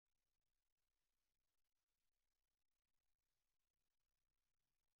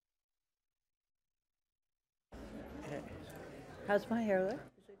How's my hair look? Is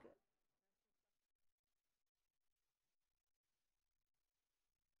it good?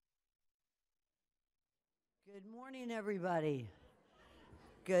 Good morning, everybody.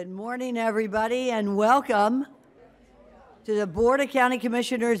 Good morning, everybody, and welcome to the Board of County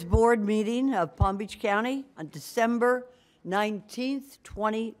Commissioners Board meeting of Palm Beach County on December 19th,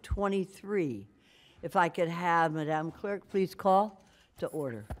 2023. If I could have Madam Clerk please call to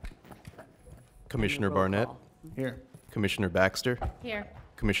order. Commissioner Barnett. Here. Commissioner Baxter. Here.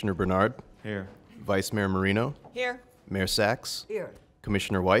 Commissioner Bernard. Here. Vice Mayor Marino. Here. Mayor Sachs. Here.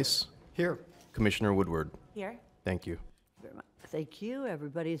 Commissioner Weiss. Here. Commissioner Woodward. Here. Thank you. Very much. Thank you.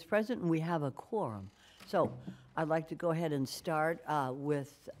 Everybody is present, and we have a quorum. So I'd like to go ahead and start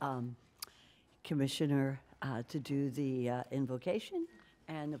with Commissioner to do the invocation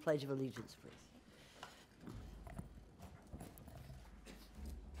and the Pledge of Allegiance, please.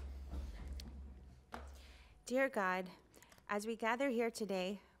 Dear God, as we gather here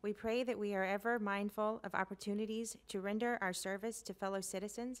today, we pray that we are ever mindful of opportunities to render our service to fellow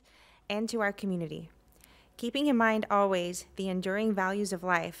citizens and to our community, keeping in mind always the enduring values of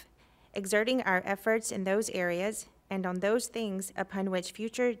life, exerting our efforts in those areas and on those things upon which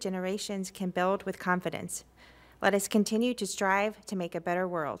future generations can build with confidence. Let us continue to strive to make a better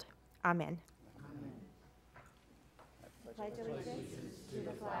world. Amen. Amen. Pledge allegiance to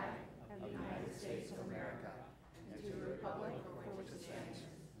the flag of the United States of America and to the republic for which it stands,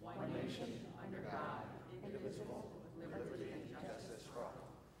 one nation, under God, indivisible, with liberty and justice for all.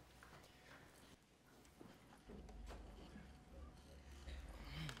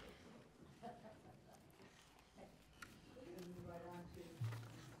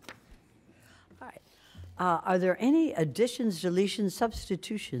 All right. Are there any additions, deletions,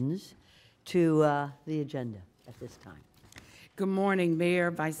 substitutions to the agenda at this time? Good morning, Mayor,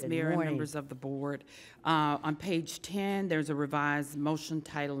 Vice Good Mayor, and morning. members of the board. On page 10, there's a revised motion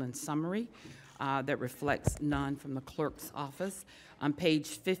title and summary that reflects none from the clerk's office. On page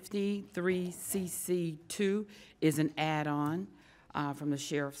 53, CC2 is an add-on from the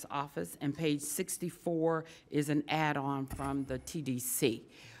sheriff's office, and page 64 is an add-on from the TDC.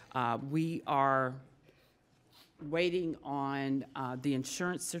 We are waiting on the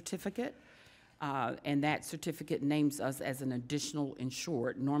insurance certificate. And that certificate names us as an additional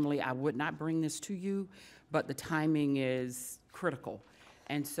insured. Normally, I would not bring this to you, but the timing is critical.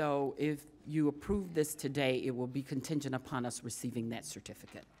 And so if you approve this today, it will be contingent upon us receiving that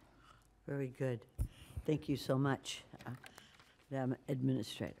certificate. Very good. Thank you so much, Madam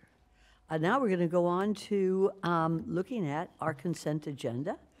Administrator. Now we're going to go on to looking at our consent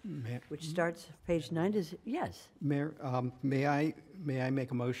agenda, which starts page 9. Yes. Mayor, may I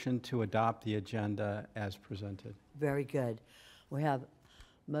make a motion to adopt the agenda as presented? Very good. We have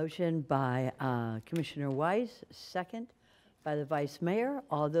motion by Commissioner Weiss, second by the Vice Mayor.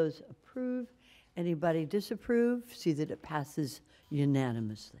 All those approve. Anybody disapprove? See that it passes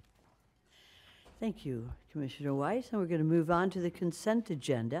unanimously. Thank you, Commissioner Weiss. And we're going to move on to the consent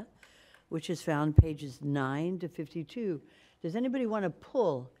agenda, which is found pages 9 to 52. Does anybody want to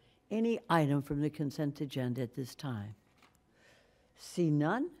pull any item from the consent agenda at this time? See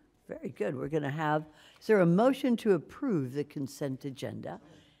none? Very good. We're going to have, is there a motion to approve the consent agenda?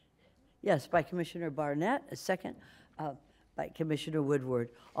 Yes, by Commissioner Barnett, a second by Commissioner Woodward.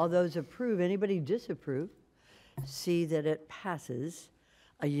 All those approve. Anybody disapprove? See that it passes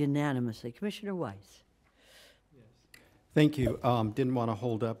unanimously. Commissioner Weiss. Thank you. Didn't want to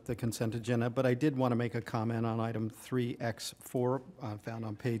hold up the consent agenda, but I did want to make a comment on item 3X4 found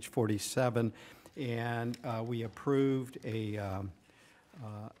on page 47. And we approved an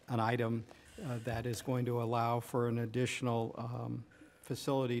item that is going to allow for an additional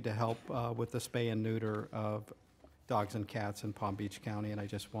facility to help with the spay and neuter of dogs and cats in Palm Beach County. And I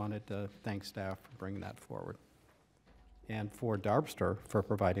just wanted to thank staff for bringing that forward, and for Darbster for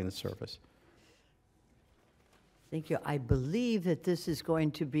providing the service. Thank you. I believe that this is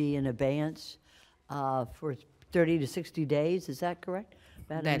going to be in abeyance for 30 to 60 days. Is that correct,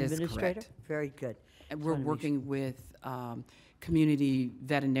 Madam That is Administrator? correct. Very good. And we're working with community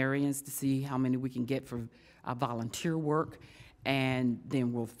veterinarians to see how many we can get for volunteer work, and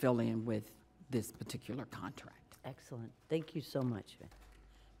then we'll fill in with this particular contract. Excellent. Thank you so much,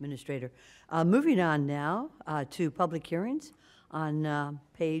 Administrator. Moving on now to public hearings on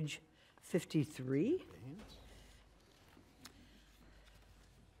page 53.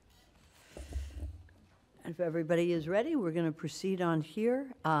 If everybody is ready, we're going to proceed on here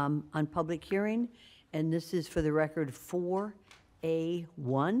on public hearing, and this is for the record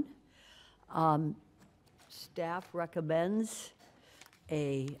 4A1. Staff recommends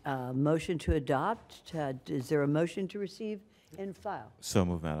a motion to adopt. Is there a motion to receive in file? So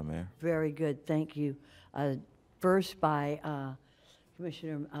moved, Madam Mayor. Very good, thank you. First by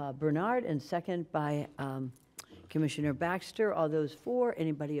Commissioner Bernard and second by Commissioner Baxter. All those for,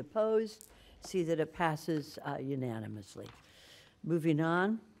 anybody opposed? See that it passes unanimously. Moving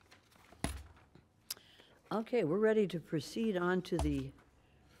on. Okay, we're ready to proceed on to the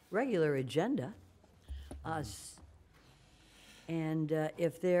regular agenda. And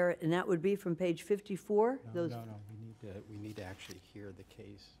if there, and that would be from page 54, No, those no, we need to actually hear the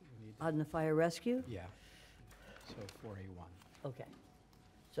case. We need to- on the fire rescue? Yeah, so 4A1. Okay.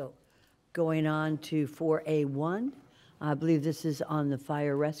 So going on to 4A1, I believe this is on the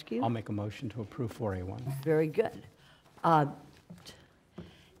fire rescue. I'll make a motion to approve 4A1. Very good.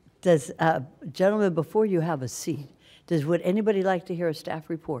 Gentlemen, before you have a seat, would anybody like to hear a staff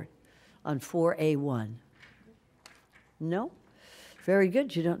report on 4A1? No? Very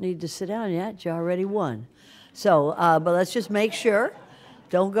good. You don't need to sit down yet. You already won. So, but let's just make sure.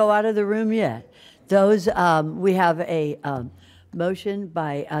 Don't go out of the room yet. Those, we have a motion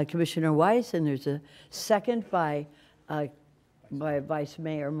by Commissioner Weiss, and there's a second by Vice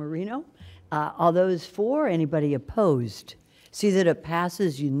Mayor Marino. All those for, anybody opposed? See that it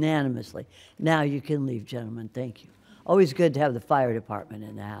passes unanimously. Now you can leave, gentlemen. Thank you. Always good to have the fire department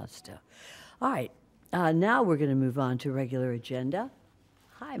in the house, too. All right. Now we're going to move on to regular agenda.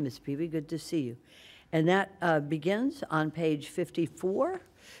 Hi, Ms. Peavy. Good to see you. And that begins on page 54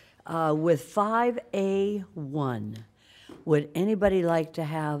 with 5A1. Would anybody like to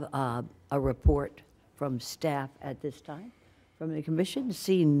have a report from staff at this time? From the commission?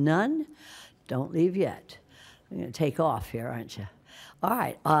 See none? Don't leave yet. I'm going to take off here, aren't you? All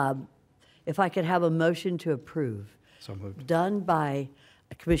right. If I could have a motion to approve. So moved. Done by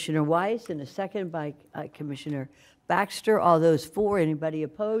Commissioner Weiss and a second by Commissioner Baxter. All those for, anybody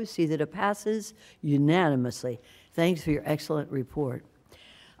opposed? See that it passes unanimously. Thanks for your excellent report.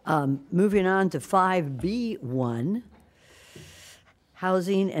 Moving on to 5B1,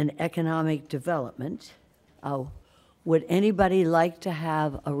 Housing and Economic Development. Would anybody like to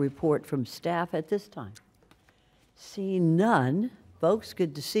have a report from staff at this time? Seeing none, folks,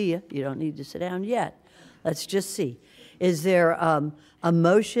 good to see you. You don't need to sit down yet. Let's just see. Is there a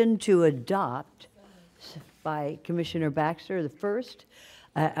motion to adopt by Commissioner Baxter, the first?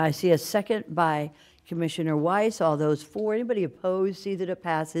 I see a second by Commissioner Weiss. All those for, anybody opposed? See that it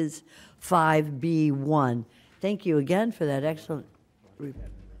passes 5B1. Thank you again for that excellent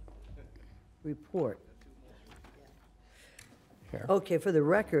report. Fair. Okay, for the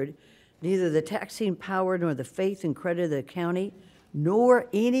record, neither the taxing power nor the faith and credit of the county nor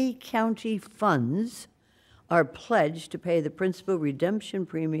any county funds are pledged to pay the principal redemption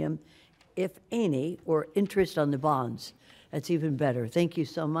premium, if any, or interest on the bonds. That's even better. Thank you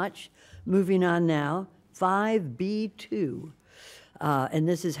so much. Moving on now, 5B2, and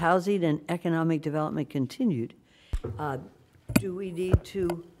this is Housing and Economic Development Continued. Do we need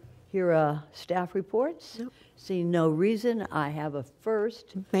to hear staff reports? No. Seeing no reason, I have a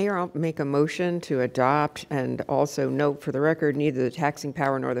first. Mayor, I'll make a motion to adopt and also note for the record, neither the taxing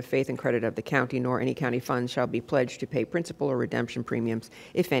power nor the faith and credit of the county nor any county funds shall be pledged to pay principal or redemption premiums,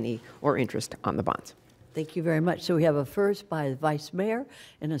 if any, or interest on the bonds. Thank you very much. So we have a first by the Vice Mayor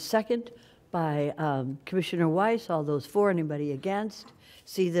and a second by Commissioner Weiss. All those for, anybody against?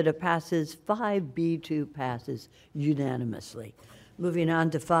 See that it passes. 5B2 passes unanimously. Moving on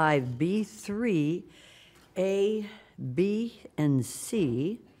to 5B3, A, B, and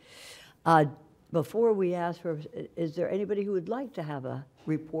C. Before we ask for, is there anybody who would like to have a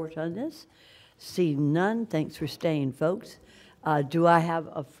report on this? See none. Thanks for staying, folks. Do I have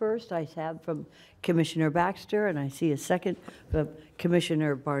a first? I have from Commissioner Baxter, and I see a second from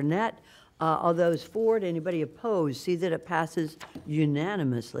Commissioner Barnett. All those for it, anybody opposed? See that it passes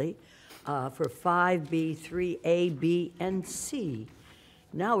unanimously for 5B, 3A, B, and C.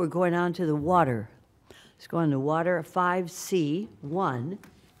 Now we're going on to the water. Let's go on to water, 5C, 1,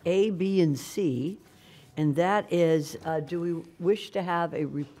 A, B, and C. And that is, do we wish to have a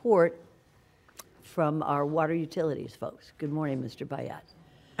report from our water utilities folks? Good morning, Mr. Bayat.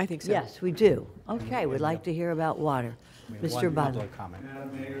 I think so. Yes, we do. Okay, we'd like to hear about water. We have Mr. one Butler, public comment.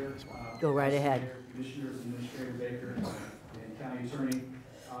 Madam Mayor. Go right Vice ahead. Mayor, Commissioners, Administrator Baker, and County Attorney.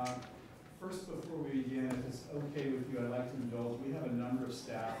 First, before we begin, if it's okay with you, I'd like to indulge. We have a number of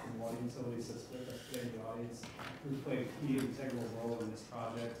staff from water utilities that's with us today in the audience who play a key integral role in this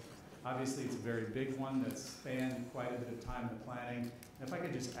project. Obviously, it's a very big one that's spanned quite a bit of time in planning. And if I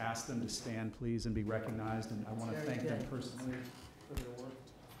could just ask them to stand, please, and be recognized, and I want to Very thank them good. personally for their work.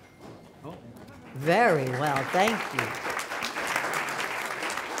 Oh. Very well, thank you.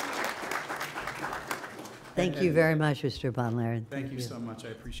 Thank you very much, Mr. Bonlaren. Thank you so much. I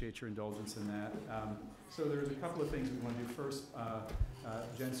appreciate your indulgence in that. So there's a couple of things we want to do. First,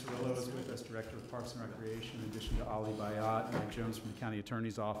 Jen Cirillo is with us, Director of Parks and Recreation, in addition to Ali Bayat and Mike Jones from the County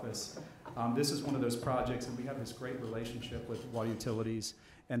Attorney's Office. This is one of those projects, and we have this great relationship with water utilities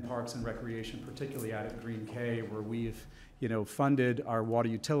and Parks and Recreation, particularly out at Green Cay, where we've funded our water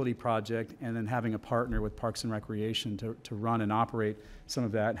utility project, and then having a partner with Parks and Recreation to run and operate some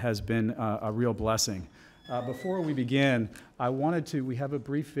of that has been a real blessing. Before we begin, we have a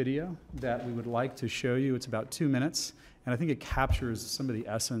brief video that we would like to show you. It's about 2 minutes, and I think it captures some of the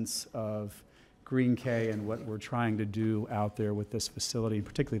essence of Green Cay and what we're trying to do out there with this facility,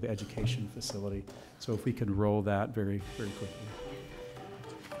 particularly the education facility. So if we could roll that very, very quickly.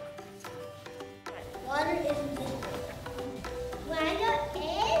 Water is liquid. Water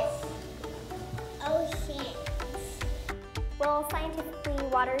is oceans. Well, scientifically,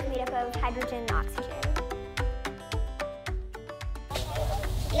 water is made up of hydrogen and oxygen.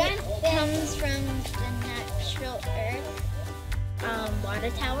 It comes from the natural earth.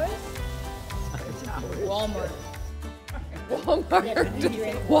 Water towers. Walmart. We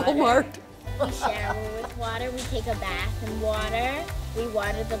drink water. We shower with water. We take a bath in water. We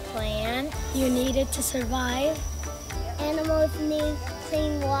water the plant. You need it to survive. Animals need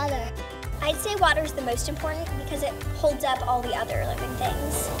clean water. I'd say water is the most important because it holds up all the other living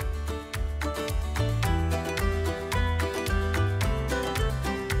things.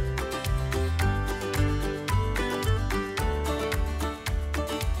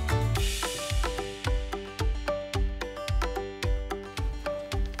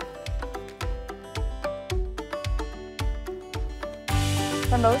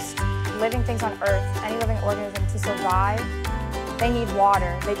 For most living things on Earth, any living organism to survive, they need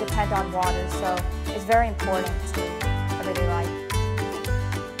water. They depend on water, so it's very important to everyday life.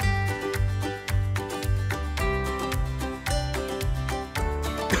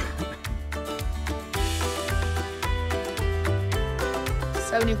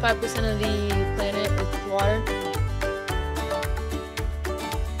 %75% of the planet is water.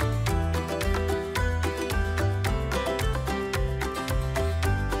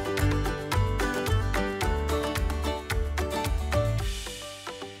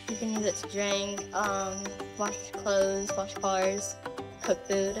 You can use it to drink, wash clothes, wash cars, cook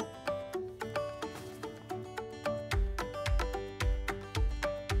food.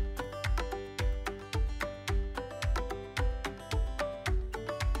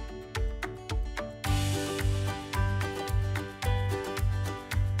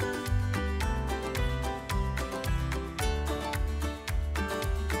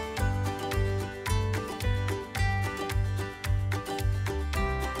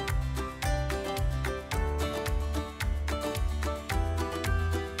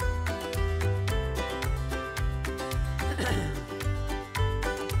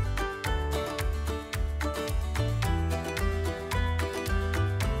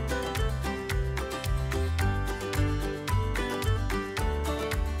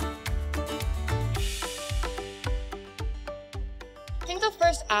 I think the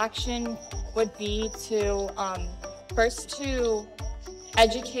first action would be to first to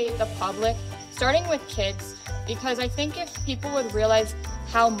educate the public, starting with kids, because I think if people would realize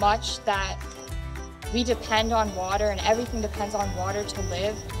how much that we depend on water and everything depends on water to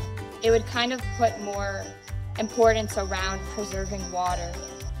live, it would kind of put more importance around preserving water.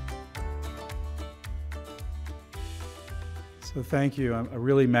 So thank you. A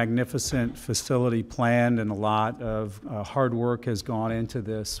really magnificent facility planned, and a lot of hard work has gone into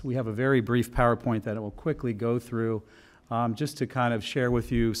this. We have a very brief PowerPoint that I will quickly go through just to kind of share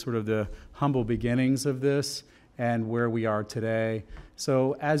with you sort of the humble beginnings of this and where we are today.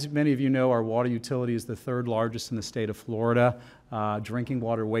 So as many of you know, our water utility is the third largest in the state of Florida. Drinking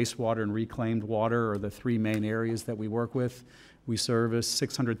water, wastewater, and reclaimed water are the three main areas that we work with. We service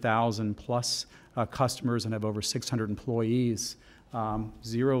 600,000 plus customers and have over 600 employees.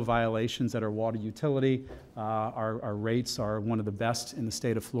 0 violations at our water utility. Our rates are one of the best in the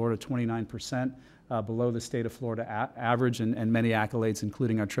state of Florida, 29% below the state of Florida average, and many accolades,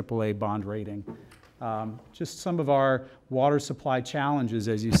 including our AAA bond rating. Just some of our water supply challenges,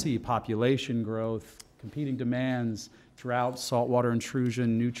 as you see: population growth, competing demands, drought, saltwater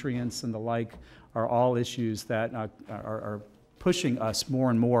intrusion, nutrients, and the like are all issues that are pushing us more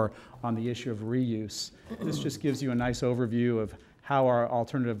and more on the issue of reuse. This just gives you a nice overview of how our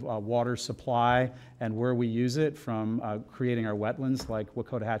alternative water supply and where we use it, from creating our wetlands like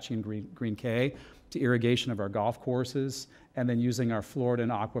Wakotahachie and Green Cay, to irrigation of our golf courses, and then using our Floridan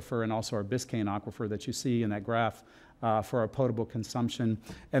aquifer and also our Biscayne aquifer that you see in that graph for our potable consumption.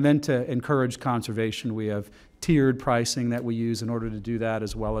 And then to encourage conservation, we have tiered pricing that we use in order to do that,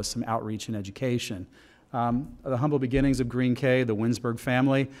 as well as some outreach and education. The humble beginnings of Green K, the Winsberg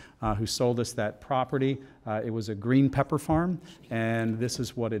family who sold us that property. It was a green pepper farm, and this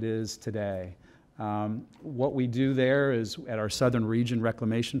is what it is today. What we do there is at our Southern Region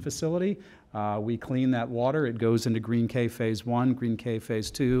Reclamation Facility, we clean that water. It goes into Green K Phase 1, Green K Phase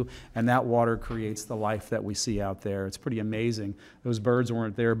 2, and that water creates the life that we see out there. It's pretty amazing. Those birds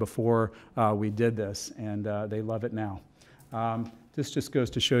weren't there before we did this, and they love it now. This just goes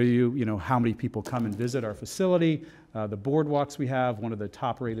to show you, how many people come and visit our facility, the boardwalks we have, one of the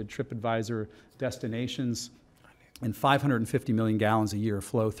top-rated TripAdvisor destinations, and 550 million gallons a year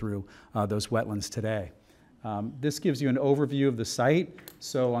flow through those wetlands today. This gives you an overview of the site.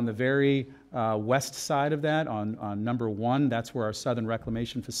 So on the very west side of that, on number 1, that's where our Southern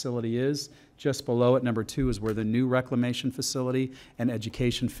Reclamation Facility is. Just below it, number 2, is where the new reclamation facility and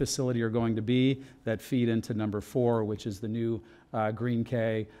education facility are going to be that feed into number 4, which is the new Green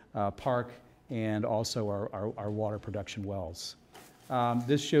K Park and also our water production wells.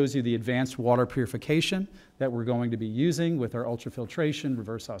 This shows you the advanced water purification that we're going to be using with our ultrafiltration,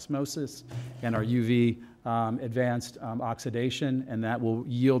 reverse osmosis, and our UV advanced oxidation, and that will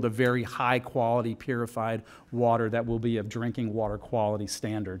yield a very high quality purified water that will be of drinking water quality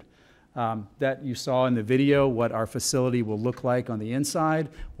standard. That you saw in the video what our facility will look like on the inside.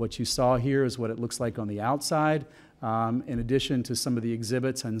 What you saw here is what it looks like on the outside. In addition to some of the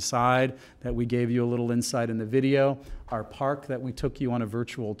exhibits inside that we gave you a little insight in the video, our park that we took you on a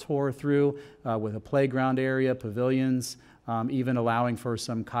virtual tour through with a playground area, pavilions, even allowing for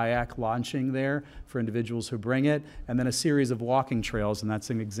some kayak launching there for individuals who bring it, and then a series of walking trails, and that's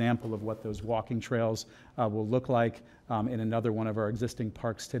an example of what those walking trails will look like in another one of our existing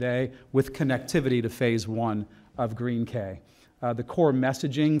parks today with connectivity to Phase 1 of Green K. The core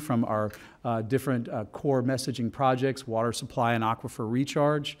messaging from our different core messaging projects, water supply and aquifer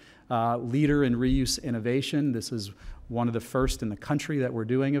recharge, leader in reuse innovation. This is one of the first in the country that we're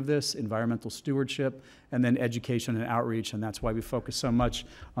doing of this, environmental stewardship, and then education and outreach, and that's why we focus so much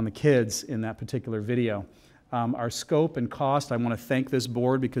on the kids in that particular video. Our scope and cost, I want to thank this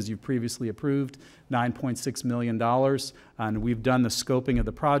board because you've previously approved $9.6 million, and we've done the scoping of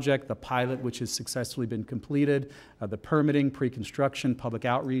the project, the pilot, which has successfully been completed, the permitting, pre-construction, public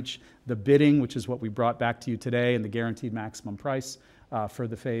outreach, the bidding, which is what we brought back to you today, and the guaranteed maximum price for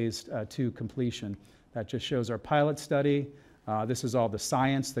the Phase 2 completion. That just shows our pilot study. This is all the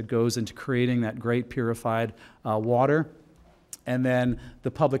science that goes into creating that great purified water. And then the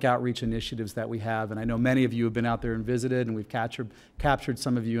public outreach initiatives that we have. And I know many of you have been out there and visited, and we've captured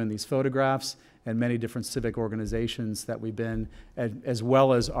some of you in these photographs, and many different civic organizations that we've been, as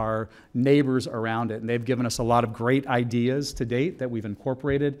well as our neighbors around it. And they've given us a lot of great ideas to date that we've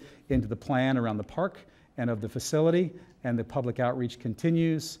incorporated into the plan around the park and of the facility, and the public outreach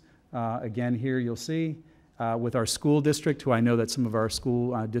continues. Again, here you'll see with our school district, who I know that some of our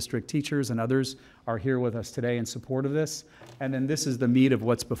school district teachers and others are here with us today in support of this. And then this is the meat of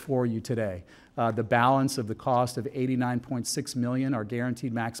what's before you today. The balance of the cost of $89.6 million, our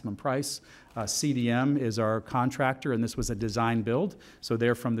guaranteed maximum price. CDM is our contractor, and this was a design build. So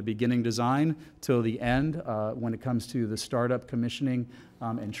they're from the beginning design till the end when it comes to the startup commissioning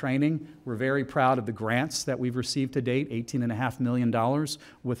and training. We're very proud of the grants that we've received to date, $18.5 million,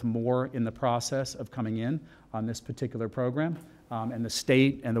 with more in the process of coming in on this particular program. And the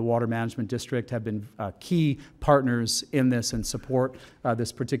state and the Water Management District have been key partners in this and support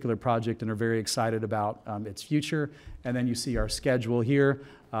this particular project and are very excited about its future. And then you see our schedule here.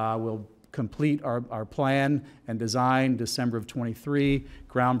 We'll complete our plan and design December of '23,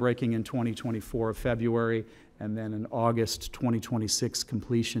 groundbreaking in 2024 of February, and then an August 2026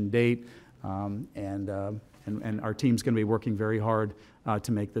 completion date. And our team's going to be working very hard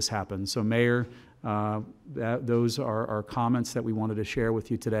to make this happen. So, Mayor, those are our comments that we wanted to share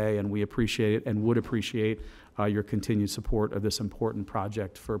with you today, and we appreciate and would appreciate your continued support of this important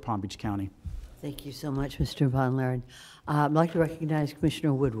project for Palm Beach County. Thank you so much, Mr. Von Laird. I'd like to recognize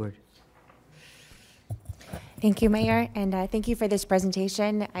Commissioner Woodward. Thank you, Mayor, and thank you for this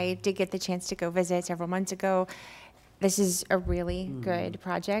presentation. I did get the chance to go visit several months ago. This is a really good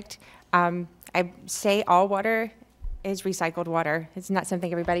project. I say all water is recycled water. It's not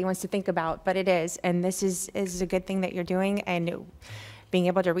something everybody wants to think about, but it is. And this is a good thing that you're doing, and being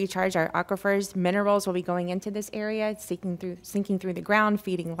able to recharge our aquifers. Minerals will be going into this area, sinking through the ground,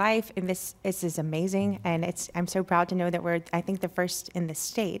 feeding life, and this is amazing. And I'm so proud to know that we're, I think, the first in the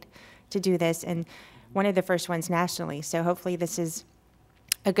state to do this, and one of the first ones nationally. So hopefully this is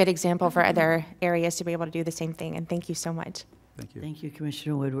a good example for other areas to be able to do the same thing. And thank you so much. Thank you. Thank you,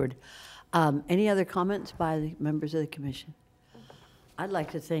 Commissioner Woodward. Any other comments by the members of the commission? I'd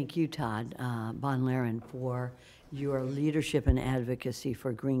like to thank you, Todd Von Laren, for your leadership and advocacy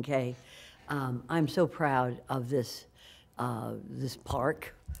for Green K. I'm so proud of this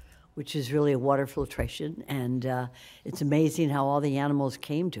park, which is really a water filtration, and it's amazing how all the animals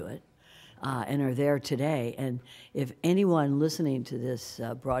came to it and are there today. And if anyone listening to this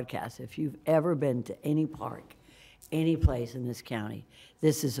broadcast, if you've ever been to any park, any place in this county,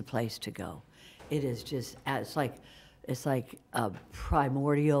 this is a place to go. It is just, it's like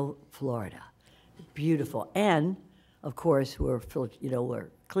primordial Florida. Beautiful. And of course, we're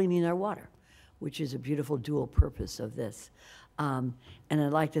cleaning our water, which is a beautiful dual purpose of this. And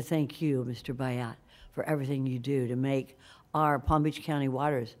I'd like to thank you, Mr. Bayat, for everything you do to make our Palm Beach County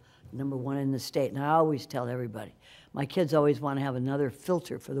waters #1 in the state. And I always tell everybody, my kids always want to have another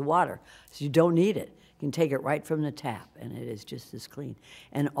filter for the water, so you don't need it. You can take it right from the tap, and it is just as clean.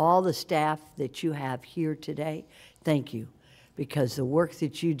 And all the staff that you have here today, thank you, because the work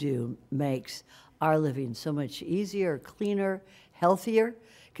that you do makes our living so much easier, cleaner, healthier,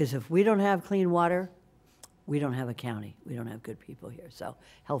 because if we don't have clean water, we don't have a county. We don't have good people here, so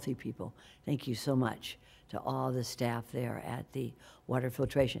healthy people. Thank you so much to all the staff there at the water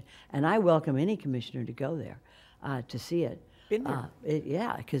filtration. And I welcome any commissioner to go there to see it. Been there.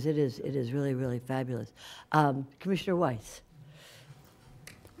 Yeah, because it is really, really fabulous. Commissioner Weiss.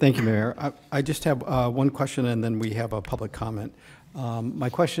 Thank you, Mayor. I just have one question, and then we have a public comment. My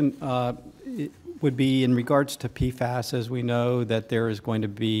question would be in regards to PFAS, as we know that there is going to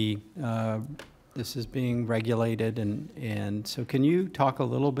be, this is being regulated, and so can you talk a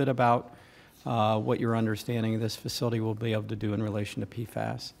little bit about what your understanding of this facility will be able to do in relation to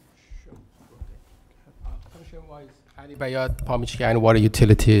PFAS? Commissioner-wise, Ali Bayat, Palm Beach County Water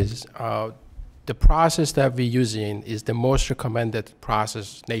Utilities. The process that we're using is the most recommended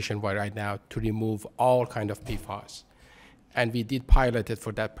process nationwide right now to remove all kind of PFAS. And we did pilot it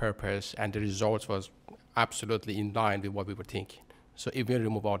for that purpose, and the results was absolutely in line with what we were thinking. So it will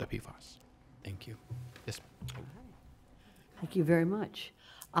remove all the PFAS. Thank you. Yes. Thank you very much.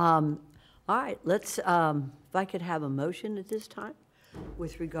 All right, let's, if I could have a motion at this time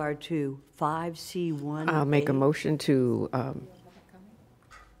with regard to 5C1. I'll make a motion to,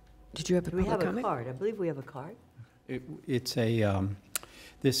 did you have a Do we public have a comment? card? I believe we have a card. It's a,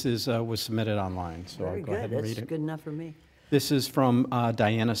 this is, was submitted online, so I'll Very go ahead good. and read That's it. good enough for me. This is from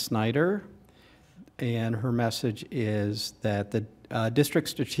Diana Snyder, and her message is that the District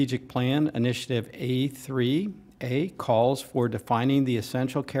Strategic Plan Initiative A3A calls for defining the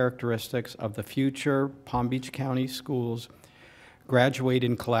essential characteristics of the future Palm Beach County schools, graduate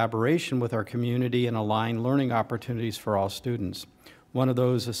in collaboration with our community, and align learning opportunities for all students. One of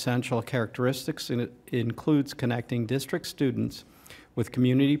those essential characteristics includes connecting district students with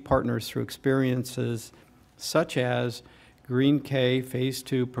community partners through experiences such as Green K Phase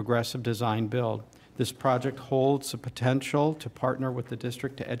 2 Progressive Design Build. This project holds the potential to partner with the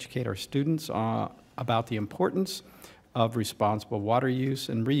district to educate our students about the importance of responsible water use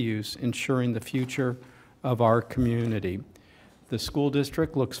and reuse, ensuring the future of our community. The school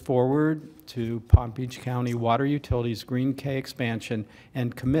district looks forward to Palm Beach County Water Utilities Green K expansion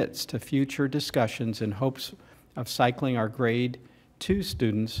and commits to future discussions in hopes of cycling our grade 2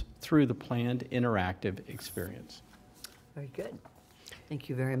 students through the planned interactive experience. Very good. Thank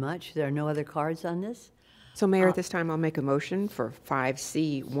you very much. There are no other cards on this? So Mayor, at this time, I'll make a motion for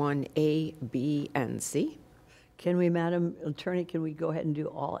 5C, 1A, B, and C. Can we, Madam Attorney, can we go ahead and do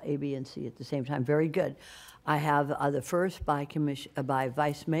all A, B, and C at the same time? Very good. I have the first by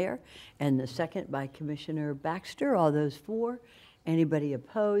Vice Mayor and the second by Commissioner Baxter. All those four. Anybody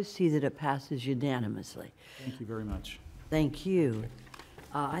opposed? See that it passes unanimously. Thank you very much. Thank you.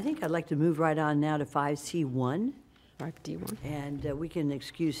 I think I'd like to move right on now to 5C1. 5D1. And we can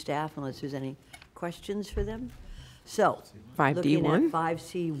excuse staff unless there's any questions for them. So, 5D1. looking at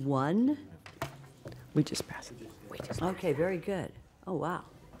 5C1. We just passed it. Okay, very good. Oh, wow.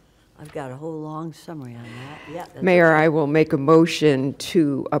 I've got a whole long summary on that. Yeah. that's Mayor, okay. I will make a motion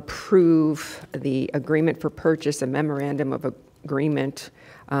to approve the agreement for purchase, a memorandum of agreement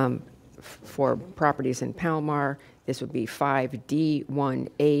for properties in Palmar. This would be 5D,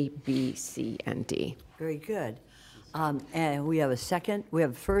 1A, B, C, and D. Very good. And we have a second. We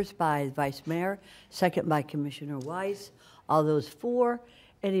have first by Vice Mayor, second by Commissioner Weiss. All those four.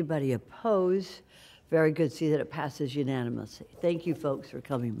 Anybody opposed? Very good. See that it passes unanimously. Thank you, folks, for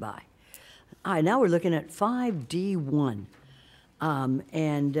coming by. All right, now we're looking at 5D1.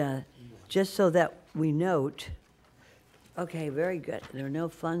 Just so that we note, Okay, very good. There are no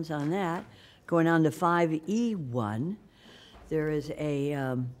funds on that. Going on to 5E1, there is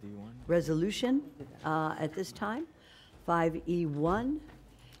a resolution at this time, 5E1.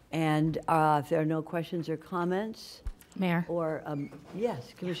 And if there are no questions or comments, Mayor. or,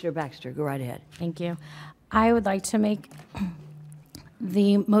 yes, Commissioner Baxter, go right ahead. Thank you. I would like to make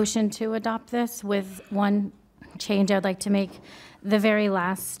the motion to adopt this with one change. I'd like to make the very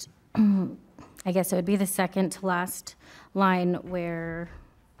last, I guess it would be the second to last line where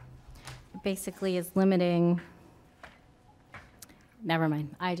basically is limiting, never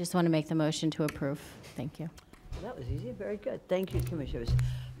mind. I just want to make the motion to approve. Thank you. That was easy, very good. Thank you, Commissioners.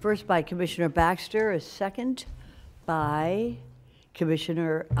 First by Commissioner Baxter, a second by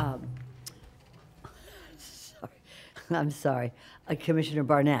Commissioner, Commissioner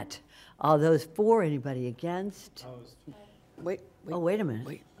Barnett. All those for, anybody against? Wait. Oh, wait a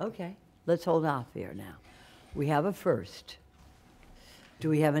minute. Okay, let's hold off here now. We have a first. Do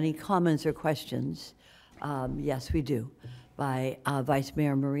we have any comments or questions? Yes, we do. By Vice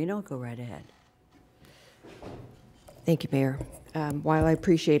Mayor Marino, go right ahead. Thank you, Mayor. While I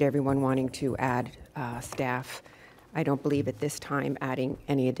appreciate everyone wanting to add staff, I don't believe at this time adding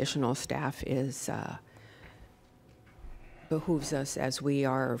any additional staff is behooves us, as we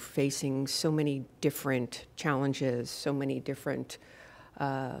are facing so many different challenges, so many different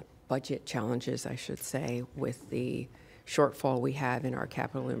budget challenges, I should say, with the shortfall we have in our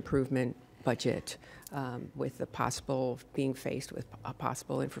capital improvement budget, with the possible being faced with a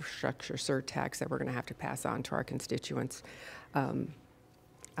possible infrastructure surtax that we're going to have to pass on to our constituents.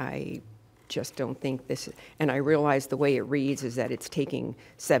 I just don't think this, and I realize the way it reads is that it's taking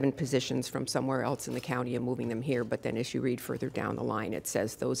 7 positions from somewhere else in the county and moving them here, but then as you read further down the line, it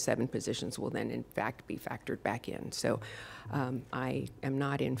says those 7 positions will then in fact be factored back in. So I am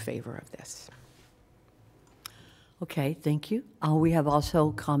not in favor of this. Okay, thank you. We have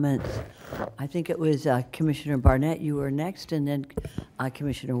also comments. I think it was Commissioner Barnett, you were next, and then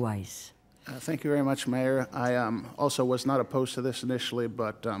Commissioner Weiss. Thank you very much, Mayor. I also was not opposed to this initially,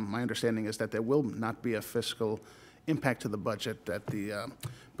 but my understanding is that there will not be a fiscal impact to the budget, that the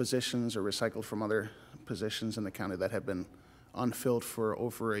positions are recycled from other positions in the county that have been unfilled for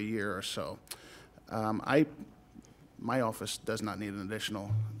over a year or so. My office does not need an additional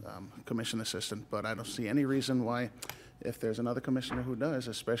commission assistant, but I don't see any reason why, if there's another commissioner who does,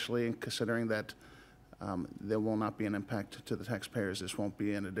 especially considering that there will not be an impact to the taxpayers, this won't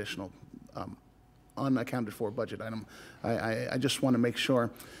be an additional unaccounted for budget item. I just want to make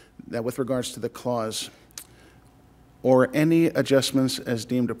sure that with regards to the clause, or any adjustments as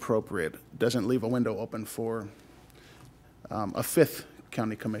deemed appropriate, doesn't leave a window open for a 5th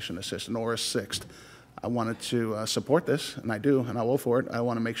county commission assistant or a 6th. I wanted to support this, and I do, and I will for it. I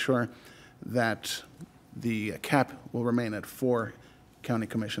want to make sure that the cap will remain at 4 county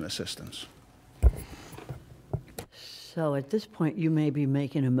commission assistants. So at this point, you may be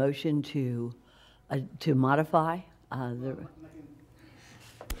making a motion to modify the...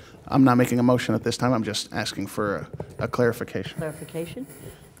 I'm not making a motion at this time. I'm just asking for a clarification. Clarification?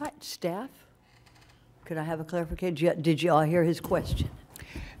 All right, staff, could I have a clarification? Did you all hear his question?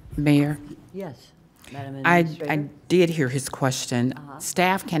 Mayor? Yes, Madam I Administrator. did hear his question.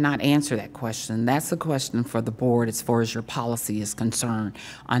 Staff cannot answer that question. That's a question for the board as far as your policy is concerned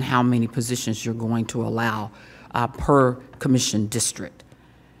on how many positions you're going to allow per commission district.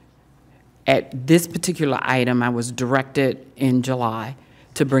 At this particular item, I was directed in July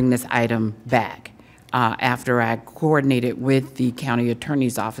to bring this item back after I coordinated with the county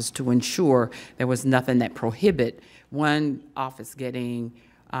attorney's office to ensure there was nothing that prohibit one office getting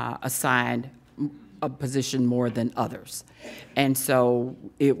assigned a position more than others. And so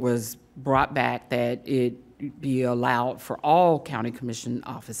it was brought back that it be allowed for all county commission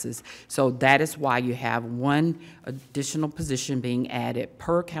offices. So that is why you have 1 additional position being added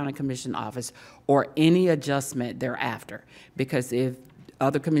per county commission office or any adjustment thereafter. Because if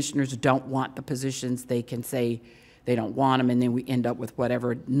other commissioners don't want the positions, they can say they don't want them, and then we end up with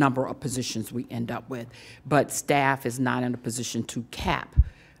whatever number of positions we end up with. But staff is not in a position to cap.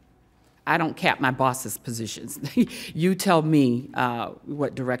 I don't cap my boss's positions. You tell me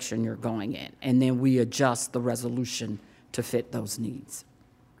what direction you're going in, and then we adjust the resolution to fit those needs.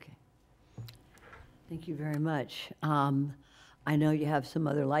 Okay. Thank you very much. I know you have some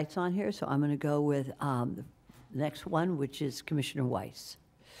other lights on here, so I'm going to go with the next one, which is Commissioner Weiss.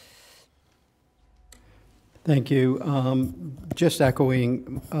 Thank you. Just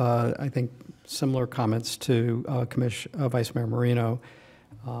echoing, I think, similar comments to Vice Mayor Marino.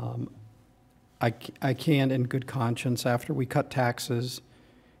 I can't, in good conscience, after we cut taxes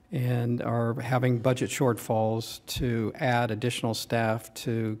and are having budget shortfalls to add additional staff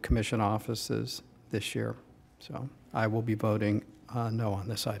to commission offices this year. So I will be voting no on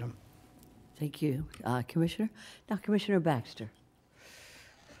this item. Thank you, Commissioner. Now, Commissioner Baxter.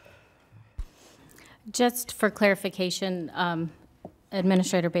 Just for clarification,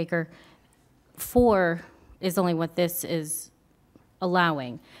 Administrator Baker, 4 is only what this is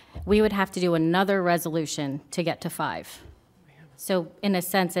allowing. We would have to do another resolution to get to 5. So in a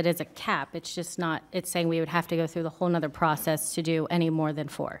sense, it is a cap. It's just not, it's saying we would have to go through the whole nother process to do any more than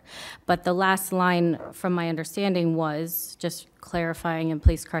 4. But the last line, from my understanding, was, just clarifying, and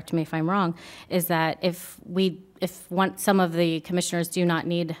please correct me if I'm wrong, is that if some of the commissioners do not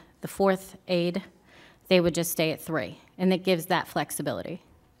need the 4th aide, they would just stay at 3. And it gives that flexibility.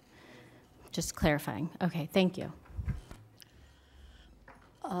 Just clarifying. Okay, thank you.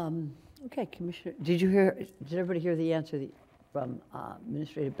 Okay, Commissioner, did everybody hear the answer from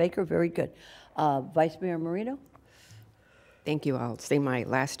Administrator Baker? Very good. Vice Mayor Marino? Thank you. I'll say my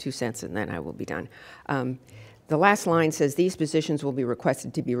last 2 cents and then I will be done. The last line says these positions will be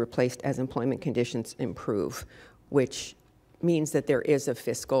requested to be replaced as employment conditions improve, which means that there is a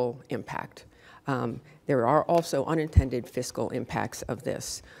fiscal impact. There are also unintended fiscal impacts of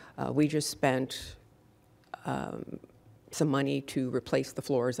this. We just spent some money to replace the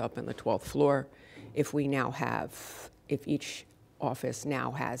floors up on the 12th floor. If each office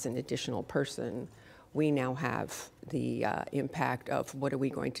now has an additional person, we now have the impact of what are we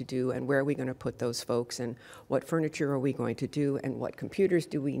going to do and where are we going to put those folks and what furniture are we going to do and what computers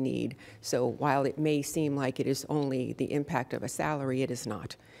do we need. So while it may seem like it is only the impact of a salary, it is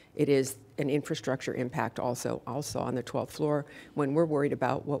not. It is an infrastructure impact also on the 12th floor when we're worried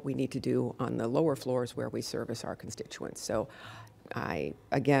about what we need to do on the lower floors where we service our constituents. So I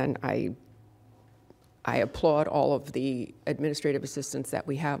applaud all of the administrative assistants that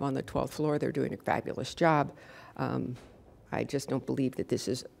we have on the 12th floor. They're doing a fabulous job. I just don't believe that this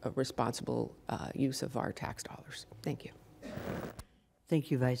is a responsible use of our tax dollars. Thank you.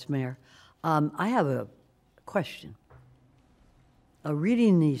 Thank you, Vice Mayor. I have a question.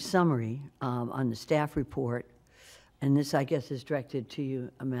 Reading the summary on the staff report, and this, I guess, is directed to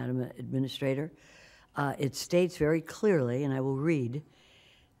you, Madam Administrator, it states very clearly, and I will read,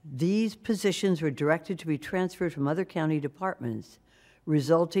 these positions were directed to be transferred from other county departments,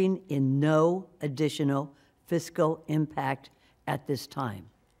 resulting in no additional fiscal impact at this time.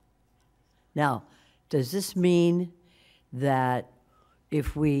 Now, does this mean that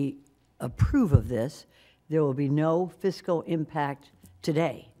if we approve of this, there will be no fiscal impact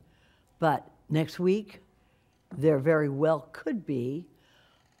today, but next week, there very well could be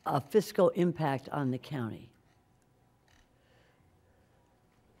a fiscal impact on the county?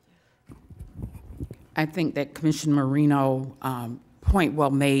 I think that Commissioner Marino, point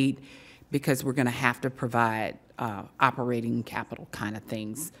well made, because we're going to have to provide operating capital kind of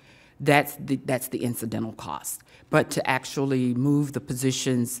things. That's the incidental cost. But to actually move the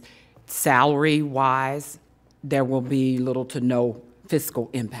positions salary-wise, there will be little to no fiscal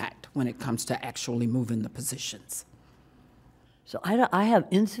impact when it comes to actually moving the positions. So I have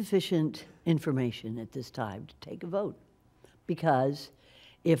insufficient information at this time to take a vote, because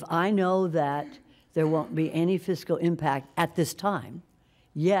if I know that there won't be any fiscal impact at this time,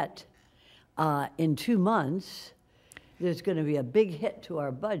 yet in 2 months, there's going to be a big hit to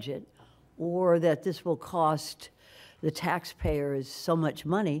our budget, or that this will cost the taxpayers so much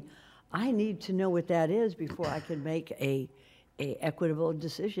money, I need to know what that is before I can make a equitable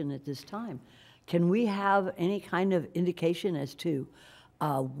decision at this time. Can we have any kind of indication as to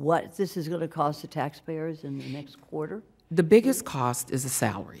what this is going to cost the taxpayers in the next quarter? The biggest cost is the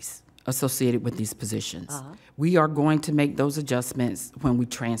salaries associated with these positions. We are going to make those adjustments when we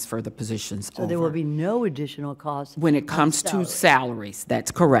transfer the positions So there will be no additional cost when it comes to salaries. That's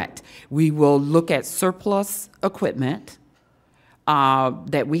correct. We will look at surplus equipment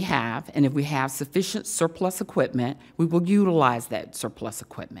that we have, and if we have sufficient surplus equipment, we will utilize that surplus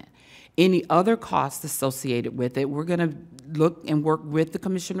equipment. Any other costs associated with it, we're going to look and work with the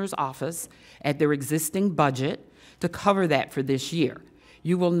Commissioner's office at their existing budget to cover that for this year.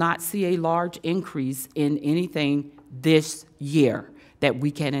 You will not see a large increase in anything this year that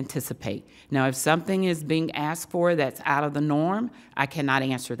we can anticipate. Now, if something is being asked for that's out of the norm, I cannot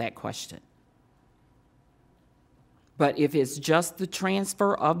answer that question. But if it's just the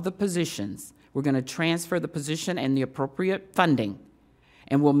transfer of the positions, we're going to transfer the position and the appropriate funding,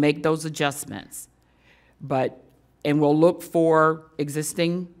 and we'll make those adjustments. And we'll look for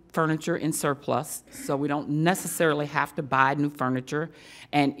existing furniture in surplus, so we don't necessarily have to buy new furniture.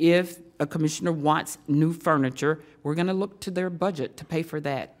 And if a commissioner wants new furniture, we're going to look to their budget to pay for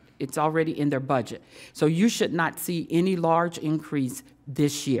that It's already in their budget. So you should not see any large increase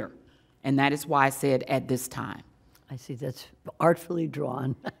this year. And that is why I said at this time. I see that's artfully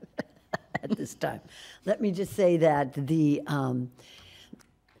drawn at this time. Let me just say that the,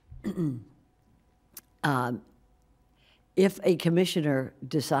 if a commissioner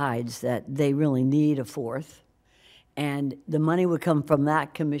decides that they really need a fourth, and the money would come from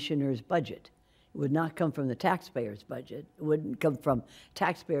that commissioner's budget, it would not come from the taxpayer's budget, it wouldn't come from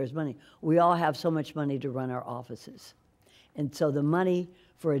taxpayers' money. We all have so much money to run our offices. And so the money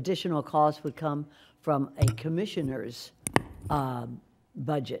for additional costs would come from a commissioner's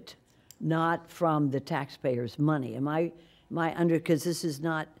budget, not from the taxpayer's money. Am I under, because this is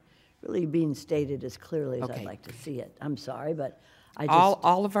not really being stated as clearly as I'd Okay. like to see it. I'm sorry, but I just.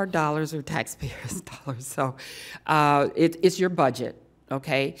 All of our dollars are taxpayers' dollars, so it's your budget,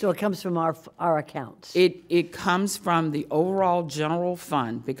 okay? So it comes from our accounts. It comes from the overall general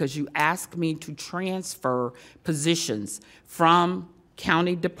fund, because you asked me to transfer positions from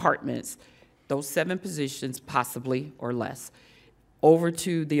county departments, those 7 positions possibly or less, over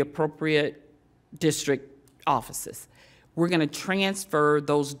to the appropriate district offices. We're going to transfer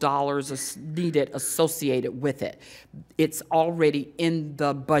those dollars needed associated with it. It's already in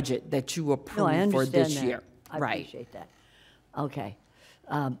the budget that you No, I approved for understand this that. year. I Right. appreciate that. Okay.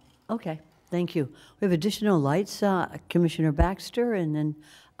 Okay, thank you. We have additional lights, Commissioner Baxter, and then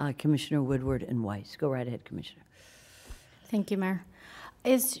Commissioner Woodward and Weiss. Go right ahead, Commissioner. Thank you, Mayor.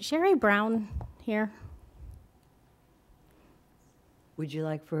 Is Sherry Brown here? Would you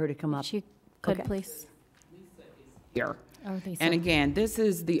like for her to come up? She could, Okay. please. Here. Oh, Lisa. And again, this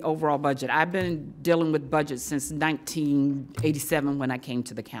is the overall budget. I've been dealing with budgets since 1987 when I came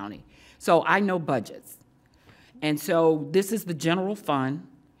to the county. So I know budgets. And so this is the general fund.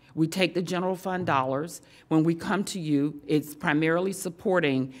 We take the general fund dollars. When we come to you, it's primarily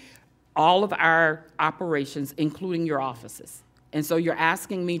supporting all of our operations, including your offices. And so you're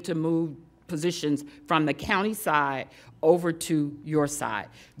asking me to move positions from the county side over to your side.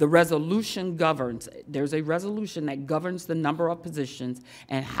 The resolution governs, there's a resolution that governs the number of positions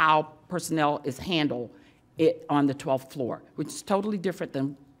and how personnel is handled on the 12th floor, which is totally different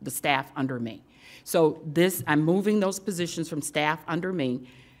than the staff under me. So this, I'm moving those positions from staff under me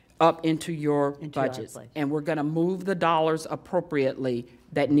up into your budgets. place. And we're gonna move the dollars appropriately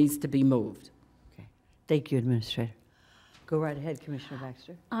that needs to be moved. Okay. Thank you, Administrator. Go right ahead, Commissioner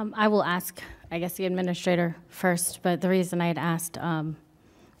Baxter. I will ask, I guess, the administrator first, but the reason I had asked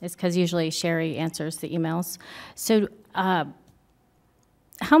is because usually Sherry answers the emails. So how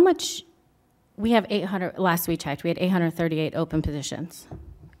much, we have 800, last we checked, we had 838 open positions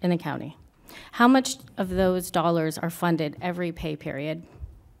in the county. How much of those dollars are funded every pay period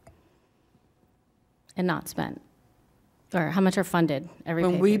and not spent? Or how much are funded every pay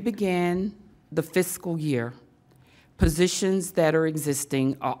When we period? began the fiscal year, positions that are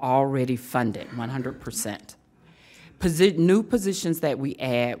existing are already funded 100%. New positions that we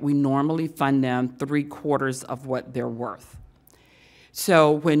add, we normally fund them 3/4 of what they're worth.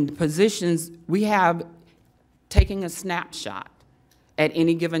 So when positions, we have, taking a snapshot at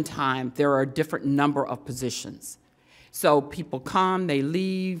any given time, there are a different number of positions. So people come, they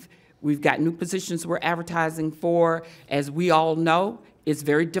leave, we've got new positions we're advertising for. As we all know, it's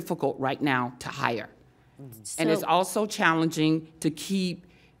very difficult right now to hire. And it's So- also challenging to keep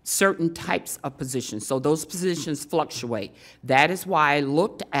certain types of positions. So those positions fluctuate. That is why I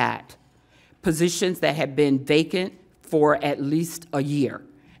looked at positions that have been vacant for at least a year.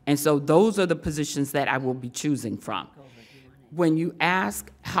 And so those are the positions that I will be choosing from. When you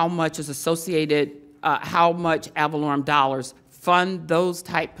ask how much is associated, how much ad valorem dollars fund those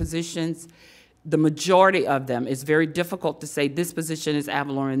type positions, the majority of them, it's very difficult to say this position is ad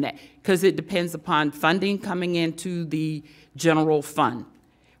valorem and that, because it depends upon funding coming into the general fund,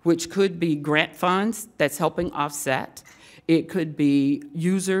 which could be grant funds that's helping offset. It could be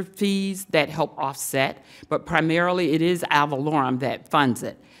user fees that help offset, but primarily it is ad valorem that funds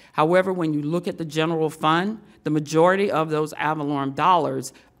it. However, when you look at the general fund, the majority of those ad valorem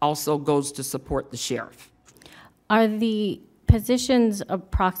dollars also goes to support the sheriff. Are the positions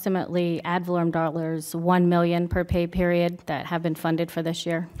approximately ad valorem dollars 1 million per pay period that have been funded for this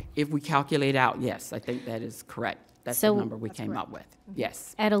year? If we calculate out, yes, I think that is correct. That's the So- number we came up with,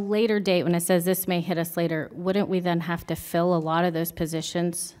 yes. At a later date, when it says this may hit us later, wouldn't we then have to fill a lot of those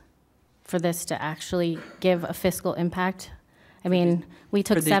positions for this to actually give a fiscal impact? I mean, we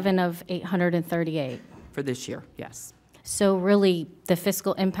took for the- 7 of 838. For this year, yes. So really, the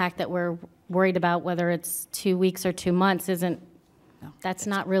fiscal impact that we're worried about, whether it's 2 weeks or 2 months, isn't, that's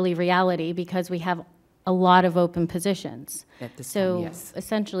not really reality, because we have a lot of open positions. At this time, So yes.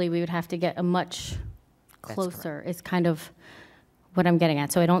 essentially, we would have to get a much That's closer, is kind of what I'm getting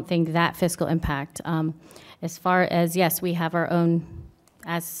at. So I don't think that fiscal impact. As far as, yes, we have our own,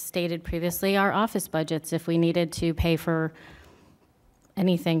 as stated previously, our office budgets. If we needed to pay for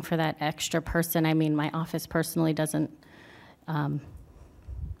anything for that extra person, I mean, my office personally doesn't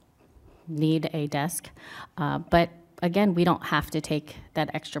need a desk. But again, we don't have to take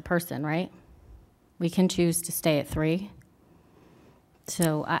that extra person, right? We can choose to stay at 3.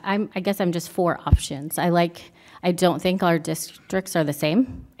 So I guess I'm just for options. I don't think our districts are the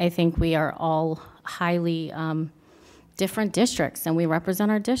same. I think we are all highly different districts, and we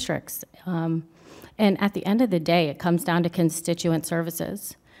represent our districts. And at the end of the day, it comes down to constituent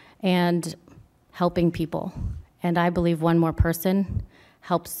services and helping people. And I believe one more person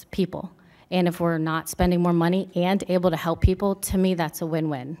helps people. And if we're not spending more money and able to help people, to me, that's a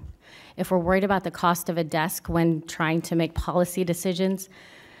win-win. If we're worried about the cost of a desk when trying to make policy decisions,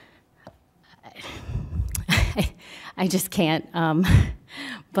 I just can't.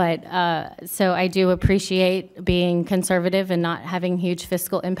 So I do appreciate being conservative and not having huge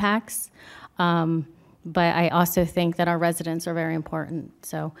fiscal impacts. But I also think that our residents are very important.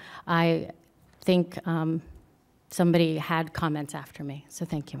 So I think somebody had comments after me. So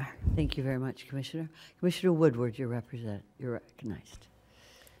thank you, Mayor. Thank you very much, Commissioner. Commissioner Woodward, you're recognized.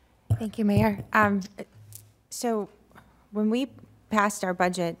 Thank you, Mayor. So when we passed our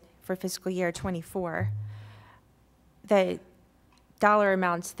budget for fiscal year '24, the dollar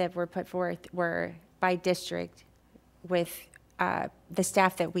amounts that were put forth were by district with the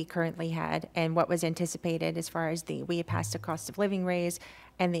staff that we currently had and what was anticipated as far as we had passed a cost of living raise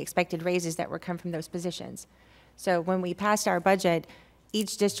and the expected raises that would come from those positions. So when we passed our budget,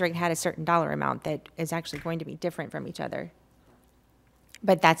 each district had a certain dollar amount that is actually going to be different from each other.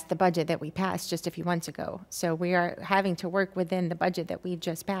 But that's the budget that we passed just a few months ago. So we are having to work within the budget that we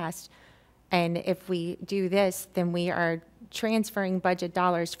just passed. And if we do this, then we are transferring budget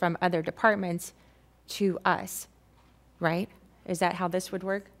dollars from other departments to us, right? Is that how this would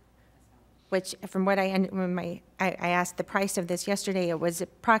work? Which, from what I asked the price of this yesterday, it was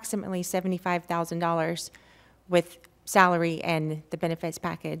approximately $75,000 with salary and the benefits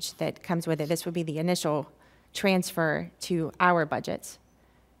package that comes with it. This would be the initial transfer to our budgets.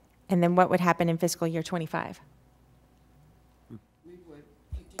 And then what would happen in fiscal year '25?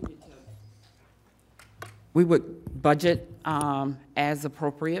 We would budget as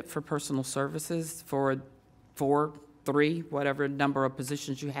appropriate for personal services for 4, 3, whatever number of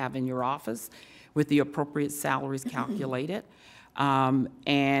positions you have in your office, with the appropriate salaries calculated.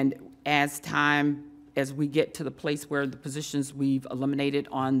 And as we get to the place where the positions we've eliminated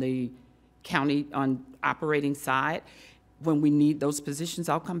on the county, on operating side, when we need those positions,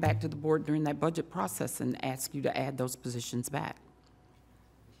 I'll come back to the board during that budget process and ask you to add those positions back.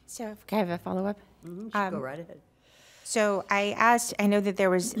 So can I have a follow-up? Go right ahead. So I know that there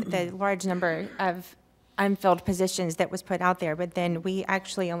was the large number of unfilled positions that was put out there, but then we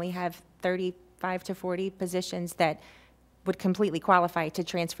actually only have 35 to 40 positions that would completely qualify to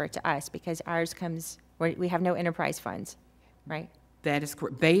transfer to us because ours comes, we have no enterprise funds, right? That is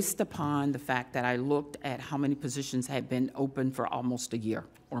correct, based upon the fact that I looked at how many positions had been open for almost a year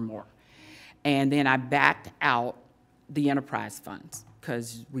or more. And then I backed out the enterprise funds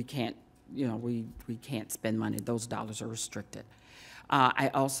because we can't, we can't spend money. Those dollars are restricted.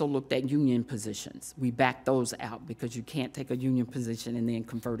 I also looked at union positions. We backed those out because you can't take a union position and then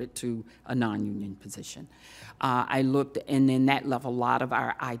convert it to a non-union position. I looked, and then that left a lot of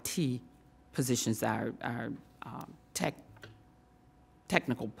our IT positions, our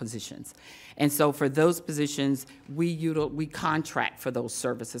technical positions. And so for those positions, we contract for those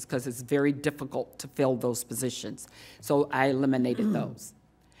services because it's very difficult to fill those positions. So I eliminated those.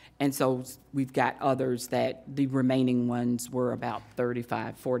 And so we've got others that the remaining ones were about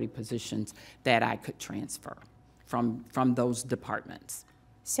 35, 40 positions that I could transfer from those departments.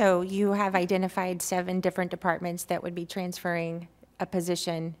 So you have identified 7 different departments that would be transferring a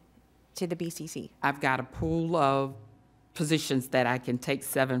position to the BCC. I've got a pool of positions that I can take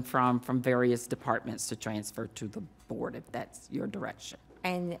 7 from various departments to transfer to the board, if that's your direction.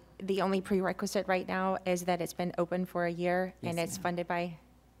 And the only prerequisite right now is that it's been open for a year and it's funded by,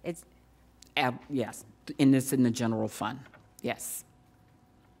 yes, in the general fund, yes.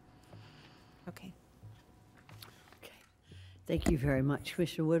 Okay. Okay. Thank you very much,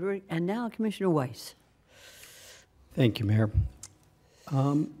 Commissioner Woodward. And now Commissioner Weiss. Thank you, Mayor.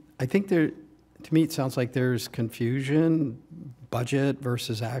 I think to me, it sounds like there's confusion, budget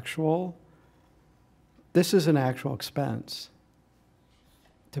versus actual. This is an actual expense.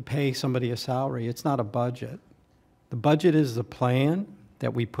 to pay somebody a salary. It's not a budget. The budget is the plan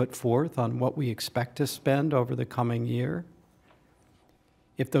that we put forth on what we expect to spend over the coming year.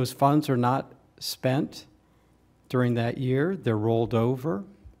 If those funds are not spent during that year, they're rolled over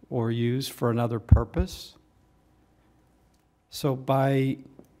or used for another purpose. So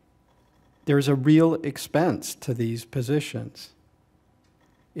there's a real expense to these positions.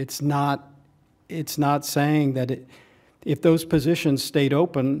 It's not saying that if those positions stayed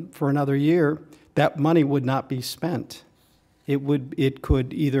open for another year, that money would not be spent. It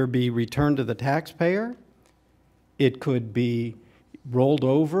could either be returned to the taxpayer, it could be rolled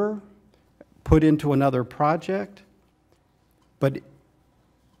over, put into another project. But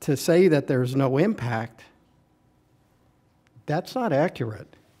to say that there's no impact, that's not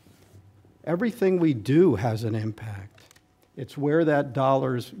accurate. Everything we do has an impact. It's where that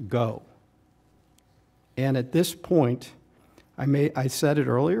dollars go. And at this point, I said it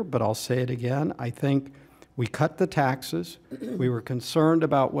earlier, but I'll say it again, I think we cut the taxes. We were concerned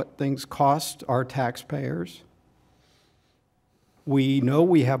about what things cost our taxpayers. We know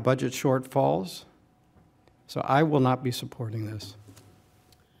we have budget shortfalls, so I will not be supporting this.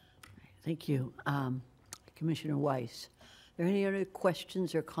 Thank you. Commissioner Weiss, are there any other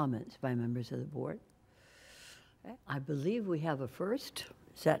questions or comments by members of the board? Okay, I believe we have a first.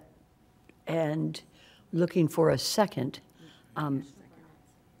 Is that, and looking for a second. Commissioner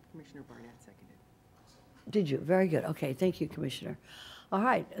Barnett seconded. Did you? Very good. Okay, thank you, Commissioner. All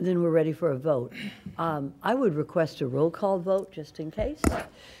right, and then we're ready for a vote. I would request a roll call vote just in case.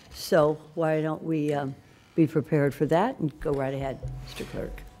 So why don't we be prepared for that and go right ahead, Mr.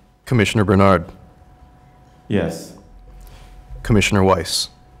 Clerk. Commissioner Bernard. Yes. Commissioner Weiss.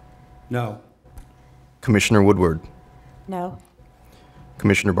 No. Commissioner Woodward. No.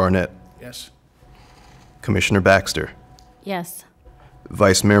 Commissioner Barnett. Yes. Commissioner Baxter. Yes.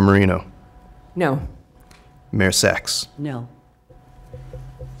 Vice Mayor Marino. No. Mayor Sachs. No.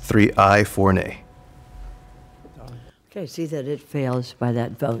 3 aye, 4 nay. Okay, see that it fails by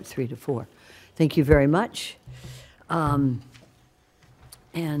that vote, 3-4. Thank you very much. Moving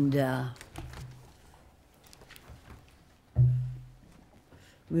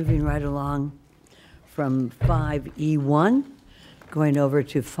right along from 5E1, going over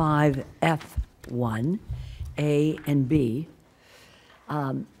to 5F1, A and B.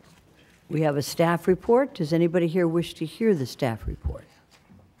 We have a staff report. Does anybody here wish to hear the staff report?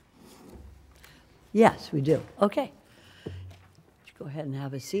 Yes, we do. Okay. Go ahead and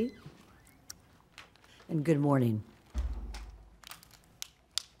have a seat. And good morning.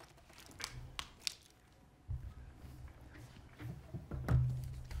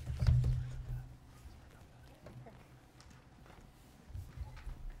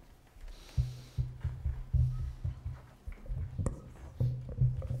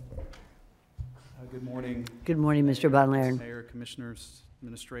 Good morning. Good morning, Mr. Bonlaren. Mayor, Commissioners,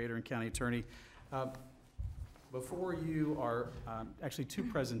 Administrator, and County Attorney. Before you are actually two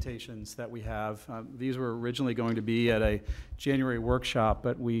presentations that we have. These were originally going to be at a January workshop,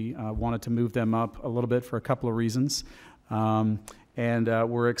 but we wanted to move them up a little bit for a couple of reasons.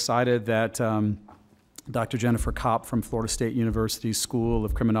 We're excited that Dr. Jennifer Kopp from Florida State University's School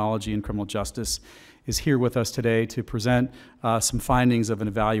of Criminology and Criminal Justice is here with us today to present some findings of an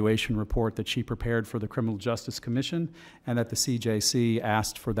evaluation report that she prepared for the Criminal Justice Commission, and that the CJC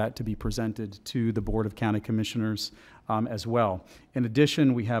asked for that to be presented to the Board of County Commissioners as well. In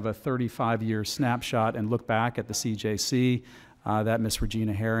addition, we have a 35-year snapshot and look back at the CJC that Ms.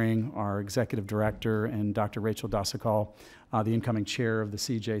 Regina Herring, our Executive Director, and Dr. Rachel Dasakal, the incoming chair of the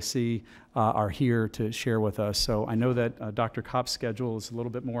CJC, are here to share with us. So I know that Dr. Kopp's schedule is a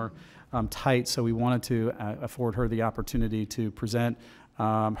little bit more tight, so we wanted to afford her the opportunity to present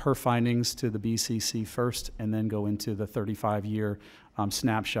her findings to the BCC first, and then go into the 35-year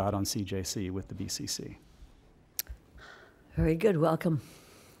snapshot on CJC with the BCC. Very good. Welcome,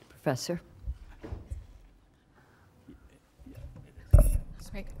 Professor.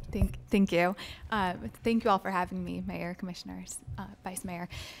 Thank you. Thank you all for having me, Mayor, Commissioners, Vice Mayor.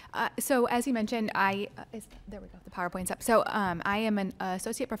 So as you mentioned, there we go, the PowerPoint's up. So I am an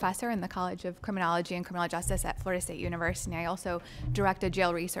associate professor in the College of Criminology and Criminal Justice at Florida State University. I also direct a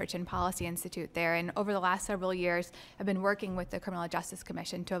jail research and policy institute there. And over the last several years, I've been working with the Criminal Justice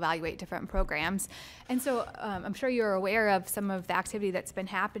Commission to evaluate different programs. And so I'm sure you're aware of some of the activity that's been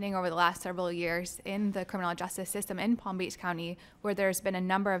happening over the last several years in the criminal justice system in Palm Beach County, where there's been a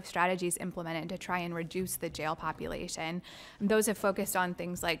number of of strategies implemented to try and reduce the jail population. And those have focused on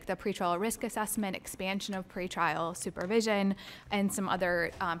things like the pretrial risk assessment, expansion of pretrial supervision, and some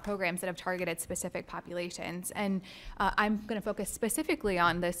other programs that have targeted specific populations. And I'm going to focus specifically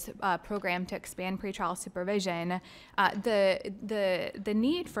on this program to expand pretrial supervision. The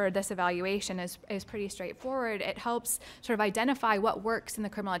need for this evaluation is pretty straightforward. It helps sort of identify what works in the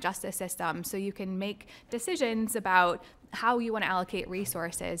criminal justice system so you can make decisions about how you want to allocate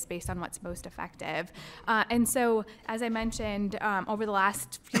resources based on what's most effective. And so, as I mentioned, over the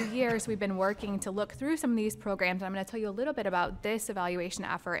last few years, we've been working to look through some of these programs. And I'm going to tell you a little bit about this evaluation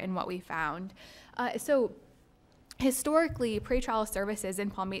effort and what we found. Historically, pretrial services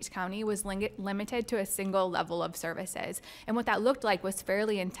in Palm Beach County was limited to a single level of services. And what that looked like was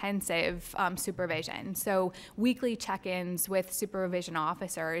fairly intensive supervision. So weekly check-ins with supervision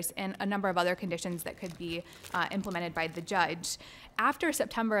officers and a number of other conditions that could be implemented by the judge. After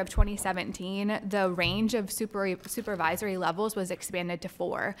September of 2017, the range of supervisory levels was expanded to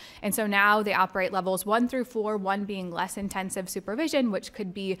 4. And so now they operate levels 1 through 4, 1 being less intensive supervision, which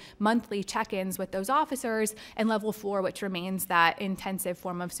could be monthly check-ins with those officers, and level 4, which remains that intensive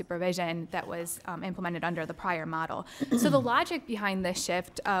form of supervision that was implemented under the prior model. So the logic behind this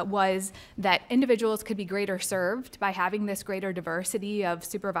shift was that individuals could be greater served by having this greater diversity of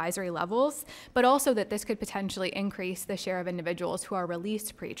supervisory levels, but also that this could potentially increase the share of individuals who are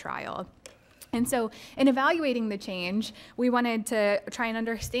released pre-trial. And so in evaluating the change, we wanted to try and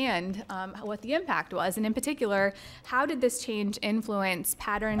understand what the impact was, and in particular, how did this change influence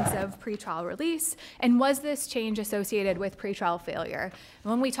patterns of pretrial release, and was this change associated with pretrial failure?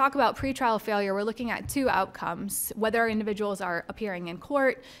 When we talk about pretrial failure, we're looking at 2 outcomes: whether individuals are appearing in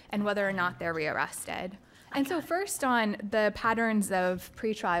court and whether or not they're rearrested. And so first on the patterns of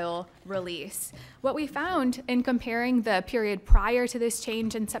pretrial release, what we found in comparing the period prior to this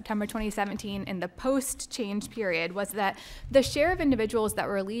change in September 2017 and the post-change period was that the share of individuals that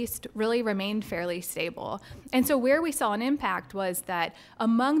were released really remained fairly stable. And so where we saw an impact was that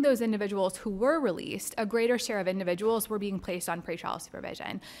among those individuals who were released, a greater share of individuals were being placed on pretrial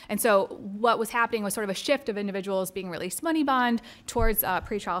supervision. And so what was happening was sort of a shift of individuals being released money bond towards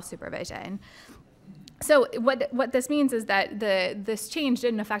pretrial supervision. So what this means is that this change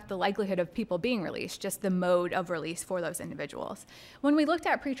didn't affect the likelihood of people being released, just the mode of release for those individuals. When we looked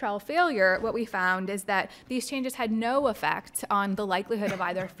at pretrial failure, what we found is that these changes had no effect on the likelihood of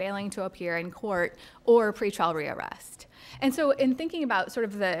either failing to appear in court or pretrial rearrest. And so in thinking about sort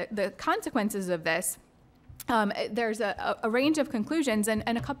of the consequences of this, there's a range of conclusions,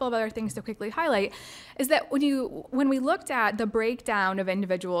 and a couple of other things to quickly highlight is that when we looked at the breakdown of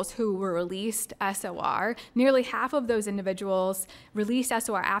individuals who were released SOR, nearly half of those individuals released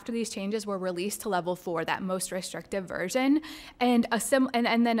SOR after these changes were released to level 4, that most restrictive version, and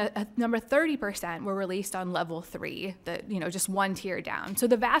then a number 30% were released on level 3, just 1 tier down. So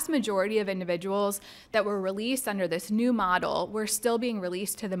the vast majority of individuals that were released under this new model were still being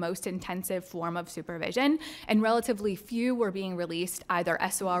released to the most intensive form of supervision, and relatively few were being released either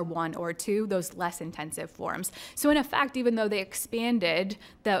SOR 1 or 2, those less intensive forms. So in effect, even though they expanded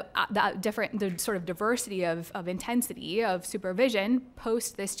the sort of diversity of intensity of supervision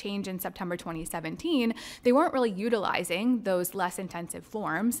post this change in September 2017, they weren't really utilizing those less intensive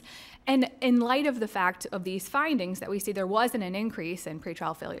forms. And in light of the fact of these findings that we see there wasn't an increase in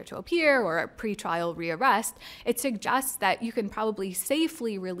pretrial failure to appear or a pretrial rearrest, it suggests that you can probably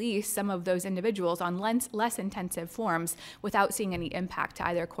safely release some of those individuals on less intensive forms without seeing any impact to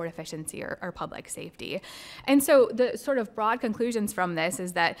either court efficiency or public safety. And so the sort of broad conclusions from this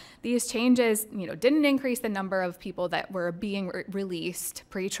is that these changes, didn't increase the number of people that were being released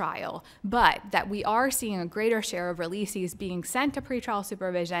pretrial, but that we are seeing a greater share of releasees being sent to pretrial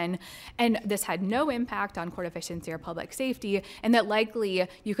supervision, and this had no impact on court efficiency or public safety, and that likely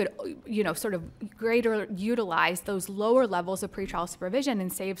you could, sort of greater utilize those lower levels of pretrial supervision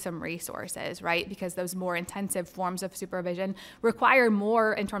and save some resources, right? Because those more intensive forms of supervision require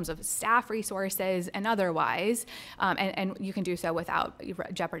more in terms of staff resources and otherwise, and you can do so without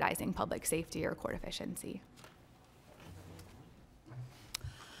jeopardizing public safety or court efficiency.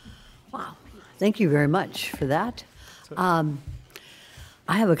 Wow, thank you very much for that.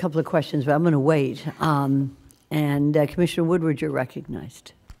 I have a couple of questions, but I'm going to wait. Commissioner Woodward, you're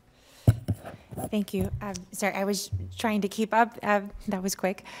recognized. Thank you. Sorry, I was trying to keep up. That was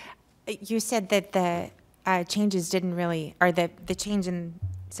quick. You said that the changes didn't really, or the change in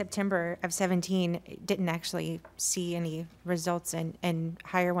September of 17 didn't actually see any results in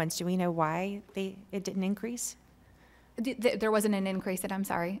higher ones. Do we know why it didn't increase? There wasn't an increase, I'm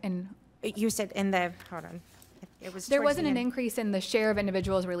sorry. You said in the, hold on. It was There towards wasn't the an end. increase in the share of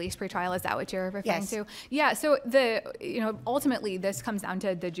individuals released pretrial. Is that what you're referring Yes. to? Yeah. So ultimately this comes down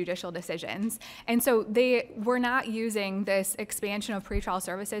to the judicial decisions, and so they were not using this expansion of pretrial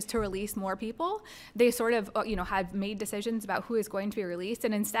services to release more people. They sort of had made decisions about who is going to be released,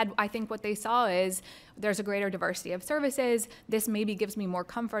 and instead I think what they saw is there's a greater diversity of services. This maybe gives me more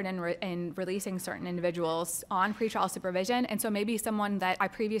comfort in releasing certain individuals on pretrial supervision, and so maybe someone that I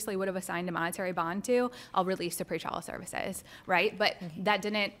previously would have assigned a monetary bond to, I'll release to pretrial services, right? But that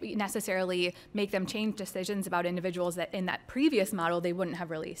didn't necessarily make them change decisions about individuals that in that previous model they wouldn't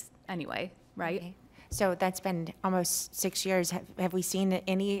have released anyway, right? Okay. So that's been almost 6 years. Have we seen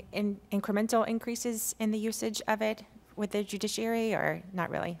any incremental increases in the usage of it with the judiciary, or not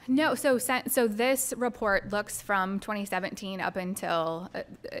really? No, so this report looks from 2017 up until,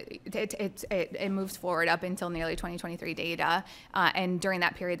 it moves forward up until nearly 2023 data, and during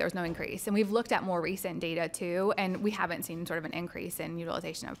that period there was no increase. And we've looked at more recent data too, and we haven't seen sort of an increase in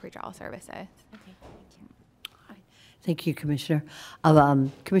utilization of pretrial services. Okay, thank you. Thank you, Commissioner.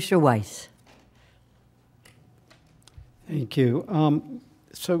 Commissioner Weiss. Thank you.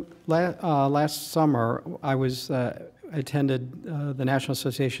 So last summer, I attended the National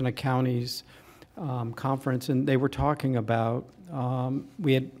Association of Counties conference, and they were talking about,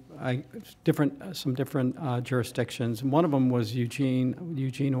 we had some different jurisdictions. And one of them was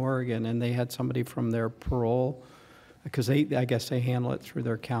Eugene, Oregon, and they had somebody from their parole, because I guess they handle it through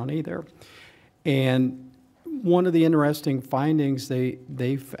their county there. And one of the interesting findings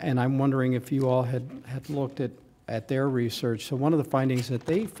and I'm wondering if you all had looked at their research. So one of the findings that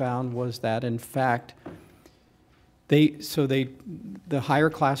they found was that, in fact, the higher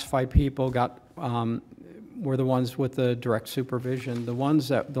classified people were the ones with the direct supervision. The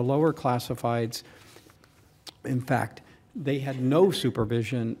lower classifieds, in fact, they had no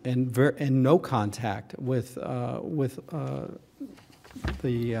supervision and no contact with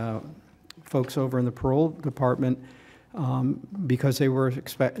the folks over in the parole department, because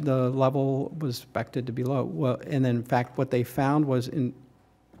the level was expected to be low. Well, and then in fact, what they found was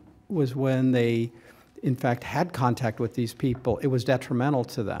when they, in fact, had contact with these people, it was detrimental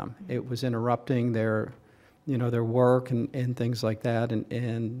to them. It was interrupting their work and things like that.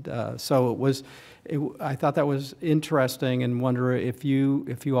 So I thought that was interesting, and wonder if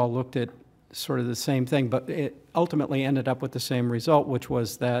you all looked at sort of the same thing, but it ultimately ended up with the same result, which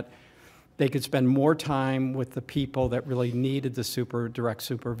was that they could spend more time with the people that really needed the direct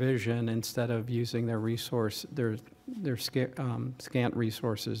supervision, instead of using their scant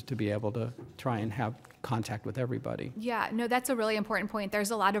resources to be able to try and have contact with everybody. Yeah, no, that's a really important point. There's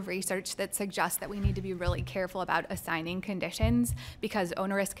a lot of research that suggests that we need to be really careful about assigning conditions, because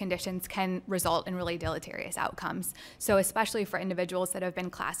onerous conditions can result in really deleterious outcomes. So especially for individuals that have been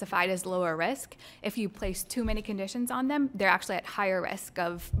classified as lower risk, if you place too many conditions on them, they're actually at higher risk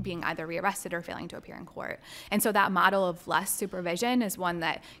of being either rearrested or failing to appear in court. And so that model of less supervision is one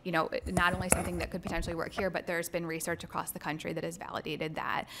that, not only something that could potentially work here, but there's been research across the country that has validated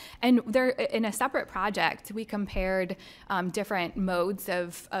that. And there, in a separate project, we compared different modes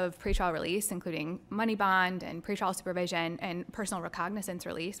of pretrial release, including money bond and pretrial supervision and personal recognizance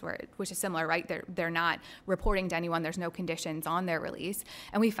release, which is similar, right? They're not reporting to anyone. There's no conditions on their release.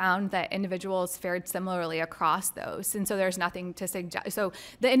 And we found that individuals fared similarly across those. And so there's nothing to suggest. So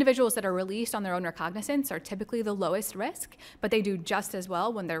the individuals that are released on their own recognizance are typically the lowest risk, but they do just as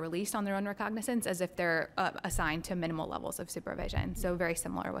well when they're released on their own recognizance as if they're assigned to minimal levels of supervision. So very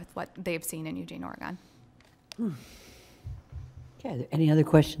similar with what they've seen in Eugene, Oregon. Okay, are there any other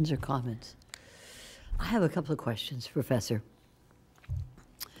questions or comments? I have a couple of questions, Professor.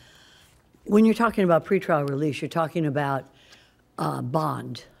 When you're talking about pretrial release, you're talking about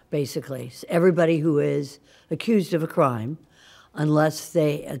bond, basically. So everybody who is accused of a crime, unless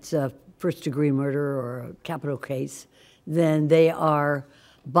it's a first-degree murder or a capital case, then they are,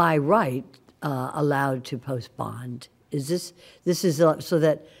 by right, allowed to post bond. This is so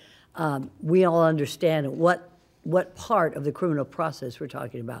that we all understand what part of the criminal process we're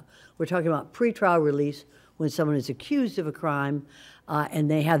talking about. We're talking about pretrial release when someone is accused of a crime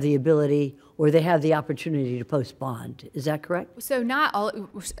and they have the ability or they have the opportunity to post bond. Is that correct? So not all.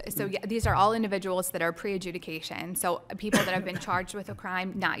 So yeah, these are all individuals that are pre-adjudication. So people that have been charged with a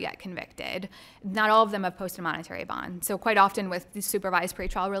crime, not yet convicted. Not all of them have posted a monetary bond. So quite often with the supervised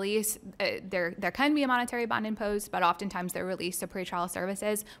pretrial release, there can be a monetary bond imposed, but oftentimes they're released to pretrial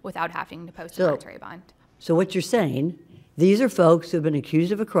services without having to post a monetary bond. So what you're saying, these are folks who have been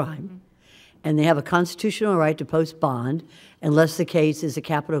accused of a crime, and they have a constitutional right to post bond unless the case is a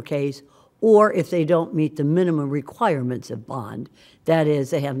capital case or if they don't meet the minimum requirements of bond. That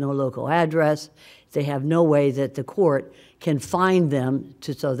is, they have no local address, they have no way that the court can find them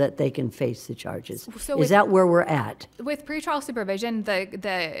so that they can face the charges. So Is that where we're at? With pretrial supervision,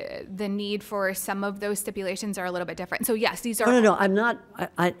 the need for some of those stipulations are a little bit different. So yes, these are. No, I'm not,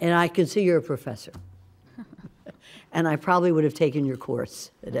 and I can see you're a professor. And I probably would have taken your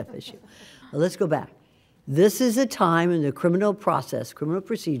course at FSU. Well, let's go back. This is a time in the criminal process, criminal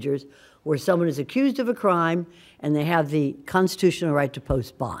procedures, where someone is accused of a crime and they have the constitutional right to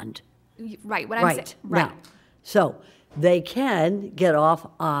post bond. Right, what I'm saying. Right. Now, so they can get off,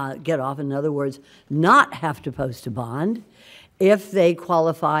 in other words, not have to post a bond if they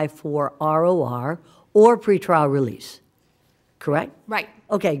qualify for ROR or pretrial release, correct? Right.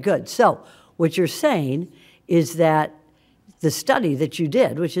 Okay, good. So what you're saying is that the study that you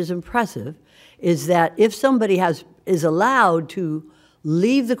did, which is impressive, is that if somebody is allowed to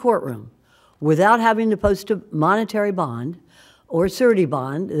leave the courtroom without having to post a monetary bond or surety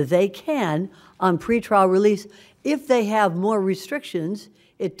bond, they can, on pretrial release, if they have more restrictions,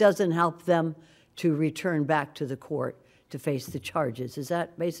 it doesn't help them to return back to the court to face the charges. Is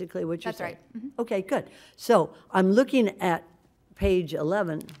that basically what you're saying? That's right. Okay, good. So I'm looking at page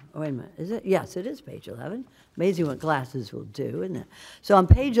 11. Oh, wait a minute. Is it? Yes, it is page 11. Amazing what glasses will do, isn't it? So on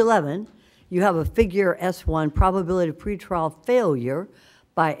page 11, you have a figure S1, probability of pretrial failure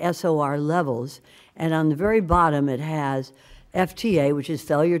by SOR levels. And on the very bottom, it has FTA, which is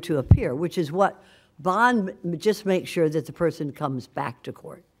failure to appear, which is what bond just makes sure that the person comes back to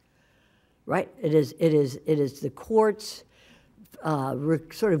court, right? It is the court's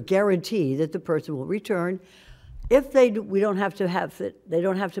sort of guarantee that the person will return. If they don't have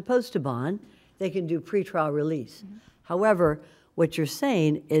to post a bond, they can do pretrial release. Mm-hmm. However, what you're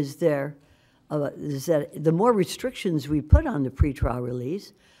saying is that the more restrictions we put on the pretrial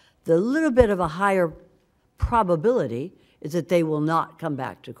release, the little bit of a higher probability is that they will not come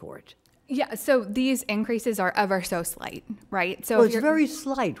back to court. Yeah, so these increases are ever so slight, right? So well, it's very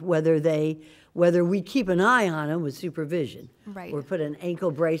slight whether we keep an eye on them with supervision. Right. Or put an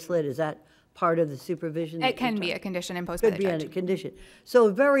ankle bracelet, is that part of the supervision? It can be a condition imposed by the judge. Could be a condition.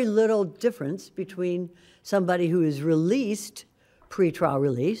 So very little difference between somebody who is released, pretrial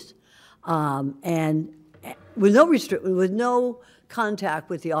release, and with no contact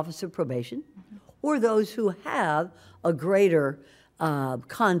with the Office of Probation, or those who have a greater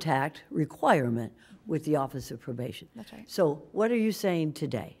contact requirement with the Office of Probation. That's right. So what are you saying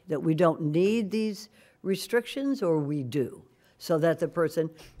today? That we don't need these restrictions, or we do? So that the person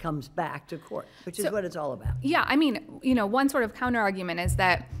comes back to court, which is what it's all about. Yeah, I mean, one sort of counter argument is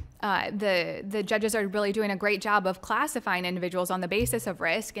that the judges are really doing a great job of classifying individuals on the basis of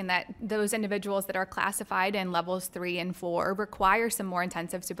risk, and that those individuals that are classified in levels 3 and 4 require some more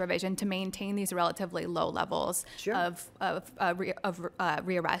intensive supervision to maintain these relatively low levels of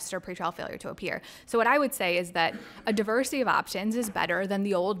rearrest or pretrial failure to appear. So what I would say is that a diversity of options is better than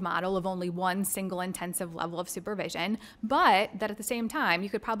the old model of only one single intensive level of supervision, but that at the same time, you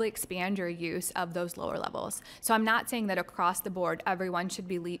could probably expand your use of those lower levels. So I'm not saying that across the board, everyone should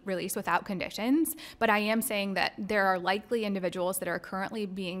be released without conditions, but I am saying that there are likely individuals that are currently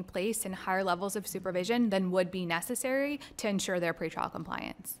being placed in higher levels of supervision than would be necessary to ensure their pretrial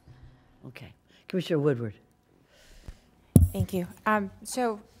compliance. Okay. Commissioner Woodward. Thank you.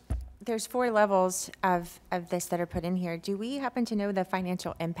 So there's 4 levels of this that are put in here. Do we happen to know the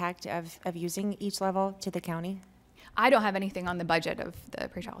financial impact of using each level to the county? I don't have anything on the budget of the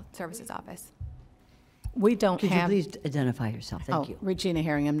Pretrial Services Office. We don't Could have. you please identify yourself? Thank you. Regina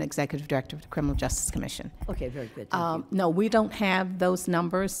Herring, I'm the Executive Director of the Criminal Justice Commission. Okay, very good. Thank you. No, we don't have those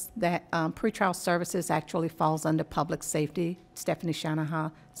numbers. That pretrial services actually falls under public safety. Stephanie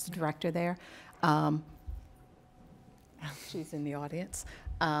Shanahan is the director there. She's in the audience.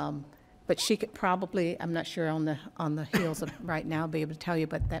 But she could probably, I'm not sure on the heels of right now, be able to tell you,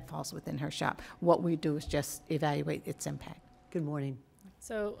 but that falls within her shop. What we do is just evaluate its impact. Good morning.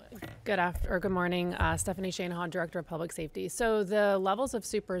 So good morning, Stephanie Shanahan, Director of Public Safety. So the levels of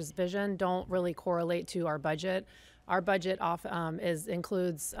supervision don't really correlate to our budget. Our budget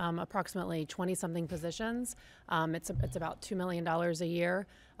includes approximately 20-something positions. It's about $2 million a year.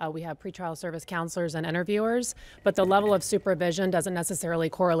 We have pretrial service counselors and interviewers, but the level of supervision doesn't necessarily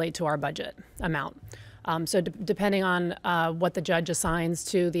correlate to our budget amount. So depending on what the judge assigns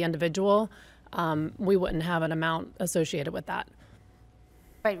to the individual, we wouldn't have an amount associated with that.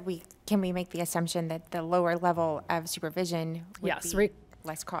 But can we make the assumption that the lower level of supervision would be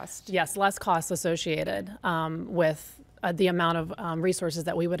less cost? Yes, less cost associated with the amount of resources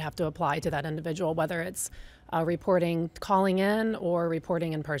that we would have to apply to that individual, whether it's reporting, calling in or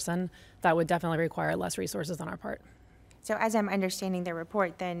reporting in person. That would definitely require less resources on our part. So as I'm understanding the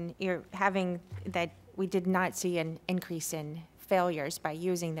report, then you're having that we did not see an increase in failures by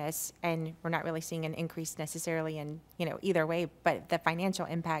using this, and we're not really seeing an increase necessarily in, either way, but the financial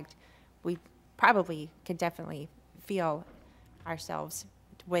impact, we probably could definitely feel ourselves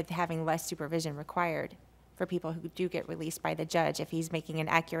with having less supervision required for people who do get released by the judge if he's making an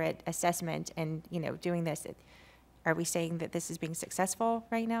accurate assessment and, doing this. Are we saying that this is being successful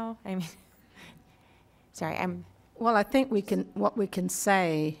right now? I mean, sorry, Well, I think what we can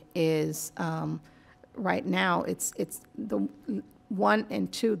say is, right now, it's the 1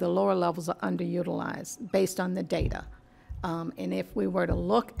 and 2, the lower levels are underutilized based on the data. And if we were to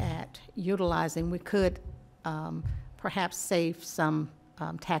look at utilizing, we could perhaps save some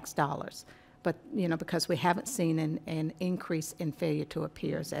tax dollars. But, because we haven't seen an increase in failure to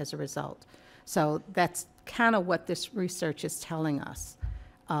appears as a result. So that's kind of what this research is telling us.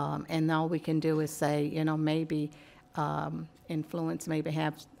 And all we can do is say, maybe influence, maybe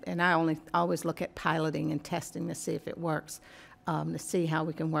have, and I always look at piloting and testing to see if it works, to see how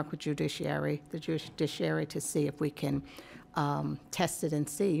we can work with the judiciary to see if we can test it and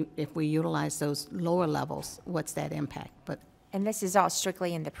see if we utilize those lower levels, what's that impact. And this is all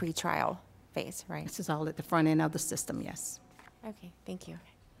strictly in the pretrial phase, right? This is all at the front end of the system, yes. Okay, thank you.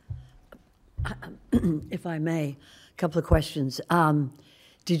 If I may, a couple of questions.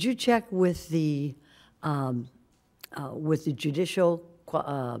 Did you check with the judicial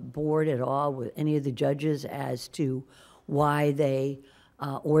board at all, with any of the judges, as to why they,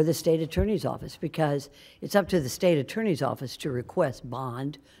 or the state attorney's office? Because it's up to the state attorney's office to request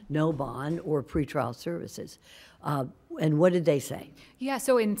bond, no bond, or pretrial services. And what did they say? Yeah,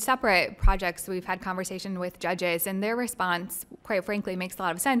 so in separate projects, we've had conversation with judges, and their response, quite frankly, makes a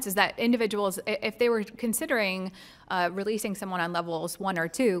lot of sense, is that individuals, if they were considering releasing someone on levels 1 or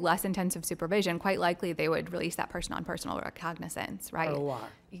 2, less intensive supervision, quite likely they would release that person on personal recognizance, right? ROR.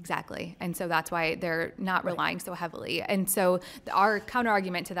 Exactly. And so that's why they're not relying so heavily. And so our counter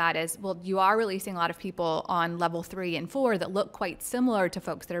argument to that is, well, you are releasing a lot of people on level 3 and 4 that look quite similar to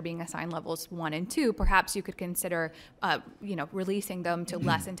folks that are being assigned levels 1 and 2. Perhaps you could consider, releasing them to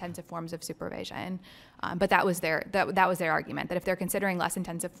less intensive forms of supervision. But that was their argument, that if they're considering less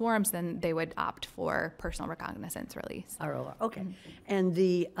intensive forms, then they would opt for personal recognizance release. ROR, okay.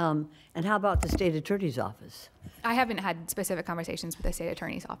 And how about the state attorney's office? I haven't had specific conversations with the state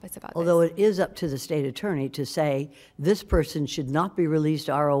attorney's office about Although this. it is up to the state attorney to say, this person should not be released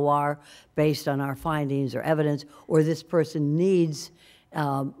ROR based on our findings or evidence, or this person needs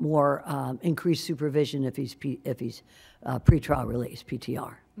more increased supervision if he's pretrial release,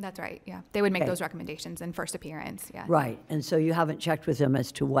 PTR. That's right, yeah. They would make Okay. those recommendations in first appearance, yeah. Right, and so you haven't checked with them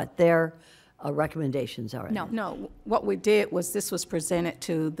as to what their recommendations are? No. No, what we did was this was presented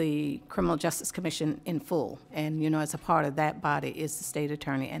to the Criminal Justice Commission in full. And, as a part of that body is the state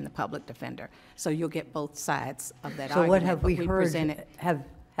attorney and the public defender. So you'll get both sides of that So argument. what have we but heard? presented-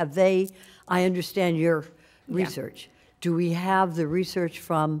 Have they, I understand your research. Do we have the research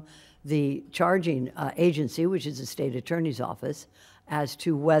from the charging agency, which is the state attorney's office, as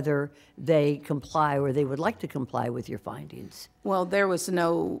to whether they comply or they would like to comply with your findings? Well, there was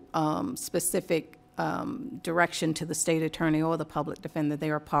no specific direction to the state attorney or the public defender.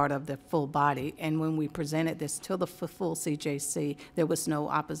 They were part of the full body. And when we presented this to the full CJC, there was no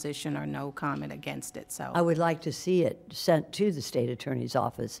opposition or no comment against it. So I would like to see it sent to the state attorney's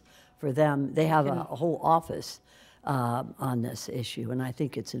office for them. They have a whole office on this issue, and I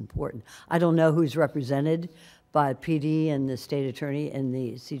think it's important. I don't know who's represented by PD and the state attorney and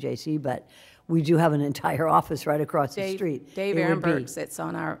the CJC, but we do have an entire office right across the street. Dave It would be- Ehrenberg sits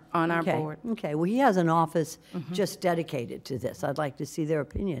on our Okay, board. Okay, well, he has an office just dedicated to this. I'd like to see their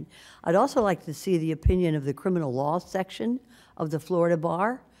opinion. I'd also like to see the opinion of the criminal law section of the Florida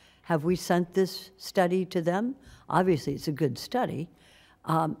Bar. Have we sent this study to them? Obviously, it's a good study.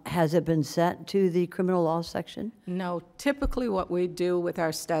 Has it been sent to the criminal law section? No, typically what we do with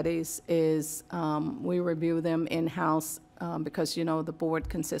our studies is we review them in-house because, the board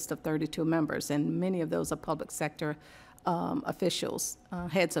consists of 32 members, and many of those are public sector officials,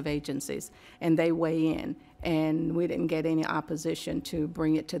 heads of agencies, and they weigh in. And we didn't get any opposition to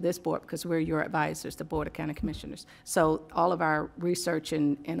bring it to this board because we're your advisors, the Board of County Commissioners. So all of our research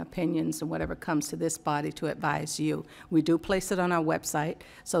and opinions and whatever comes to this body to advise you. We do place it on our website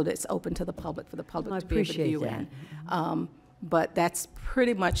so that it's open to the public, for the public to be able to view appreciate in. But that's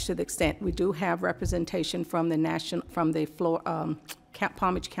pretty much to the extent. We do have representation from the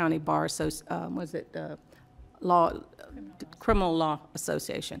Palm Beach County Bar, Law Criminal Law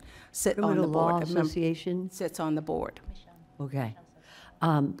Association, sit on Criminal the board. Law A member Association? Sits on the board. Okay.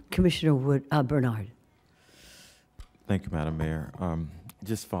 Commissioner Bernard. Thank you, Madam Mayor.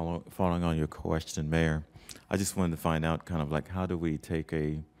 Just following on your question, Mayor, I just wanted to find out kind of like how do we take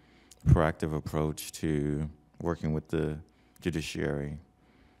a proactive approach to working with the judiciary,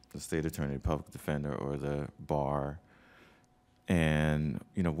 the state attorney, public defender, or the bar, and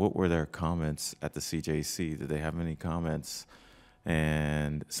what were their comments at the CJC? Did they have any comments?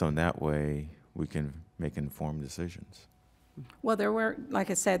 And so in that way we can make informed decisions. Well, there were, like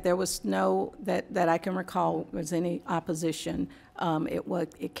I said, there was no, that I can recall, was any opposition.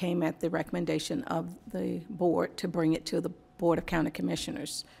 It came at the recommendation of the board to bring it to the Board of County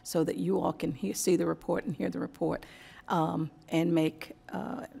Commissioners so that you all can see the report and hear the report, and make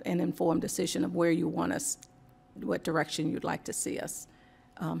an informed decision of where you want us, what direction you'd like to see us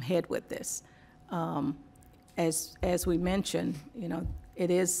head with this. As we mentioned, it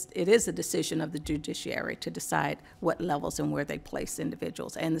is a decision of the judiciary to decide what levels and where they place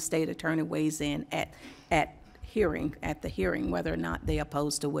individuals, and the state attorney weighs in at the hearing, whether or not they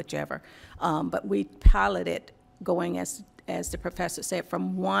oppose to whichever. But we piloted going, as the professor said,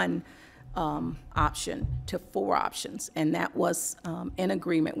 from one option to 4 options, and that was in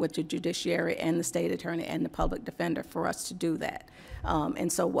agreement with the judiciary and the state attorney and the public defender for us to do that.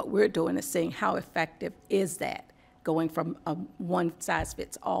 And so what we're doing is seeing how effective is that, going from a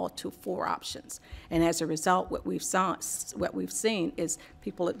one-size-fits-all to 4 options. And as a result, what we've seen is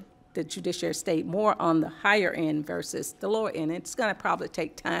people, the judiciary stayed more on the higher end versus the lower end. It's going to probably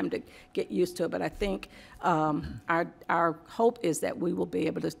take time to get used to it, but I think our hope is that we will be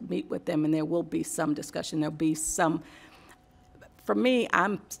able to meet with them and there will be some discussion. There'll be some. For me,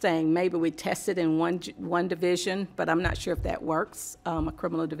 I'm saying maybe we test it in one division, but I'm not sure if that works, a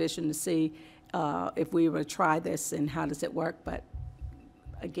criminal division, to see if we were to try this and how does it work. But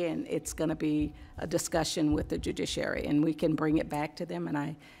again, it's going to be a discussion with the judiciary, and we can bring it back to them. And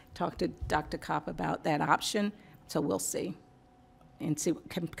I talked to Dr. Kopp about that option, so we'll see and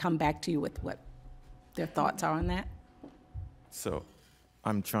can come back to you with what their thoughts are on that. So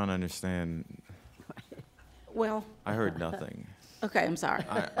I'm trying to understand. Well, I heard nothing. Okay, I'm sorry.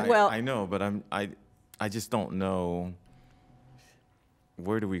 I know, but I just don't know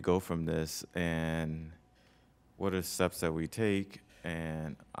where do we go from this, and what are the steps that we take,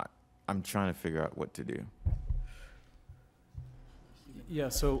 and I'm trying to figure out what to do. Yeah,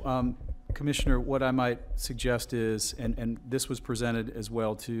 so Commissioner, what I might suggest is, and this was presented as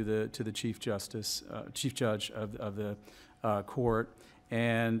well to the Chief Judge of the court,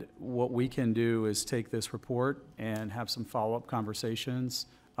 and what we can do is take this report and have some follow-up conversations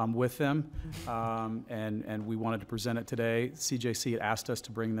with them, and we wanted to present it today. CJC had asked us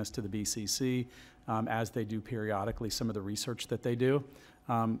to bring this to the BCC, as they do periodically, some of the research that they do.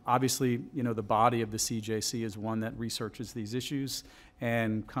 Obviously, the body of the CJC is one that researches these issues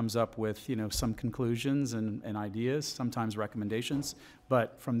and comes up with, some conclusions and ideas, sometimes recommendations.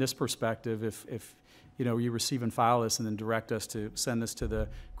 But from this perspective, if you receive and file this and then direct us to send this to the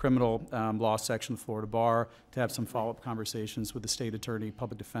criminal law section of the Florida Bar to have some follow-up conversations with the state attorney,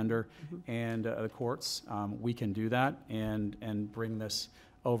 public defender, and the courts, we can do that and bring this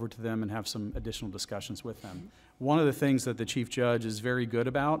over to them and have some additional discussions with them. One of the things that the Chief Judge is very good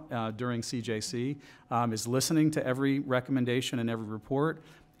about during CJC is listening to every recommendation and every report,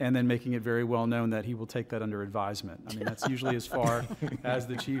 and then making it very well known that he will take that under advisement. I mean, that's usually as far as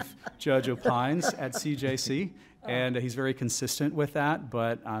the Chief Judge opines at CJC, and he's very consistent with that,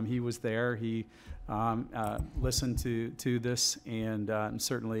 but he was there. He listened to this and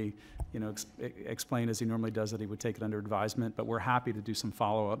certainly, explained as he normally does that he would take it under advisement, but we're happy to do some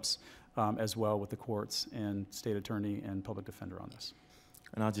follow-ups as well with the courts and state attorney and public defender on this.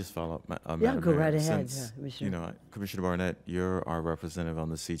 And I'll just follow up, Yeah, Madam go Mayor, right ahead, since, Commissioner. Commissioner Barnett, you're our representative on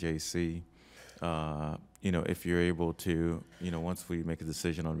the CJC. If you're able to, once we make a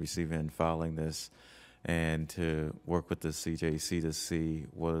decision on receiving and filing this, and to work with the CJC to see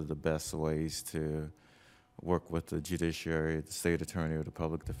what are the best ways to work with the judiciary, the state attorney, or the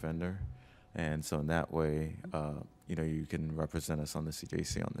public defender. And so in that way, you can represent us on the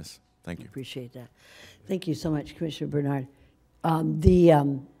CJC on this. Thank you. Appreciate that. Thank you so much, Commissioner Bernard. The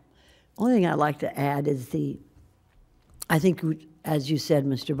only thing I'd like to add is I think, as you said,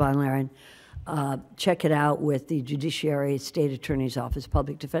 Mr. Von Laren, check it out with the Judiciary, State Attorney's Office,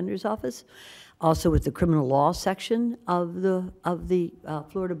 Public Defender's Office, also with the criminal law section of the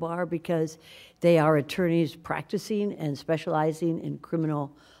Florida Bar, because they are attorneys practicing and specializing in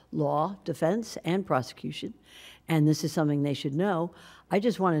criminal law defense and prosecution. and this is something they should know. I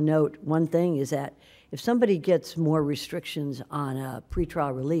just want to note one thing is that if somebody gets more restrictions on a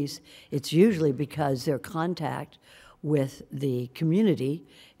pretrial release, it's usually because their contact with the community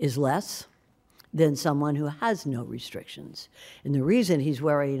is less than someone who has no restrictions. And the reason he's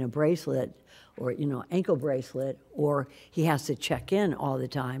wearing a bracelet or, ankle bracelet, or he has to check in all the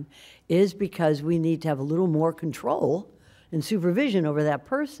time is because we need to have a little more control and supervision over that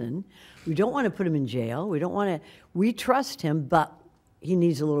person. We don't want to put him in jail. We trust him, but he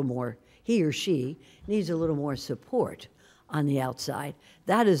needs a little more, he or she needs a little more support on the outside.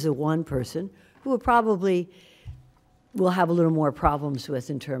 That is the one person who will have a little more problems with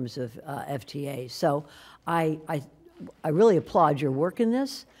in terms of FTA. So I really applaud your work in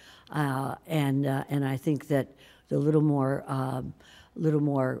this, and I think that the little more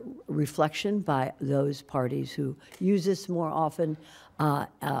reflection by those parties who use this more often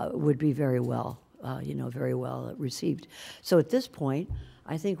would be very well, very well received. So at this point,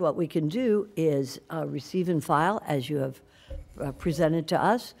 I think what we can do is receive and file as you have presented to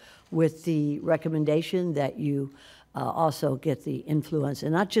us, with the recommendation that you also get the influence,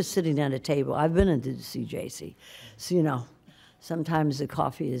 and not just sitting at a table. I've been into the CJC, so sometimes the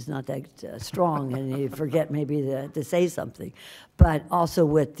coffee is not that strong, and you forget maybe to say something, but also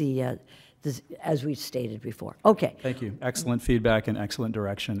with the as we stated before. Okay. Thank you. Excellent feedback and excellent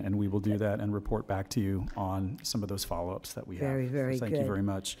direction, and we will do that and report back to you on some of those follow-ups that we have. Very, very Thank good. you very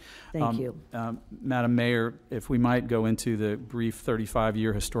much. Thank you. Madam Mayor, if we might go into the brief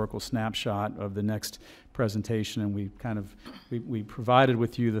 35-year historical snapshot of the next presentation, and we provided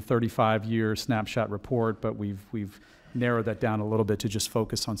with you the 35-year snapshot report, but we've narrowed that down a little bit to just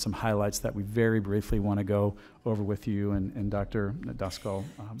focus on some highlights that we very briefly want to go over with you. And Dr. Daskal,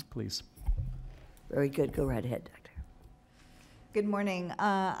 please. Very good. Go right ahead, Doctor. Good morning.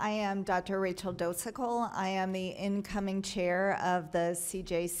 I am Dr. Rachel Dosical. I am the incoming chair of the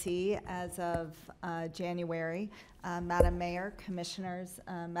CJC as of January. Madam Mayor, Commissioners,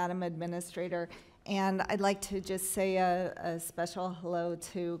 Madam Administrator, and I'd like to just say a special hello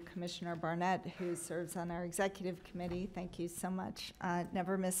to Commissioner Barnett, who serves on our executive committee. Thank you so much.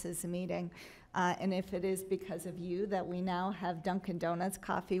 Never misses a meeting. And if it is because of you that we now have Dunkin' Donuts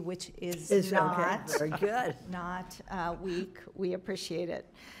coffee, which is not, okay. Very good. not weak, we appreciate it.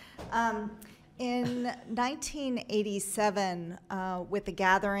 In 1987, with the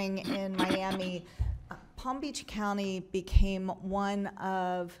gathering in Miami, Palm Beach County became one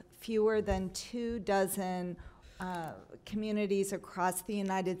of fewer than 24 communities across the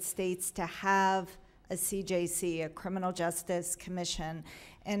United States to have a CJC, a Criminal Justice Commission.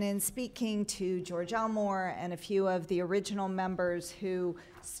 And in speaking to George Elmore and a few of the original members who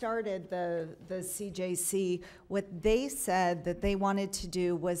started the CJC, what they said that they wanted to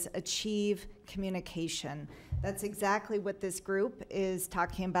do was achieve communication. That's exactly what this group is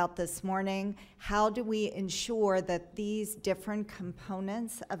talking about this morning. How do we ensure that these different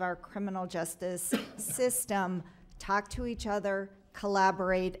components of our criminal justice system talk to each other,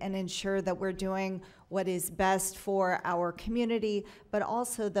 collaborate, and ensure that we're doing what is best for our community, but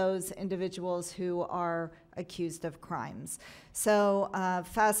also those individuals who are accused of crimes. So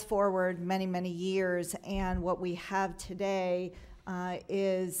fast forward many, many years, and what we have today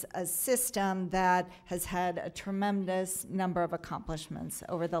is a system that has had a tremendous number of accomplishments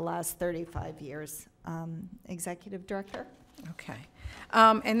over the last 35 years. Executive Director? Okay.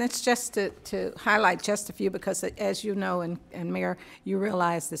 And that's just to highlight just a few, because as you know, and Mayor, you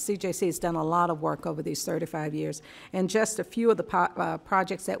realize the CJC has done a lot of work over these 35 years. And just a few of the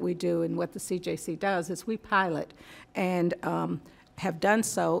projects that we do and what the CJC does is we pilot and have done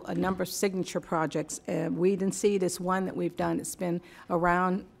so a number of signature projects. Weed and Seed is one that we've done. It's been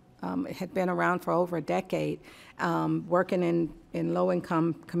around, it had been around for over a decade, working in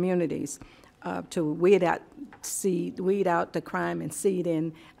low-income communities to weed out the crime and seed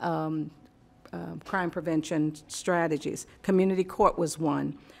in crime prevention strategies. Community Court was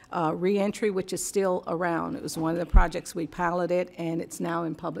one. Reentry, which is still around. It was one of the projects we piloted, and it's now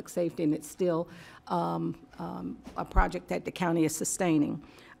in public safety, and it's still a project that the county is sustaining.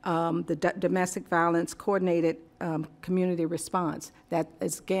 The domestic violence coordinated community response, that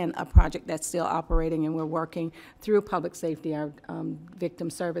is again a project that's still operating, and we're working through public safety, our victim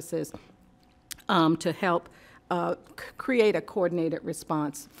services, to help create a coordinated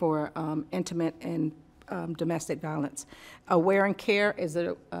response for intimate and domestic violence. Aware and Care is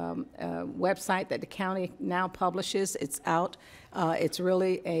a website that the county now publishes. It's out. It's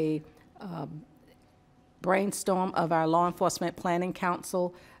really a brainstorm of our Law Enforcement Planning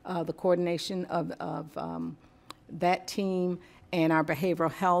Council, the coordination of that team, and our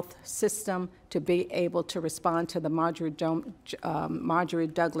behavioral health system to be able to respond to the Marjorie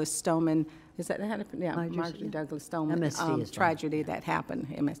Douglas Stoneman, is that how to, yeah, Marjorie Douglas Stoneman MSD tragedy that happened,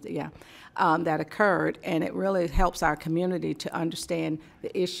 MSD, yeah, that occurred, and it really helps our community to understand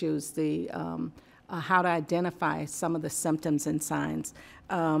the issues, how to identify some of the symptoms and signs.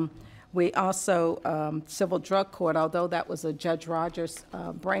 We also, civil drug court, although that was a Judge Rogers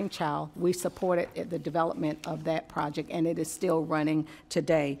brainchild, we supported the development of that project, and it is still running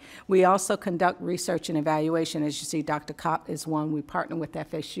today. We also conduct research and evaluation. As you see, Dr. Kopp is one. We partner with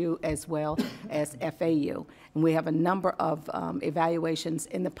FSU as well as FAU. And we have a number of evaluations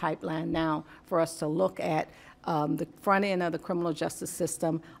in the pipeline now for us to look at the front end of the criminal justice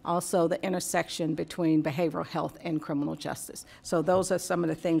system, also the intersection between behavioral health and criminal justice. So those are some of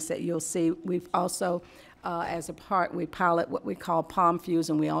the things that you'll see. We've also, as a part, we pilot what we call Palm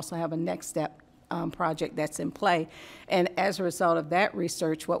Fuse, and we also have a next step project that's in play. And as a result of that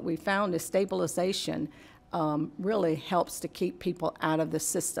research, what we found is stabilization really helps to keep people out of the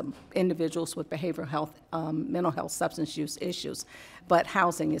system, individuals with behavioral health, mental health, substance use issues. But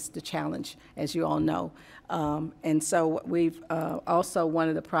housing is the challenge, as you all know. And so we've also, one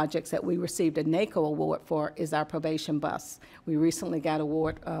of the projects that we received a NACO award for is our probation bus. We recently got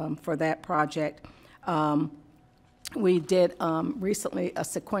award for that project. We did recently a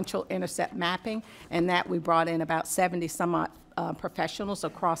sequential intercept mapping, and that we brought in about 70 some odd professionals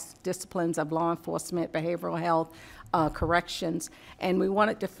across disciplines of law enforcement, behavioral health, corrections, and we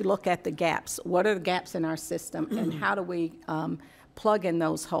wanted to look at the gaps. What are the gaps in our system, and how do we plug in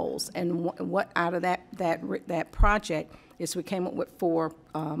those holes? And what out of that project is we came up with 4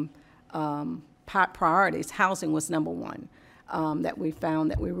 priorities. Housing was number 1. That we found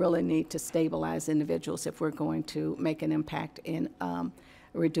that we really need to stabilize individuals if we're going to make an impact in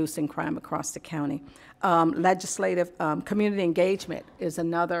reducing crime across the county. Legislative community engagement is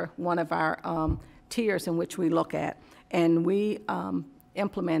another one of our tiers in which we look at. And we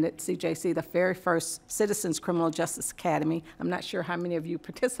implemented, CJC, the very first Citizens Criminal Justice Academy. I'm not sure how many of you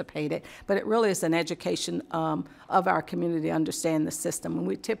participated, but it really is an education of our community to understand the system. And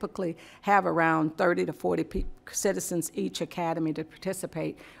we typically have around 30 to 40 citizens each academy to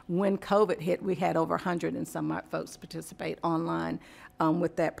participate. When COVID hit, we had over 100 and some odd folks participate online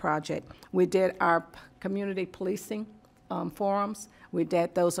with that project. We did our community policing forums. We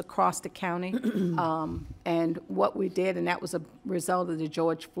did those across the county. And what we did, and that was a result of the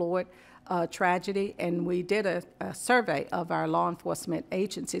George Floyd tragedy, and we did a survey of our law enforcement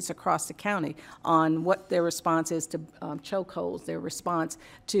agencies across the county on what their response is to chokeholds, their response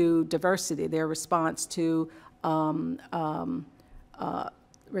to diversity, their response to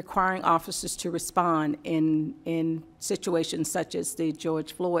requiring officers to respond in situations such as the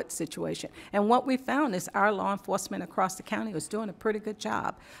George Floyd situation. And what we found is our law enforcement across the county was doing a pretty good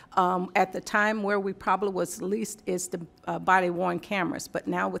job. At the time where we probably was least is the body-worn cameras, but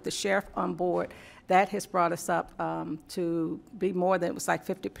now with the sheriff on board, that has brought us up to be more than, it was like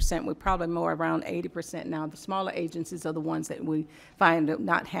 50%. We're probably more around 80% now. The smaller agencies are the ones that we find do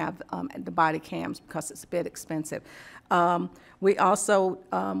not have the body cams because it's a bit expensive. We also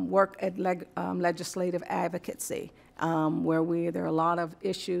work at legislative advocacy, where there are a lot of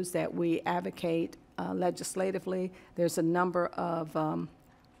issues that we advocate legislatively. There's a number of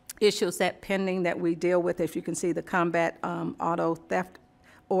issues that pending that we deal with. As you can see, the combat auto theft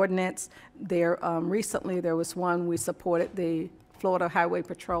ordinance. There recently there was one we supported, the Florida Highway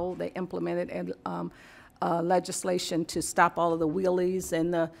Patrol. They implemented legislation to stop all of the wheelies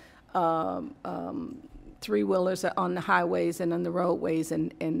and the three-wheelers on the highways and on the roadways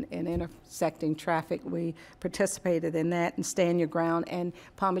and intersecting traffic. We participated in that, and Stand Your Ground, and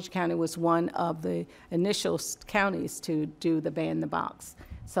Palm Beach County was one of the initial counties to do the Ban the Box.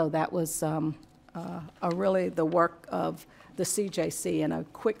 So that was really the work of the CJC in a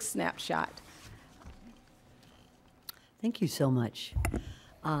quick snapshot. Thank you so much.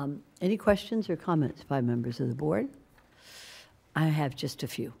 Any questions or comments by members of the board? I have just a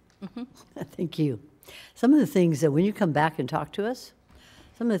few. Thank you. Some of the things that when you come back and talk to us,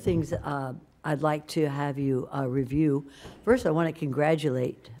 some of the things I'd like to have you review. First, I want to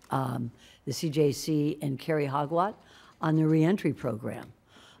congratulate the CJC and Carrie Hogwatt on the reentry program.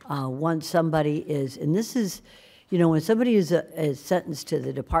 Once somebody is, and this is, you know, when somebody is sentenced to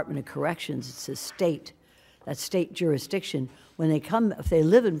the Department of Corrections, it's a state, that's state jurisdiction. When they come, if they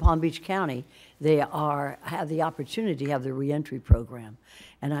live in Palm Beach County, they have the opportunity to have the reentry program.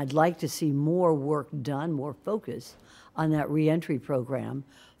 And I'd like to see more work done, more focus on that reentry program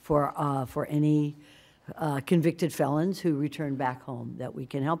for any convicted felons who return back home, that we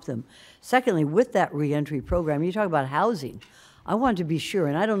can help them. Secondly, with that reentry program, you talk about housing. I want to be sure,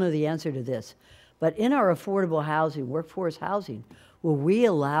 and I don't know the answer to this, but in our affordable housing, workforce housing, will we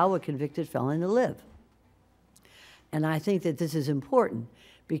allow a convicted felon to live? And I think that this is important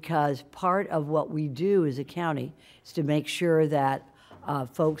because part of what we do as a county is to make sure that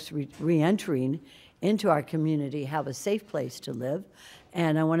folks re-entering into our community have a safe place to live.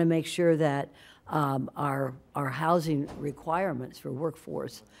 And I want to make sure that our housing requirements for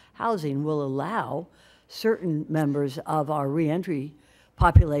workforce housing will allow certain members of our reentry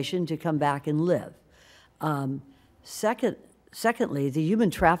population to come back and live. Secondly, the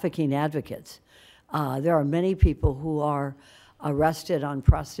human trafficking advocates. There are many people who are arrested on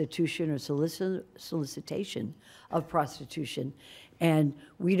prostitution or solicitation of prostitution, and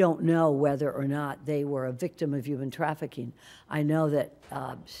we don't know whether or not they were a victim of human trafficking. I know that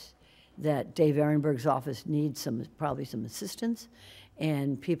that Dave Ehrenberg's office needs probably some assistance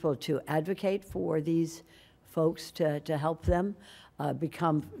and people to advocate for these folks to help them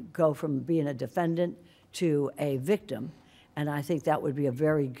go from being a defendant to a victim. And I think that would be a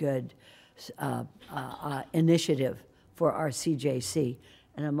very good initiative for our CJC.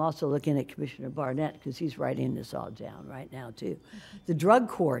 And I'm also looking at Commissioner Barnett because he's writing this all down right now too. The drug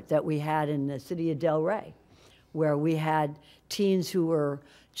court that we had in the city of Delray, where we had teens who were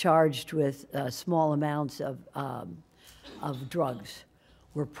charged with small amounts of drugs,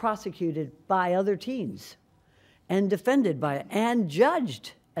 were prosecuted by other teens and defended by and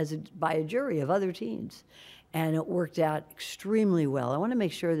judged by a jury of other teens. And it worked out extremely well. I want to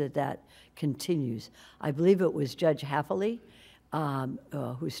make sure that that continues. I believe it was Judge Haffley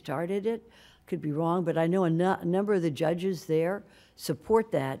who started it. Could be wrong, but I know a number of the judges there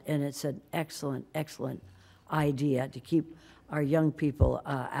support that, and it's an excellent, excellent idea to keep our young people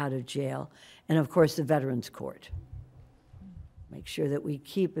out of jail. And of course, the Veterans Court. Make sure that we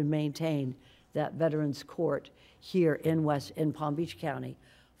keep and maintain that Veterans Court here in Palm Beach County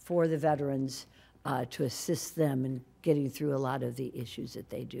for the veterans to assist them in getting through a lot of the issues that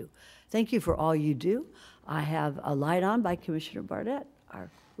they do. Thank you for all you do. I have a light on by Commissioner Barnett, our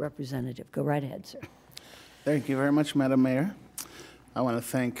representative. Go right ahead, sir. Thank you very much, Madam Mayor. I want to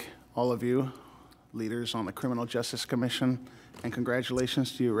thank all of you leaders on the Criminal Justice Commission, and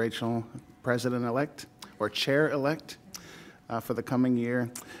congratulations to you, Rachel, President-elect or Chair-elect for the coming year.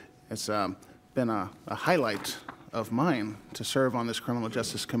 It's been a highlight of mine to serve on this Criminal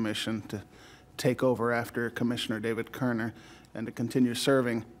Justice Commission, to take over after Commissioner David Kerner, and to continue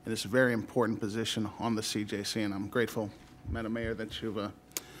serving in this very important position on the CJC. And I'm grateful, Madam Mayor, that you've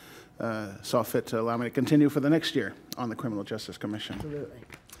saw fit to allow me to continue for the next year on the Criminal Justice Commission. Absolutely.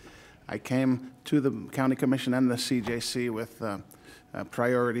 I came to the County Commission and the CJC with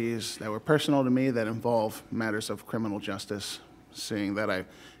priorities that were personal to me that involve matters of criminal justice, seeing that I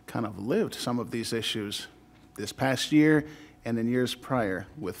kind of lived some of these issues this past year and in years prior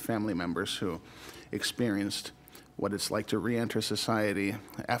with family members who experienced what it's like to re-enter society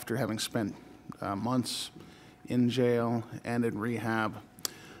after having spent months in jail and in rehab,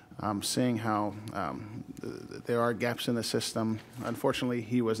 seeing how there are gaps in the system. Unfortunately,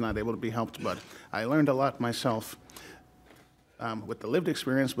 he was not able to be helped, but I learned a lot myself with the lived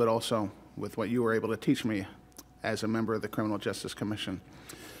experience, but also with what you were able to teach me as a member of the Criminal Justice Commission.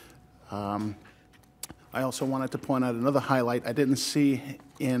 I also wanted to point out another highlight I didn't see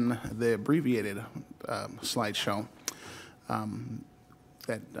in the abbreviated slideshow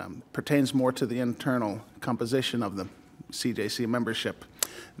that pertains more to the internal composition of the CJC membership.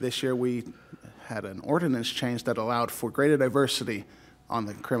 This year we had an ordinance change that allowed for greater diversity on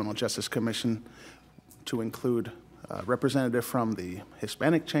the Criminal Justice Commission, to include a representative from the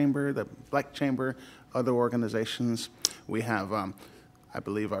Hispanic Chamber, the Black Chamber, other organizations. We have I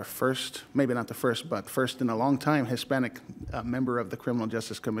believe our first, maybe not the first, but first in a long time, Hispanic member of the Criminal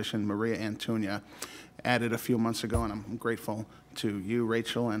Justice Commission, Maria Antuña, added a few months ago, and I'm grateful to you,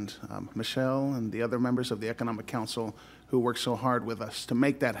 Rachel, and Michelle, and the other members of the Economic Council who worked so hard with us to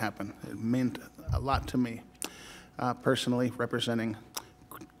make that happen. It meant a lot to me, personally, representing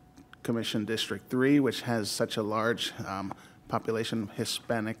Commission District 3, which has such a large population of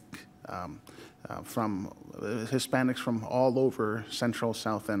Hispanic, Hispanics from all over Central,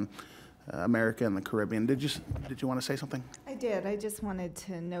 South, and America and the Caribbean. Did you want to say something? I did. I just wanted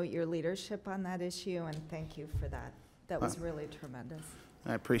to note your leadership on that issue, and thank you for that. That was really tremendous.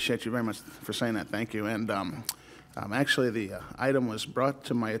 I appreciate you very much for saying that. Thank you. And actually, the item was brought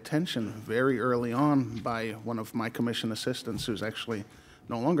to my attention very early on by one of my commission assistants, who's actually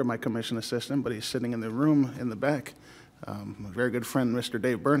no longer my commission assistant, but he's sitting in the room in the back. A very good friend, Mr.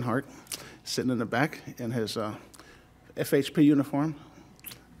 Dave Bernhardt, sitting in the back in his FHP uniform.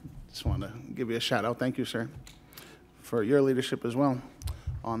 Just want to give you a shout out. Thank you, sir, for your leadership as well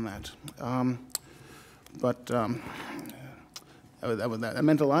on that. That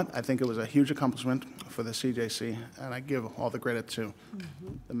meant a lot. I think it was a huge accomplishment for the CJC, and I give all the credit to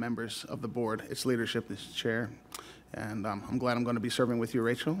the members of the board, its leadership, its chair, and I'm glad I'm going to be serving with you,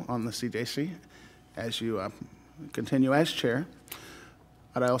 Rachel, on the CJC as you continue as chair.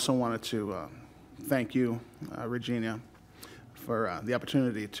 But I also wanted to thank you, Regina, for the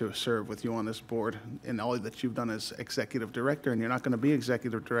opportunity to serve with you on this board and all that you've done as executive director, and you're not going to be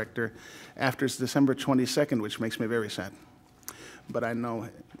executive director after December 22nd, which makes me very sad. But I know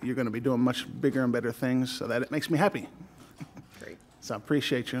you're going to be doing much bigger and better things, so that it makes me happy. Great. So I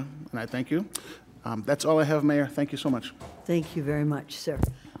appreciate you, and I thank you. That's all I have, Mayor. Thank you so much. Thank you very much, sir.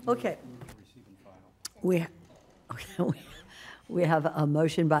 Okay. We have a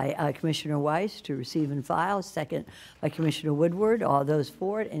motion by Commissioner Weiss to receive and file, second by Commissioner Woodward. All those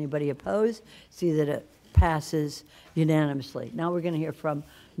for it, anybody opposed? See that it passes unanimously. Now we're going to hear from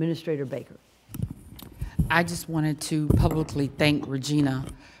Administrator Baker. I just wanted to publicly thank Regina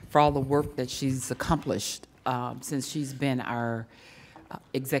for all the work that she's accomplished since she's been our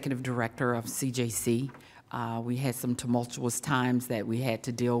executive director of CJC. We had some tumultuous times that we had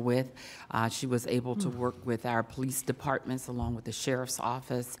to deal with. She was able to work with our police departments along with the sheriff's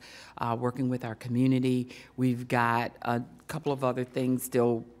office, working with our community. We've got a couple of other things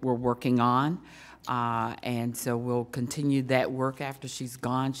still we're working on. And so we'll continue that work after she's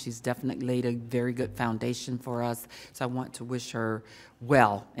gone. She's definitely laid a very good foundation for us. So I want to wish her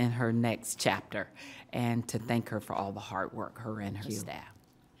well in her next chapter and to thank her for all the hard work, her and her staff.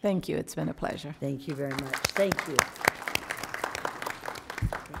 Thank you. It's been a pleasure. Thank you very much. Thank you.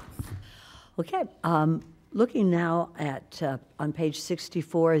 Okay, looking now at, on page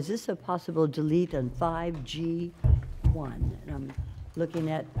 64, is this a possible delete on 5G1? And I'm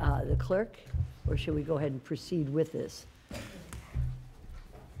looking at the clerk, or should we go ahead and proceed with this?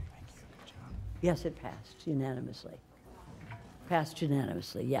 Yes, it passed unanimously. Passed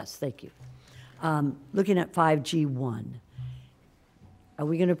unanimously, yes, thank you. Looking at 5G1. Are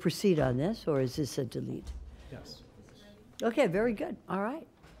we going to proceed on this, or is this a delete? Yes. Okay, very good. All right.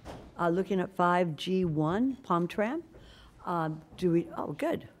 Looking at 5G1, Palm Tram. Do we, oh,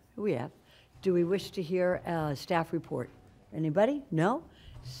 good. Who we have? Do we wish to hear a staff report? Anybody? No?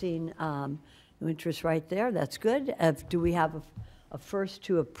 Seeing no interest right there. That's good. Do we have a first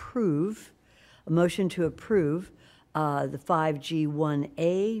to approve, a motion to approve the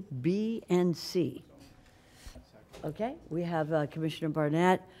 5G1A, B, and C? Okay, we have Commissioner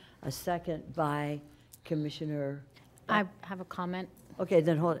Barnett, a second by Commissioner. I have a comment. Okay,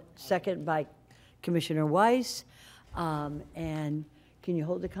 then hold it. Second by Commissioner Weiss. And can you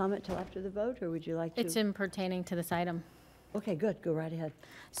hold the comment till after the vote, or would you like to? It's in pertaining to this item. Okay, good. Go right ahead.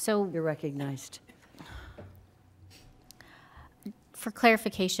 So you're recognized. For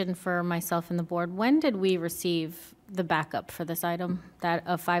clarification for myself and the board, when did we receive the backup for this item, that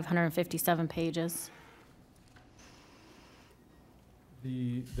of 557 pages?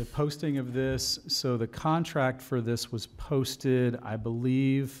 The posting of this, so the contract for this was posted, I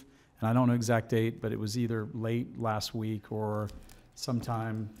believe, and I don't know exact date, but it was either late last week or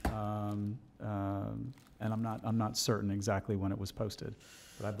sometime, and I'm not certain exactly when it was posted.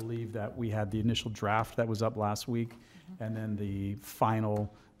 But I believe that we had the initial draft that was up last week, and then the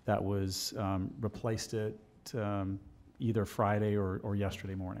final that was replaced it either Friday or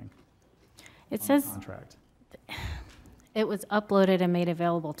yesterday morning. It says contract. It was uploaded and made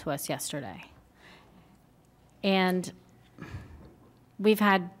available to us yesterday. And we've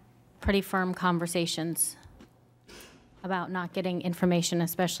had pretty firm conversations about not getting information,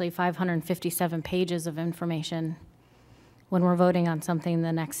 especially 557 pages of information when we're voting on something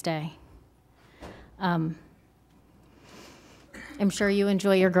the next day. I'm sure you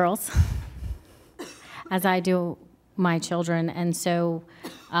enjoy your girls, as I do my children. And so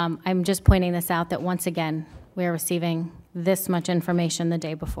I'm just pointing this out that once again, we are receiving this much information the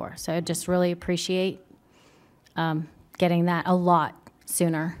day before. So I just really appreciate getting that a lot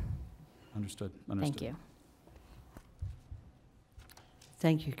sooner. Understood. Thank you.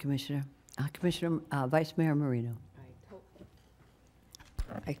 Thank you, Commissioner. Commissioner, Vice Mayor Marino.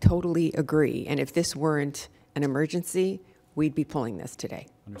 I totally agree. And if this weren't an emergency, we'd be pulling this today.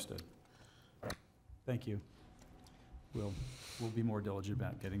 Understood. Thank you. We'll be more diligent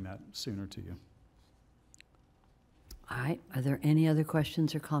about getting that sooner to you. All right, are there any other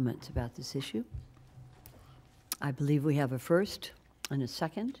questions or comments about this issue? I believe we have a first and a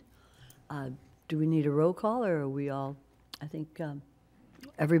second. Do we need a roll call, or are we all, I think,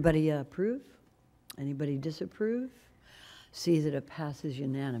 everybody approve? Anybody disapprove? See that it passes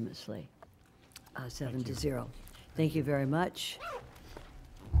unanimously, 7-0. Thank you very much.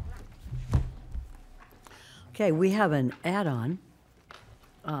 Okay, we have an add-on,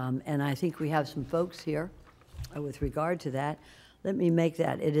 and I think we have some folks here with regard to that. Let me make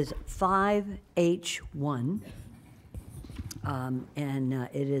that. It is 5H1, and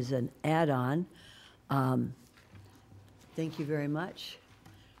it is an add-on. Thank you very much.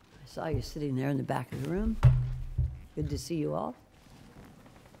 I saw you sitting there in the back of the room. Good to see you all.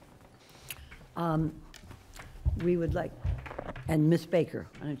 We would like, and Ms. Baker,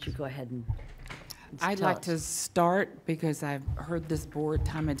 why don't you go ahead and I'd tell like us. to start because I've heard this board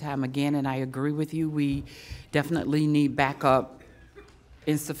time and time again, and I agree with you. We definitely need backup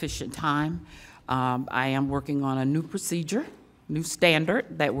in sufficient time. I am working on a new procedure, new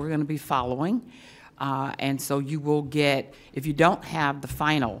standard that we're going to be following. And so you will get, if you don't have the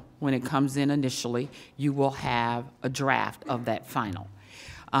final when it comes in initially, you will have a draft of that final.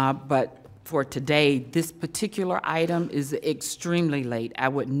 But for today, this particular item is extremely late. I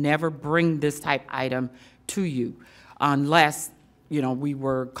would never bring this type item to you unless, you know, we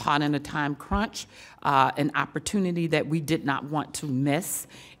were caught in a time crunch, an opportunity that we did not want to miss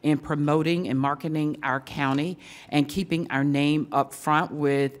in promoting and marketing our county and keeping our name up front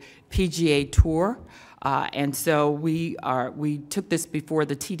with PGA Tour. And so we took this before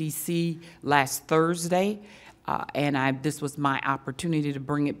the TDC last Thursday. And this was my opportunity to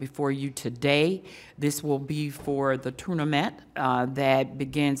bring it before you today. This will be for the tournament that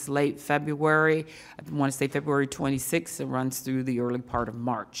begins late February. I want to say February 26th and runs through the early part of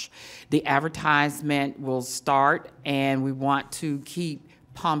March. The advertisement will start, and we want to keep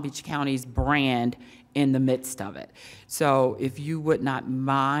Palm Beach County's brand in the midst of it. So if you would not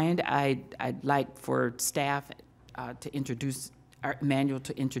mind, I'd like for staff to introduce Emmanuel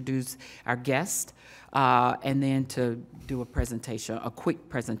to introduce our guest, and then to do a presentation, a quick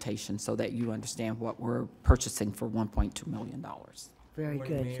presentation, so that you understand what we're purchasing for $1.2 million. Very Good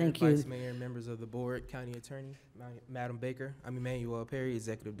morning, good, Mayor, thank you. Vice Mayor, members of the board, County Attorney, Madam Baker. I'm Emmanuel Perry,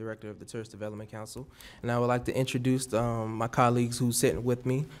 Executive Director of the Tourist Development Council. And I would like to introduce my colleagues who's sitting with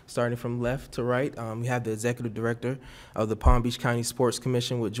me, starting from left to right. We have the Executive Director of the Palm Beach County Sports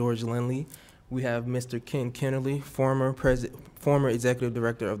Commission with George Lindley. We have Mr. Ken Kennerly, former Executive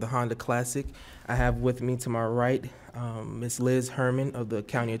Director of the Honda Classic. I have with me to my right, Ms. Liz Herman of the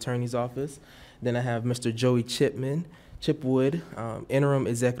County Attorney's Office. Then I have Mr. Joey Chipwood, Interim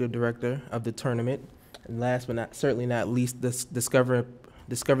Executive Director of the tournament. And last but certainly not least, Discover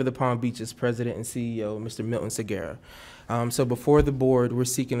the Palm Beach's President and CEO, Mr. Milton Segura. So before the board, we're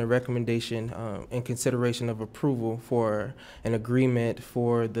seeking a recommendation in consideration of approval for an agreement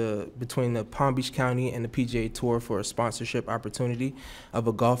between the Palm Beach County and the PGA Tour for a sponsorship opportunity of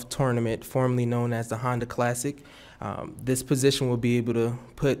a golf tournament formerly known as the Honda Classic. This position will be able to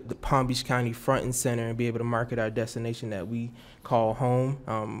put the Palm Beach County front and center and be able to market our destination that we call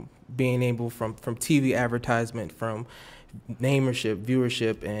home, being able from TV advertisement, from namership,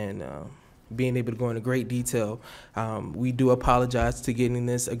 viewership, and being able to go into great detail. We do apologize to getting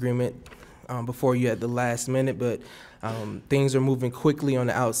this agreement before you at the last minute, but things are moving quickly on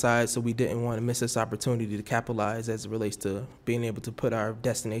the outside, so we didn't want to miss this opportunity to capitalize as it relates to being able to put our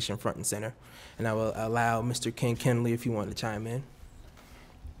destination front and center. And I will allow Mr. Ken Kenley if you want to chime in.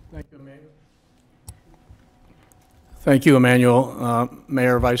 Thank you, Emmanuel. Thank you, Emmanuel.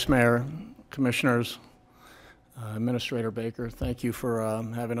 Mayor, Vice Mayor, Commissioners, Administrator Baker, thank you for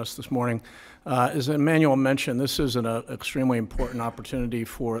having us this morning. As Emmanuel mentioned, this is an extremely important opportunity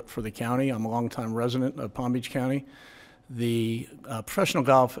for the county. I'm a longtime resident of Palm Beach County. The professional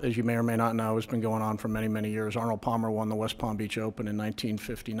golf, as you may or may not know, has been going on for many, many years. Arnold Palmer won the West Palm Beach Open in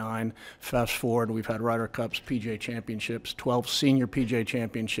 1959. Fast forward, we've had Ryder Cups, PGA Championships, 12 Senior PGA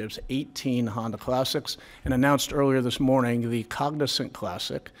Championships, 18 Honda Classics, and announced earlier this morning, the Cognizant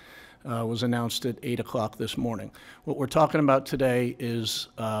Classic was announced at 8 o'clock this morning. What we're talking about today is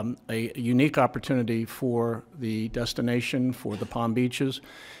a unique opportunity for the destination, for the Palm Beaches.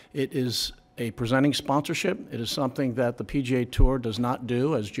 It is a presenting sponsorship. It is something that the PGA Tour does not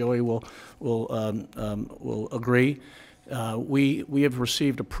do, as Joey will agree. We have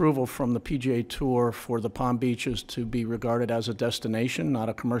received approval from the PGA Tour for the Palm Beaches to be regarded as a destination, not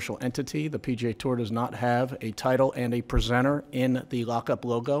a commercial entity. The PGA Tour does not have a title and a presenter in the lockup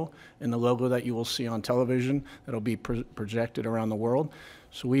logo, in the logo that you will see on television that will be projected around the world.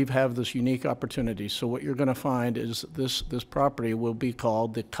 So we have this unique opportunity. So what you're going to find is this property will be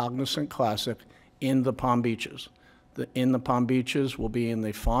called the Cognizant Classic in the Palm Beaches. The in the Palm Beaches will be in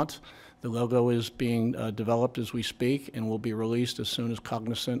the font. The logo is being developed as we speak and will be released as soon as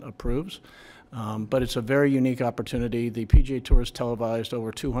Cognizant approves. But it's a very unique opportunity. The PGA Tour is televised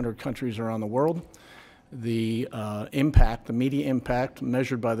over 200 countries around the world. The impact, the media impact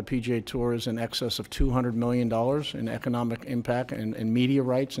measured by the PGA Tour is in excess of $200 million in economic impact and media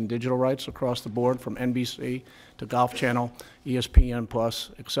rights and digital rights across the board, from NBC to Golf Channel, ESPN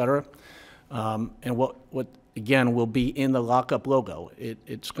Plus, et cetera. And what again will be in the lockup logo.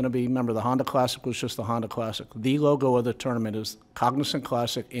 It's going to be, remember, the Honda Classic was just the Honda Classic. The logo of the tournament is Cognizant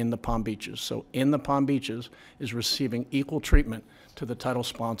Classic in the Palm Beaches. So in the Palm Beaches is receiving equal treatment to the title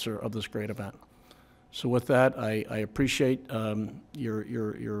sponsor of this great event. So with that, I appreciate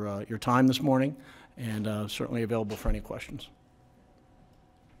your time this morning, and certainly available for any questions.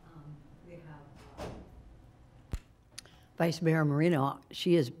 Vice Mayor Marino,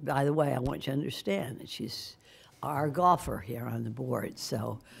 she is, by the way, I want you to understand that she's our golfer here on the board,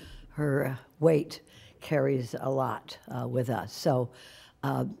 so her weight carries a lot with us. So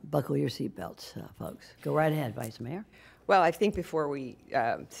buckle your seatbelts, folks. Go right ahead, Vice Mayor. Well, I think before we,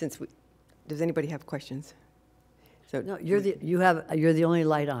 does anybody have questions? So no, you're the only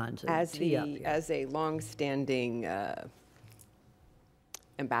light on. So as a longstanding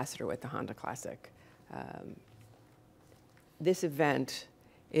ambassador with the Honda Classic, this event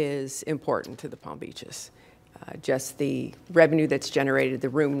is important to the Palm Beaches. Just the revenue that's generated, the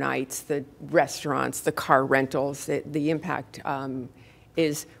room nights, the restaurants, the car rentals, the impact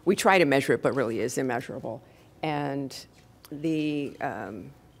is, we try to measure it, but really is immeasurable. And the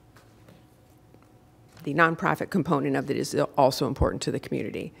nonprofit component of it is also important to the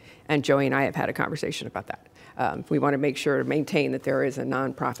community. And Joey and I have had a conversation about that. We want to make sure to maintain that there is a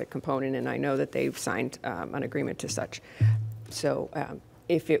nonprofit component, and I know that they've signed an agreement to such. So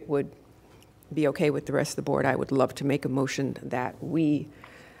if it would be okay with the rest of the board, I would love to make a motion that we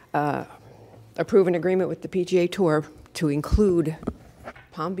approve an agreement with the PGA Tour to include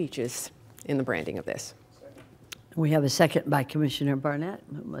Palm Beaches in the branding of this. We have a second by Commissioner Barnett,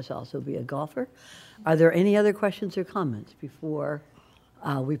 who must also be a golfer. Are there any other questions or comments before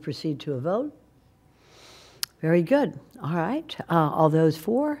we proceed to a vote? Very good. All right. All those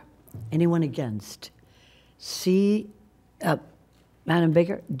for? Anyone against? Madam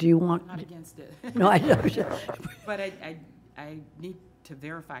Baker, do you want? Not against it. No, I know. But I need to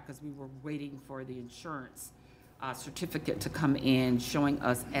verify, because we were waiting for the insurance certificate to come in showing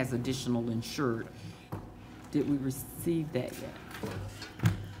us as additional insured. Did we receive that yet?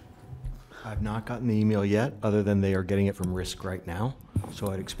 I've not gotten the email yet, other than they are getting it from Risk right now. So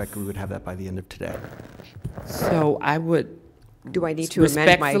I'd expect we would have that by the end of today. So I would Do I need to amend my?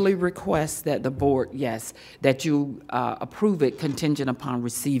 Respectfully request that the board, yes, that you approve it contingent upon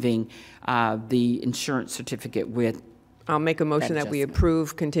receiving the insurance certificate with. I'll make a motion that we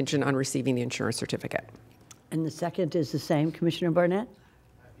approve contingent on receiving the insurance certificate. And the second is the same, Commissioner Barnett?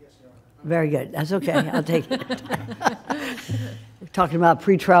 Yes, Your Honor. Very good. That's okay. I'll take it. We're talking about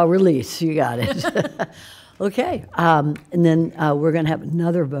pretrial release. You got it. Okay. And then we're going to have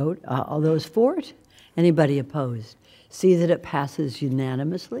another vote. All those for it? Anybody opposed? See that it passes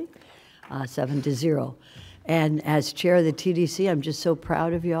unanimously, 7-0. And as chair of the TDC, I'm just so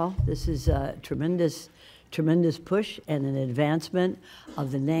proud of y'all. This is a tremendous, tremendous push and an advancement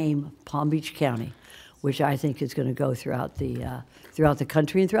of the name Palm Beach County, which I think is going to go throughout the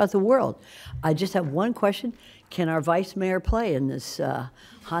country and throughout the world. I just have one question. Can our vice mayor play in this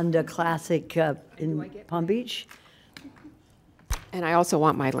Honda Classic in Palm Beach? And I also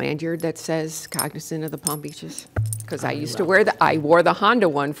want my lanyard that says cognizant of the Palm Beaches, because I used to wear I wore the Honda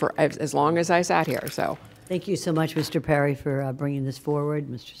one for as long as I sat here, so. Thank you so much, Mr. Perry, for bringing this forward.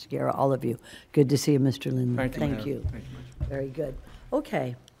 Mr. Segura, all of you. Good to see you, Mr. Lindley. Thank you. Thank you. Very good.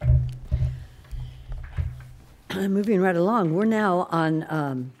 Okay. Moving right along, we're now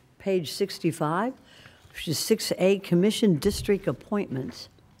on page 65, which is 6A, Commission District Appointments.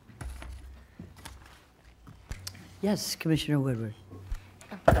 Yes, Commissioner Woodward.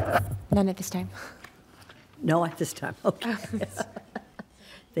 None at this time. No, at this time. Okay.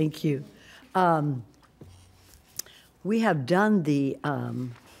 Thank you. We have done the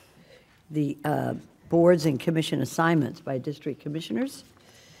boards and commission assignments by district commissioners,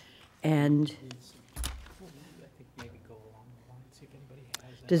 and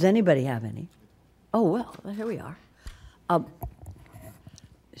does anybody have any? Oh, well, here we are. Let's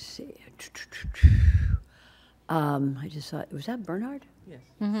see. I just thought, was that Bernard? Yes.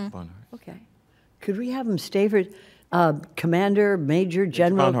 Mm-hmm. Bernard. Okay. Could we have him stay for Commander Major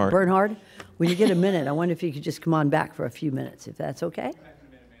General Bernhard? When you get a minute, I wonder if you could just come on back for a few minutes, if that's okay?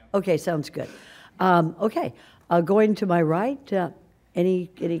 Okay, sounds good. Okay, going to my right, any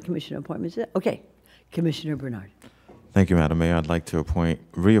commission appointments? Okay, Commissioner Bernard. Thank you, Madam Mayor. I'd like to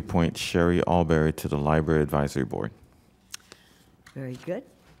reappoint Sherry Alberry to the Library Advisory Board. Very good.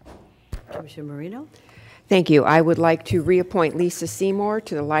 Commissioner Marino? Thank you. I would like to reappoint Lisa Seymour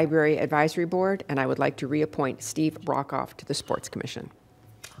to the Library Advisory Board, and I would like to reappoint Steve Brockhoff to the Sports Commission.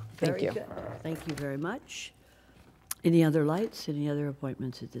 Thank Very you. good. Thank you very much. Any other lights, any other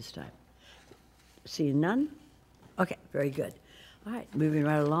appointments at this time? Seeing none? Okay, very good. All right, moving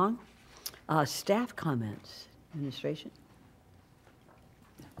right along. Staff comments, administration.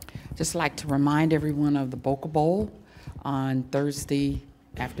 Just like to remind everyone of the Boca Bowl on Thursday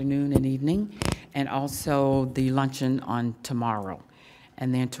afternoon and evening, and also the luncheon on tomorrow.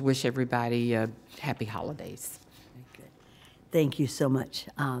 And then to wish everybody happy holidays. Thank you so much,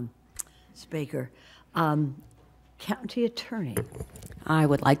 Ms. Baker. County Attorney. I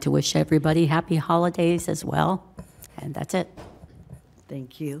would like to wish everybody happy holidays as well, and that's it.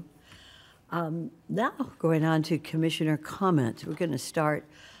 Thank you. Now, going on to Commissioner comments. We're going to start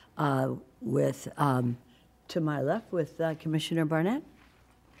with, to my left, with Commissioner Barnett.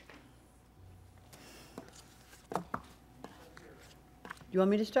 You want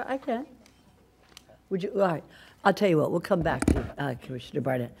me to start? I can. Would you? All right. I'll tell you what. We'll come back to Commissioner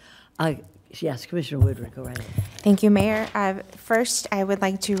Barnett. Yes, Commissioner Woodward, go right ahead. Thank you, Mayor. First, I would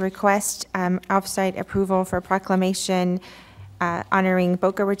like to request offsite approval for proclamation honoring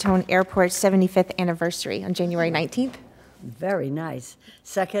Boca Raton Airport's 75th anniversary on January 19th. Very nice.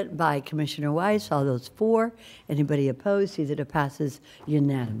 Second by Commissioner Weiss. All those for. Anybody opposed? See that it passes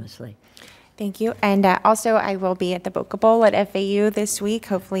unanimously. Thank you. And also, I will be at the Boca Bowl at FAU this week.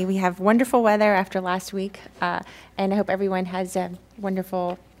 Hopefully, we have wonderful weather after last week. And I hope everyone has a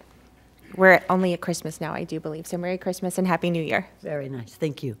wonderful, we're only at Christmas now, I do believe. So Merry Christmas and Happy New Year. Very nice.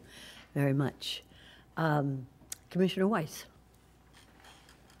 Thank you very much. Commissioner Weiss.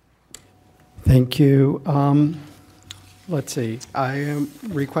 Thank you. Let's see. I am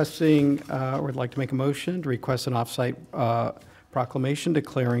requesting, or would like to make a motion to request an offsite proclamation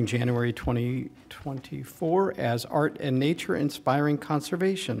declaring January 2024 as Art and Nature Inspiring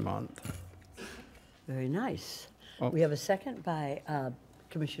Conservation Month. Very nice. Oh. We have a second by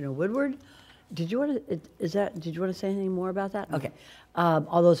Commissioner Woodward. Did you want to, did you want to say anything more about that? Okay.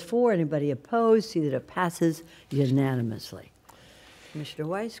 All those for, anybody opposed? See that it passes unanimously. Commissioner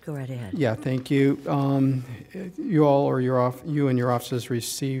Weiss, go right ahead. Yeah, thank you. You all, or you and your offices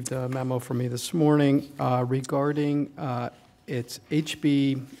received a memo from me this morning regarding it's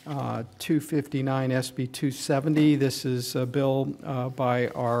HB 259, SB 270. This is a bill by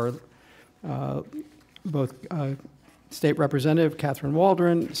our both State Representative Catherine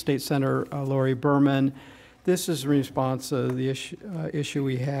Waldron, State Senator Lori Berman. This is in response to the issue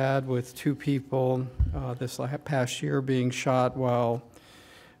we had with two people this past year being shot while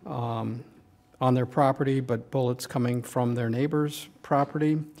on their property, but bullets coming from their neighbor's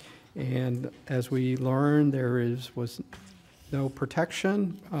property. And as we learned, there was no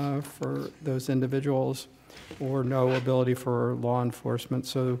protection for those individuals or no ability for law enforcement.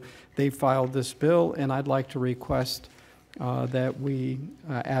 So they filed this bill, and I'd like to request that we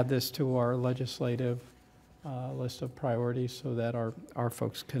add this to our legislative list of priorities so that our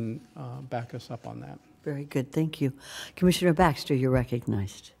folks can back us up on that. Very good, thank you. Commissioner Baxter, you're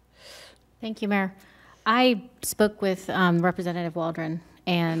recognized. Thank you, Mayor. I spoke with Representative Waldron,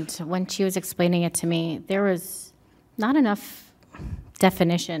 and when she was explaining it to me, there was not enough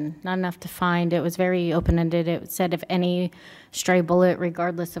definition, not enough defined. It was very open-ended. It said if any stray bullet,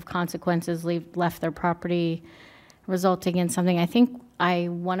 regardless of consequences, left their property, resulting in something. I think I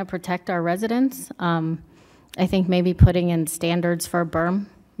want to protect our residents. I think maybe putting in standards for a berm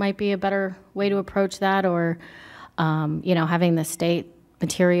might be a better way to approach that, or you know, having the state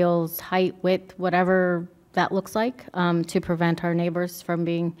materials, height, width, whatever that looks like, to prevent our neighbors from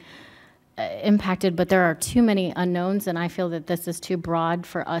being impacted. But there are too many unknowns, and I feel that this is too broad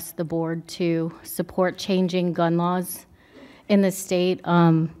for us, the board, to support changing gun laws in the state.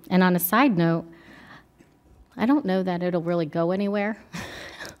 And on a side note, I don't know that it'll really go anywhere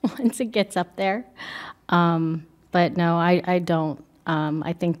once it gets up there. But no, I don't.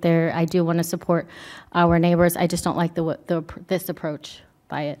 I think I do want to support our neighbors. I just don't like this approach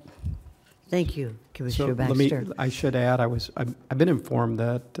by it. Thank you, Commissioner So Baxter. I should add, I've been informed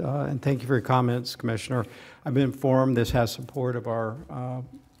that, and thank you for your comments, Commissioner. I've been informed this has support of our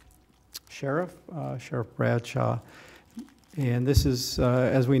Sheriff Bradshaw. And this is,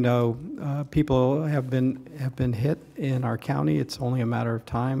 as we know, people have been hit in our county. It's only a matter of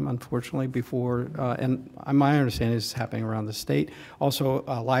time, unfortunately, before, and my understanding is it's happening around the state. Also,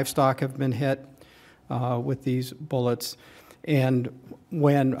 livestock have been hit with these bullets. And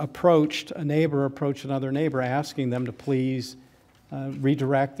when a neighbor approached another neighbor asking them to please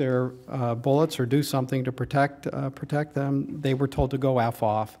redirect their bullets or do something to protect them, they were told to go F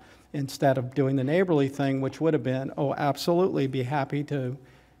off. instead of doing the neighborly thing, which would have been, oh, absolutely, be happy to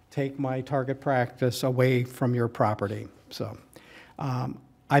take my target practice away from your property. So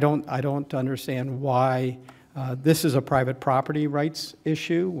I don't understand why this is a private property rights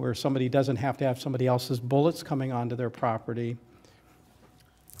issue where somebody doesn't have to have somebody else's bullets coming onto their property.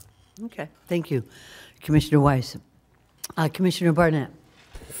 Okay, thank you, Commissioner Weiss. Commissioner Barnett.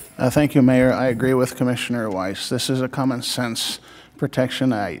 Thank you, Mayor. I agree with Commissioner Weiss. This is a common sense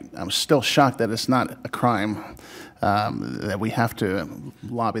protection. I'm still shocked that it's not a crime, that we have to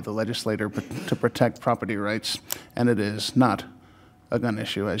lobby the legislator to protect property rights, and it is not a gun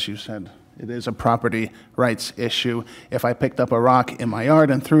issue, as you said. It is a property rights issue. If I picked up a rock in my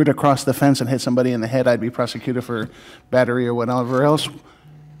yard and threw it across the fence and hit somebody in the head, I'd be prosecuted for battery or whatever else.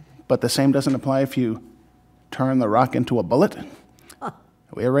 But the same doesn't apply if you turn the rock into a bullet.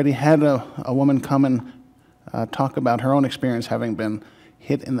 We already had a woman come and talk about her own experience having been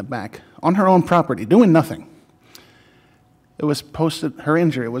hit in the back on her own property, doing nothing. It was posted, her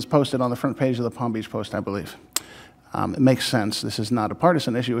injury was posted on the front page of the Palm Beach Post, I believe. It makes sense. This is not a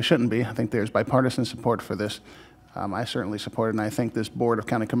partisan issue. It shouldn't be. I think there's bipartisan support for this. I certainly support it, and I think this Board of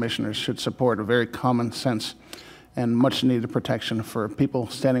County Commissioners should support a very common sense and much needed protection for people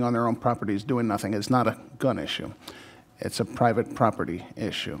standing on their own properties doing nothing. It's not a gun issue. It's a private property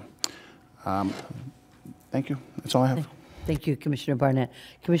issue. Thank you. That's all I have. Thank you, Commissioner Barnett.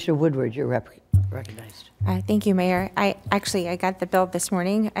 Commissioner Woodward, you're recognized. Thank you, Mayor. I got the bill this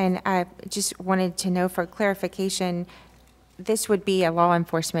morning, and I just wanted to know for clarification, this would be a law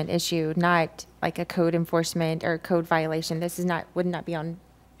enforcement issue, not like a code enforcement or code violation. This is not, would not be on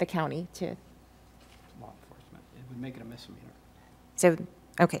the county to. Law enforcement. It would make it a misdemeanor. So,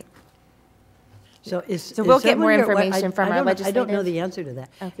 okay. So we'll get more someone here- information from our legislative. I don't know the answer to that.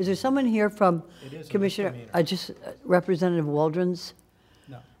 Is there someone here from Commissioner, Representative Waldron's?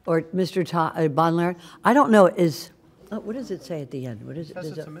 No. Or Mr. Bonler? I don't know, what does it say at the end? What is it? It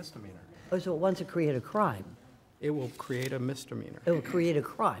says it's a misdemeanor. Oh, so it wants to create a crime. It will create a misdemeanor. It will create a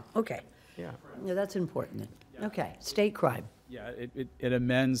crime, okay. Yeah. Yeah, that's important then. Okay, state crime. Yeah, it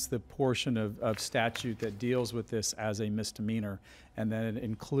amends the portion of statute that deals with this as a misdemeanor, and then it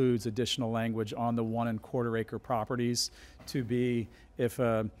includes additional language on the 1 1/4 acre properties to be if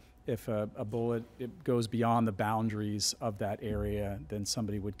a bullet goes beyond the boundaries of that area, then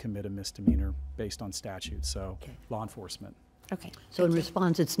somebody would commit a misdemeanor based on statute. So law enforcement. Okay. So in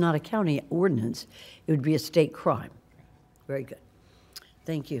response, it's not a county ordinance, it would be a state crime. Very good.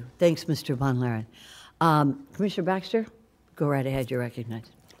 Thank you. Thanks, Mr. Von Laren. Commissioner Baxter? Go right ahead, you're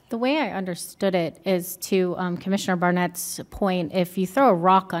recognized. The way I understood it is to Commissioner Barnett's point, if you throw a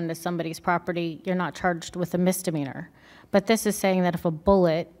rock onto somebody's property, you're not charged with a misdemeanor. But this is saying that if a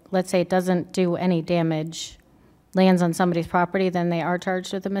bullet, let's say it doesn't do any damage, lands on somebody's property, then they are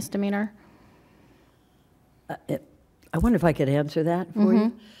charged with a misdemeanor? I wonder if I could answer that for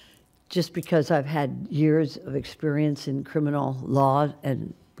you, just because I've had years of experience in criminal law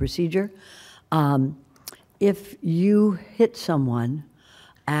and procedure. If you hit someone,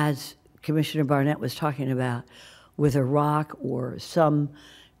 as Commissioner Barnett was talking about, with a rock or some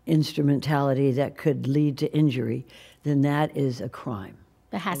instrumentality that could lead to injury, then that is a crime.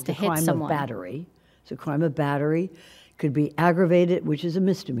 It has It's to a hit crime someone. of battery. It's a crime of battery. Could be aggravated, which is a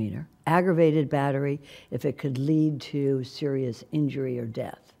misdemeanor. Aggravated battery if it could lead to serious injury or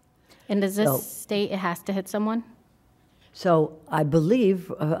death. And does this state it has to hit someone? So I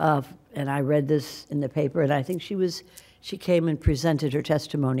believe, and I read this in the paper, and I think she came and presented her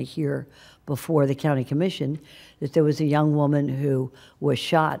testimony here before the county commission, that there was a young woman who was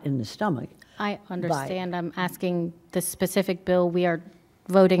shot in the stomach. I understand. I'm asking the specific bill we are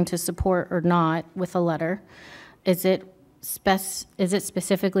voting to support or not with a letter. Is it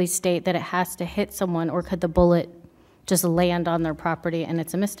specifically state that it has to hit someone, or could the bullet just land on their property and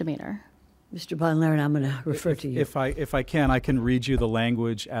it's a misdemeanor? Mr. Von Laren, I'm going to refer to you. If I can read you the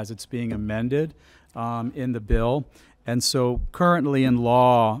language as it's being amended in the bill. And so currently in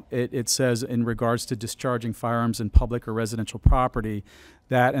law, it says in regards to discharging firearms in public or residential property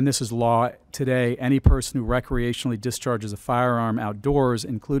that, and this is law today, any person who recreationally discharges a firearm outdoors,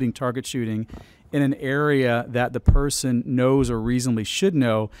 including target shooting, in an area that the person knows or reasonably should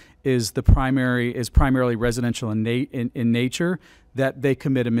know is primarily residential in nature, that they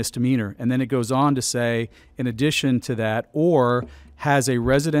commit a misdemeanor. And then it goes on to say, in addition to that, or has a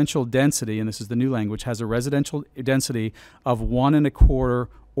residential density, and this is the new language, has a residential density of 1 1/4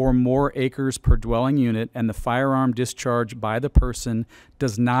 or more acres per dwelling unit, and the firearm discharged by the person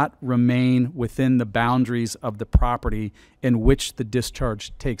does not remain within the boundaries of the property in which the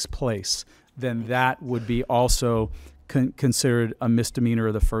discharge takes place, then that would be also considered a misdemeanor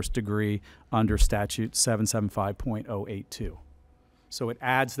of the first degree under statute 775.082. So it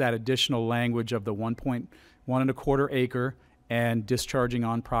adds that additional language of the 1.125 acre and discharging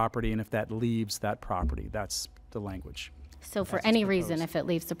on property, and if that leaves that property, that's the language. So for As any it's reason, proposed. if it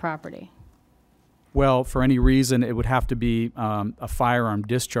leaves the property? Well, for any reason, it would have to be a firearm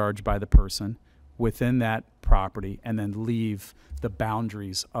discharged by the person within that property and then leave the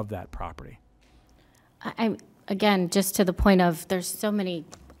boundaries of that property. Again, just to the point of, there's so many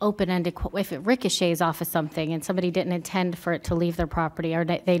open-ended, if it ricochets off of something and somebody didn't intend for it to leave their property, are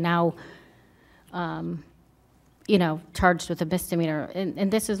they now, you know, charged with a misdemeanor?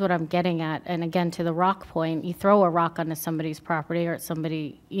 And this is what I'm getting at. And again, to the rock point, you throw a rock onto somebody's property or at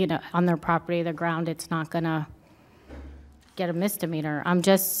somebody, you know, on their property, the ground, it's not gonna get a misdemeanor. I'm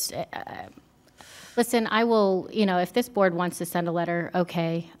just, listen, I will, you know, if this board wants to send a letter,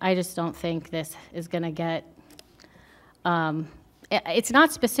 okay. I just don't think this is gonna get, it's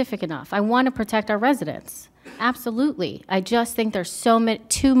not specific enough. I want to protect our residents, absolutely. I just think there's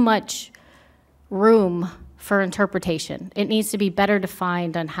too much room for interpretation. It needs to be better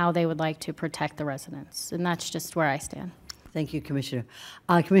defined on how they would like to protect the residents, and that's just where I stand. Thank you, Commissioner.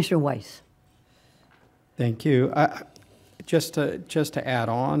 Commissioner Weiss. Thank you. Just to add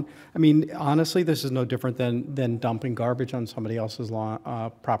on, I mean, honestly, this is no different than dumping garbage on somebody else's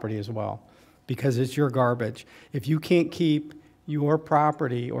property as well, because it's your garbage. If you can't keep your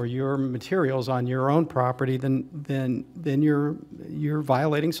property or your materials on your own property, then you're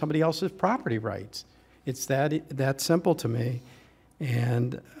violating somebody else's property rights. It's that simple to me,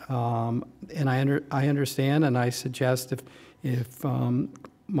 and I understand, and I suggest if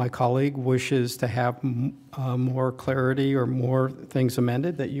my colleague wishes to have more clarity or more things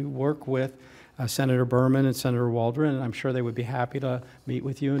amended, that you work with Senator Berman and Senator Waldron, and I'm sure they would be happy to meet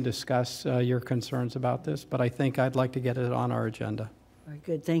with you and discuss your concerns about this. But I think I'd like to get it on our agenda. Very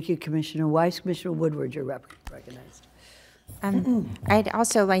good. Thank you, Commissioner Weiss. Commissioner Woodward, you're recognized. I'd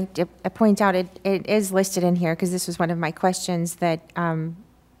also like to point out, it is listed in here, because this was one of my questions, that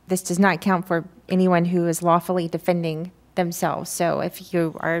this does not count for anyone who is lawfully defending themselves. So if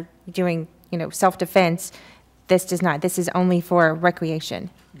you are doing, you know, self-defense, this does not. This is only for recreation.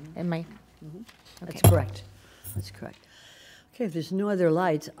 Am I? Okay. That's correct. That's correct. Okay, if there's no other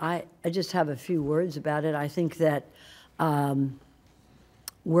lights, I just have a few words about it. I think that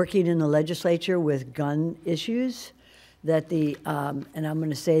working in the legislature with gun issues, that and I'm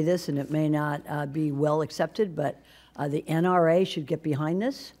going to say this, and it may not be well accepted, but the NRA should get behind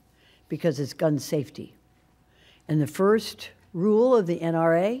this because it's gun safety. And the first rule of the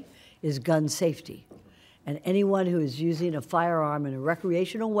NRA is gun safety. And anyone who is using a firearm in a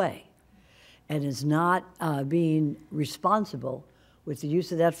recreational way and is not being responsible with the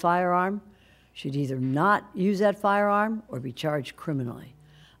use of that firearm should either not use that firearm or be charged criminally,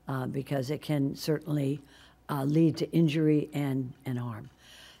 because it can certainly lead to injury and harm.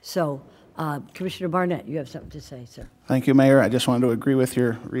 So, Commissioner Barnett, you have something to say, sir. Thank you, Mayor. I just wanted to agree with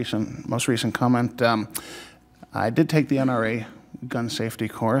your most recent comment. I did take the NRA gun safety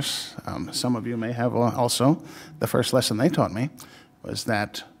course. Some of you may have also. The first lesson they taught me was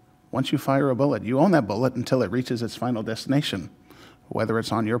that once you fire a bullet, you own that bullet until it reaches its final destination, whether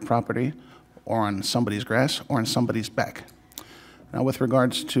it's on your property or on somebody's grass or on somebody's back. Now, with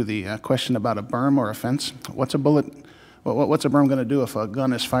regards to the question about a berm or a fence, what's a berm going to do if a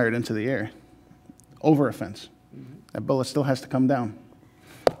gun is fired into the air over a fence? That bullet still has to come down,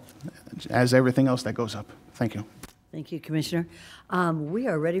 as everything else that goes up. Thank you. Thank you, Commissioner. We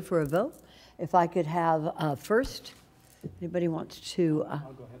are ready for a vote. If I could have first, anybody wants to?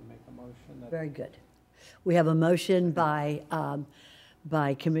 I'll go ahead and make the motion. Very good. We have a motion by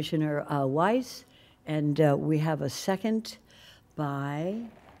Commissioner Weiss, and we have a second by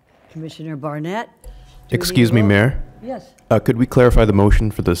Commissioner Barnett. Excuse me, Mayor. Yes. Could we clarify the motion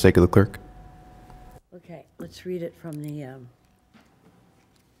for the sake of the clerk? Okay, let's read it from the.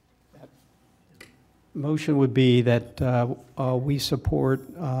 Motion would be that we support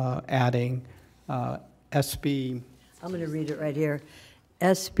adding SB. I'm going to read it right here.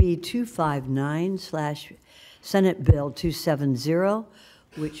 SB 259/Senate Bill 270,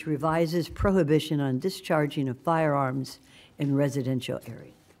 which revises prohibition on discharging of firearms in residential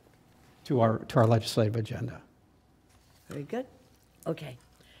areas. To our legislative agenda. Very good. Okay.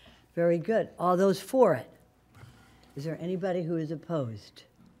 Very good. All those for it? Is there anybody who is opposed?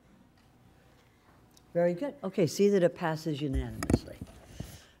 Very good. Okay, see that it passes unanimously.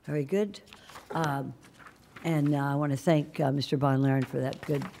 Very good. And I want to thank Mr. Von Laren for that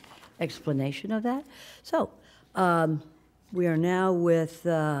good explanation of that. So we are now with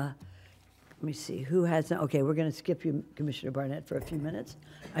let me see, who has, okay, we're going to skip you, Commissioner Barnett, for a few minutes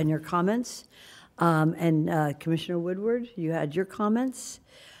on your comments. And Commissioner Woodward, you had your comments.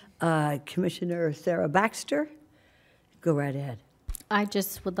 Commissioner Sarah Baxter, go right ahead. I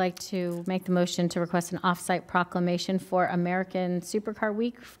just would like to make the motion to request an off-site proclamation for American Supercar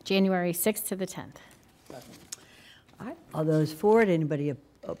Week, January 6th to the 10th. All right, all those for it, anybody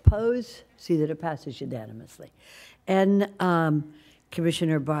oppose? See that it passes unanimously. And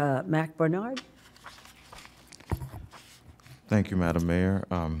Commissioner Mac Bernard. Thank you, Madam Mayor.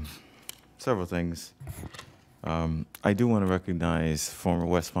 Several things. I do want to recognize former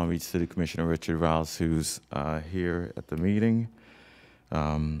West Palm Beach City Commissioner Richard Rouse, who's here at the meeting.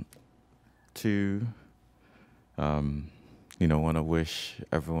 Want to wish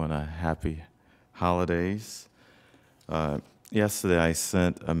everyone a happy holidays. Yesterday, I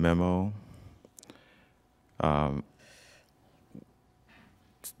sent a memo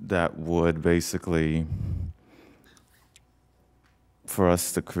that would basically, for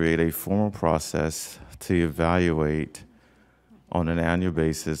us to create a formal process to evaluate on an annual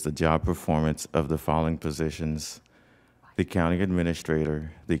basis the job performance of the following positions: the county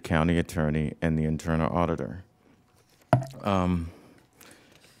administrator, the county attorney, and the internal auditor.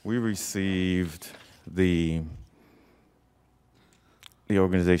 We received the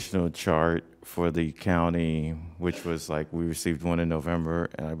organizational chart for the county, which was we received one in November,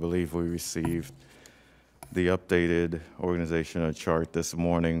 and I believe we received the updated organizational chart this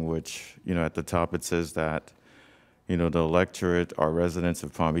morning, which, at the top it says that, the electorate, our residents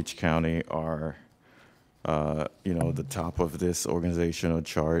of Palm Beach County are, the top of this organizational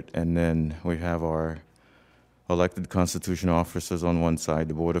chart. And then we have our elected constitutional officers on one side,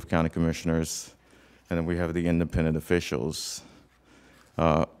 the Board of County Commissioners, and then we have the independent officials.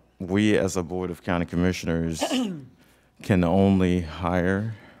 We, as a Board of County Commissioners, can only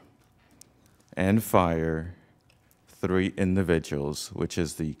hire and fire 3 individuals, which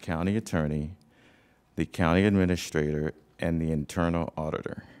is the county attorney, the county administrator, and the internal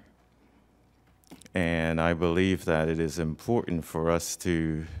auditor. And I believe that it is important for us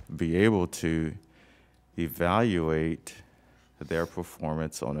to be able to evaluate their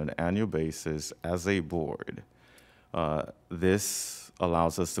performance on an annual basis as a board. This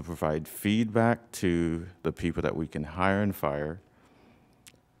allows us to provide feedback to the people that we can hire and fire,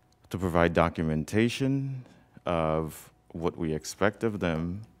 to provide documentation of what we expect of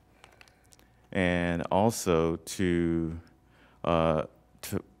them, and also to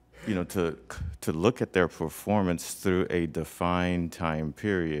look at their performance through a defined time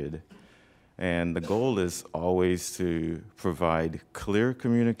period. And the goal is always to provide clear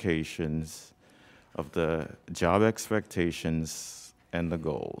communications of the job expectations and the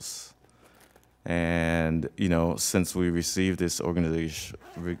goals. And, since we received this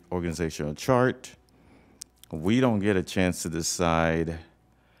organizational chart, we don't get a chance to decide,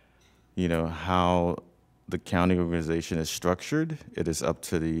 how the county organization is structured. It is up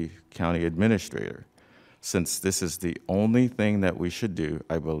to the county administrator. Since this is the only thing that we should do,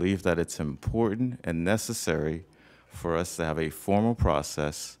 I believe that it's important and necessary for us to have a formal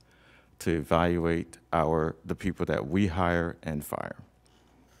process to evaluate the people that we hire and fire.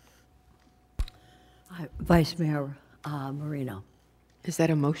 Vice Mayor Marino. Is that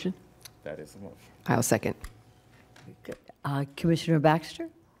a motion? That is a motion. I'll second. Commissioner Baxter?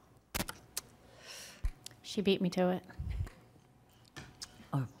 She beat me to it.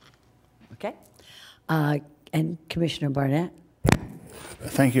 Oh, okay. And Commissioner Barnett?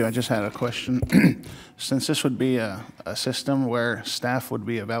 Thank you. I just had a question. Since this would be a system where staff would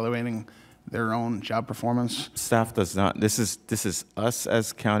be evaluating their own job performance? Staff does not. This is us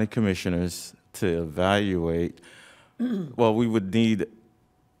as county commissioners to evaluate. Well, we would need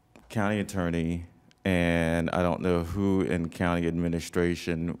county attorney, and I don't know who in county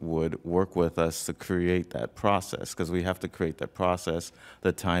administration would work with us to create that process, because we have to create that process,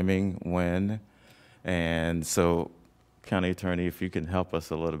 the timing, when, and so county attorney, if you can help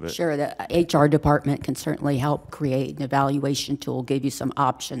us a little bit. Sure, the HR department can certainly help create an evaluation tool, give you some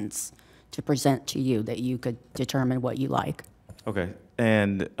options to present to you that you could determine what you like. Okay,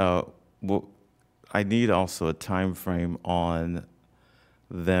 and I need also a time frame on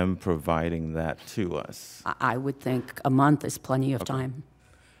them providing that to us. I would think a month is plenty of time.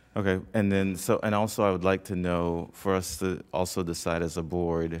 Okay, and then also I would like to know, for us to also decide as a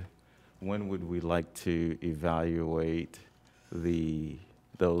board, when would we like to evaluate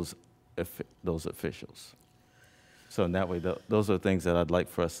those officials? So in that way, those are things that I'd like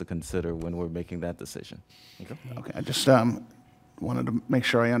for us to consider when we're making that decision. Okay. Okay, I just wanted to make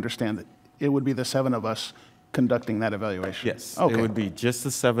sure I understand that it would be the 7 of us conducting that evaluation? Yes. Okay. It would be just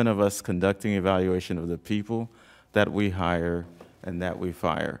the 7 of us conducting evaluation of the people that we hire and that we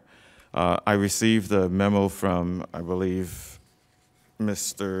fire. I received a memo from, I believe,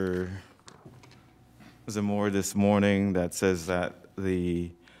 Mr. Zamora this morning that says that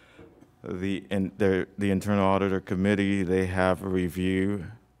the Internal Auditor Committee, they have a review.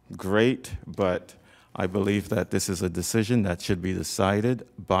 Great, but I believe that this is a decision that should be decided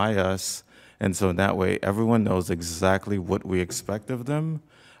by us, and so that way everyone knows exactly what we expect of them.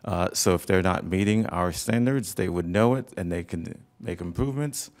 So if they're not meeting our standards, they would know it and they can make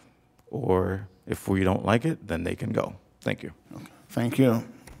improvements, or if we don't like it, then they can go. Thank you. Thank you.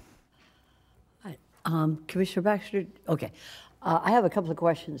 Commissioner Baxter, okay. I have a couple of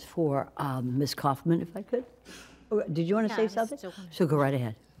questions for Ms. Kaufman, if I could. Did you want to say something? So go right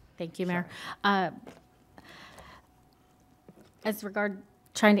ahead. Thank you, Mayor. As regard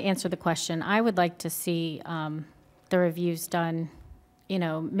trying to answer the question, I would like to see the reviews done,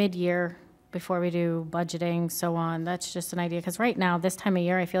 mid-year before we do budgeting, so on. That's just an idea, because right now, this time of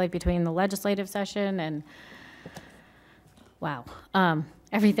year, I feel like between the legislative session and, wow,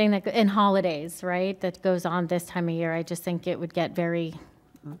 everything and holidays, right, that goes on this time of year, I just think it would get very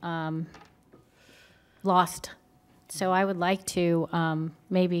lost. So I would like to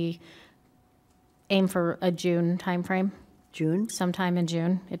maybe aim for a June timeframe. June? Sometime in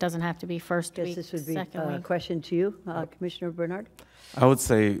June. It doesn't have to be first Guess week, this would be second a week. question to you, Commissioner Bernard. I would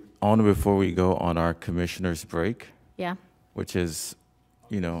say on before we go on our commissioner's break, Yeah. which is,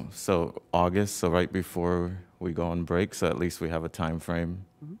 so August, so right before we go on break, so at least we have a time frame.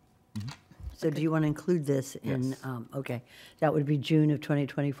 So do you want to include this in, okay, that would be June of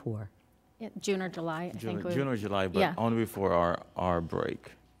 2024. Yeah, June or July, I think. June or July, but Yeah. on before our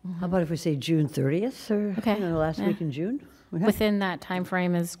break. How about if we say June 30th or, Okay. the last Yeah. week in June? Okay. Within that time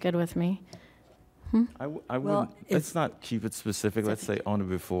frame is good with me. I Well, wouldn't, let's not keep it specific. Let's say on or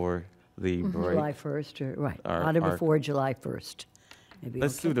before the break. July 1st, or, right, Our- on or our- before July 1st. Maybe,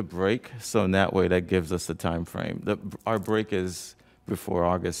 Let's okay. do the break, so in that way, that gives us the time frame. Our break is before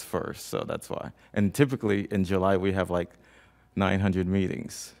August 1st, so that's why. And typically, in July, we have like 900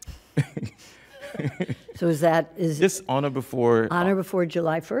 meetings. So is Just on or before, on or before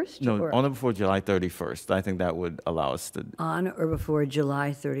July 1st? no, or on or before July 31st. I think that would allow us to, on or before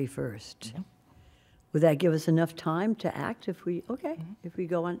July 31st? Would that give us enough time to act if we, okay, if we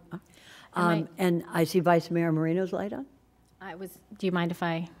go on? And I see Vice Mayor Moreno's light on? Do you mind if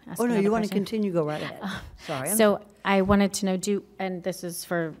I ask Oh, no, another you want to question? continue, go right ahead. Sorry. So I wanted to know, and this is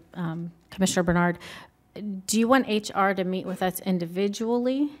for Commissioner Bernard, do you want HR to meet with us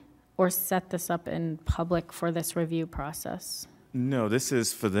individually or set this up in public for this review process? no, this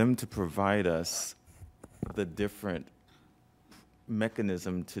is for them to provide us the different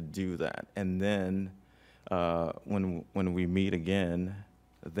mechanism to do that. And then when we meet again,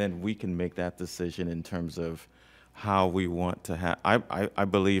 then we can make that decision in terms of how we want to have. I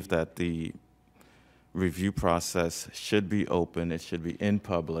believe that the review process should be open. It should be in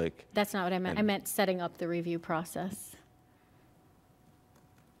public. That's not what I meant. I meant setting up the review process.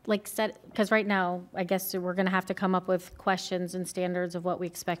 Because right now, I guess we're going to have to come up with questions and standards of what we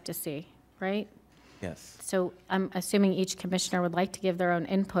expect to see, right? Yes. So I'm assuming each commissioner would like to give their own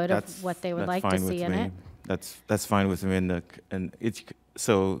input of what they would like to see in it. That's fine with me.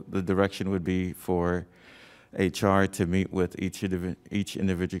 So the direction would be for HR to meet with each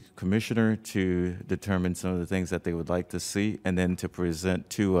individual commissioner to determine some of the things that they would like to see, and then to present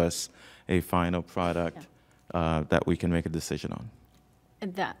to us a final product that we can make a decision on.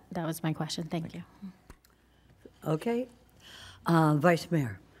 And that was my question. Thank you. Okay. Vice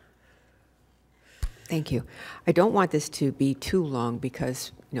Mayor. Thank you. I don't want this to be too long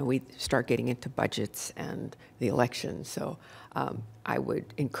because, we start getting into budgets and the election. So I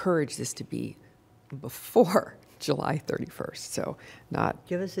would encourage this to be before July 31st. So not.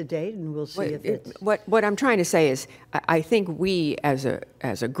 Give us a date and we'll see if it's. What I'm trying to say is I think we as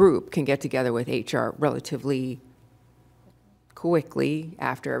a group can get together with HR relatively quickly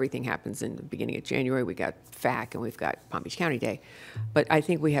after everything happens in the beginning of January. We got FAC and we've got Palm Beach County Day. But I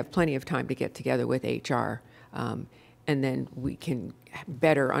think we have plenty of time to get together with HR, and then we can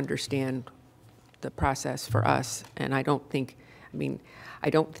better understand the process for us. And I don't think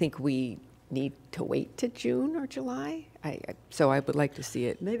we need to wait to June or July. So I would like to see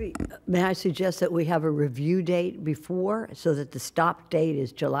it. Maybe, may I suggest that we have a review date before, so that the stop date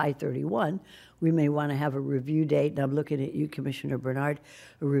is July 31? We may want to have a review date, and I'm looking at you, Commissioner Bernard,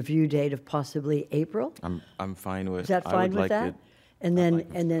 a review date of possibly April? I'm fine with. Is that I fine would with like that? it- And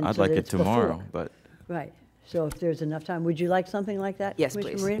then I'd so like that it it's before. tomorrow, but Right. So if there's enough time, would you like something like that? Yes,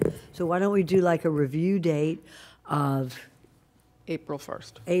 Commissioner please. Moran? So why don't we do like a review date of April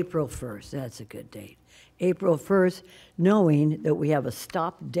 1st. April 1st? That's a good date. April 1st, knowing that we have a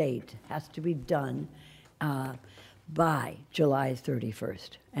stop date, has to be done by July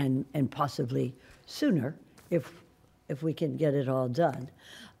 31st, and possibly sooner if we can get it all done.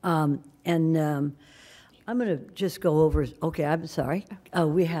 I'm going to just go over, okay, I'm sorry.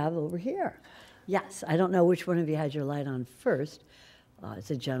 We have over here. Yes, I don't know which one of you had your light on first.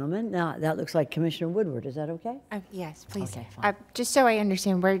 It's a gentleman. Now, that looks like Commissioner Woodward. Is that okay? Yes, please. Okay, fine. Just so I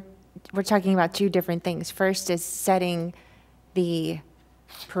understand, we're talking about two different things. First is setting the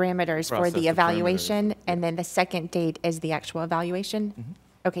parameters for Process the the evaluation, and then the second date is the actual evaluation? Mm-hmm.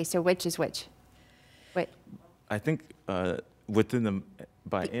 Okay, so which is which? What? I think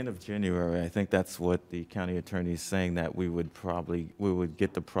by end of January, I think that's what the county attorney is saying, that we would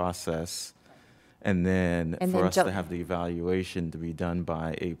get the process, and then for us to have the evaluation to be done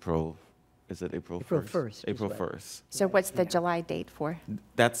by April, is it April 1st? April 1st. April 1st. So what's the July date for?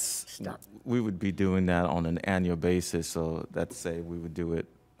 We would be doing that on an annual basis, so let's say we would do it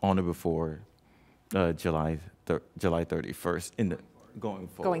on or before July 31st going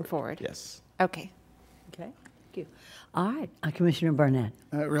forward. Going forward? Yes. Okay. Okay, thank you. All right, Commissioner Barnett.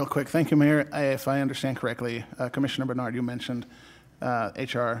 Real quick, thank you, Mayor. If I understand correctly, Commissioner Bernard, you mentioned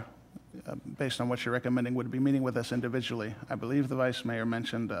HR, based on what you're recommending, would be meeting with us individually. I believe the Vice Mayor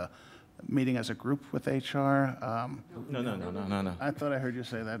mentioned meeting as a group with HR. No. I thought I heard you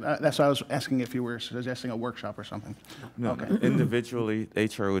say that. That's why I was asking if you were suggesting a workshop or something. No, Okay. individually,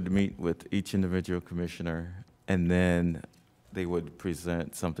 HR would meet with each individual commissioner, and then they would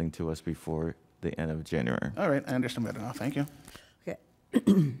present something to us before the end of January. All right, I understand better now. Thank you. Okay.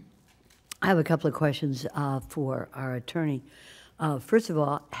 I have a couple of questions for our attorney. First of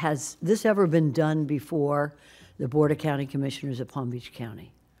all, has this ever been done before the Board of County Commissioners of Palm Beach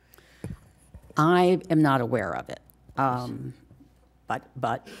County? I am not aware of it.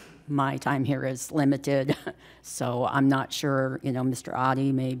 But my time here is limited, so I'm not sure, Mr.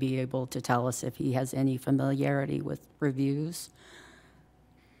 Oddie may be able to tell us if he has any familiarity with reviews.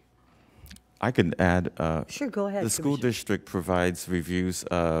 I can add. Sure, go ahead, The school Commissioner. district provides reviews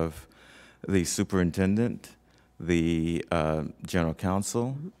of the superintendent, the general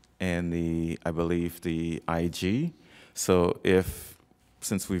counsel, and I believe the IG. So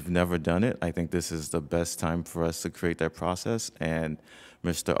since we've never done it, I think this is the best time for us to create that process, and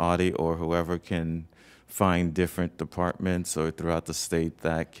Mr. Audie or whoever can find different departments or throughout the state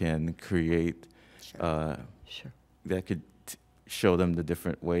that can create, that could show them the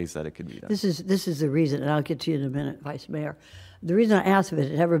different ways that it could be done. This is the reason, and I'll get to you in a minute, Vice Mayor. The reason I asked if it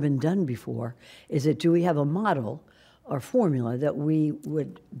had ever been done before is that do we have a model or formula that we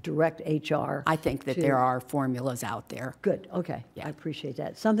would direct HR? I think that to? there are formulas out there. Good, okay, I appreciate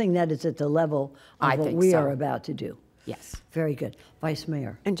that. Something that is at the level I of what think we so. are about to do. Yes. Very good. Vice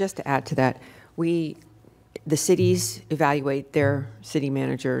Mayor. And just to add to that, the cities evaluate their city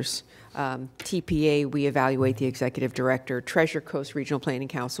managers. TPA, we evaluate the executive director. Treasure Coast Regional Planning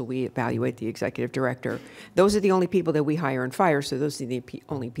Council, we evaluate the executive director. Those are the only people that we hire and fire, so those are the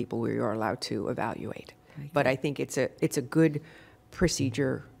only people we are allowed to evaluate. But I think it's a good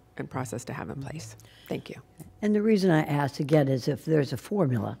procedure and process to have in place. Thank you. And the reason I asked again is if there's a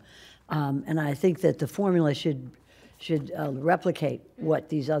formula, and I think that the formula should replicate what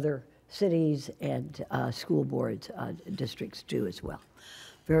these other cities and school boards, districts do as well.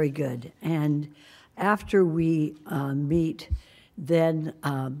 Very good. And after we meet, then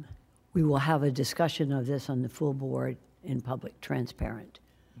we will have a discussion of this on the full board in public, transparent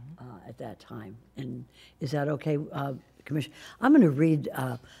at that time. And is that okay, Commissioner? I'm going to read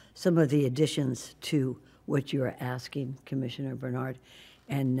some of the additions to what you're asking, Commissioner Bernard,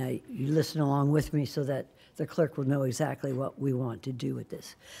 and you listen along with me so that the clerk will know exactly what we want to do with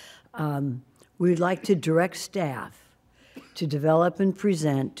this. We'd like to direct staff to develop and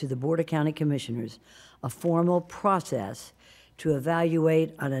present to the Board of County Commissioners a formal process to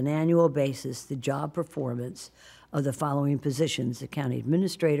evaluate on an annual basis the job performance of the following positions: the county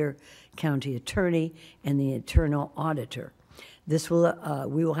administrator, county attorney, and the internal auditor. We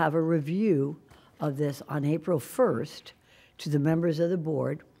will have a review of this on April 1st to the members of the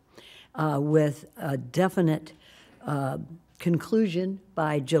board with a definite conclusion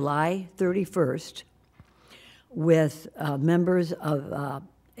by July 31st, with members of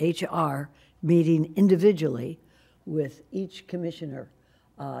HR meeting individually with each commissioner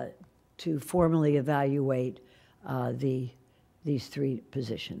to formally evaluate these three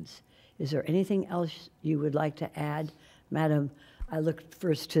positions. Is there anything else you would like to add, Madam I looked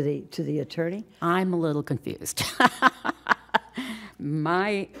first to the attorney. I'm a little confused.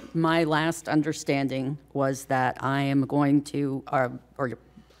 My last understanding was that I am going to, or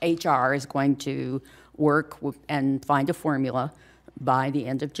HR is going to work and find a formula by the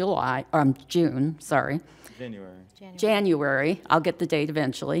end of June, sorry. January. I'll get the date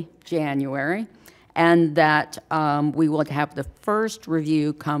eventually, January. And that we will have the first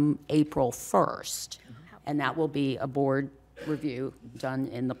review come April 1st. And that will be a board review done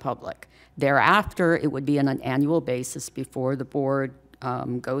in the public. Thereafter, it would be on an annual basis before the board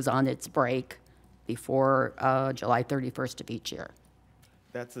goes on its break before July 31st of each year.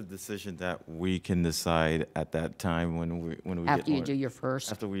 That's a decision that we can decide at that time when we After get you more, do your first?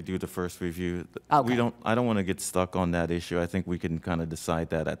 After we do the first review. Okay. I don't want to get stuck on that issue. I think we can kind of decide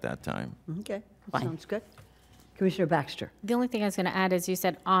that at that time. Okay, Fine. sounds good. Commissioner Baxter. The only thing I was going to add is you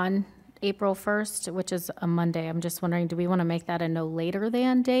said on April 1st, which is a Monday. I'm just wondering, do we want to make that a no later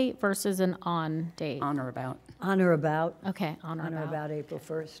than date versus an on date? On or about. On or about? Okay, on or about. April 1st.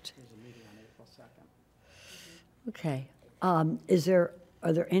 There's a meeting on April 2nd. Okay.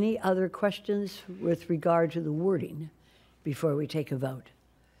 Are there any other questions with regard to the wording before we take a vote?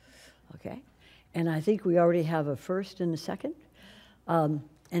 Okay. And I think we already have a first and a second. And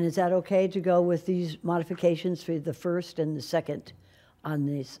is that okay to go with these modifications for the first and the second on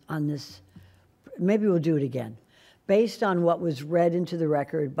this? Maybe we'll do it again. Based on what was read into the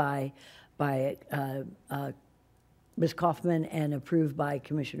record by Ms. Kaufman and approved by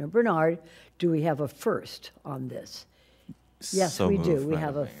Commissioner Bernard, do we have a first on this? Yes, So we do. moved, We Madam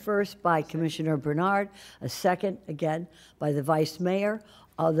have a Mayor. first by Commissioner Bernard, a second, again, by the Vice Mayor.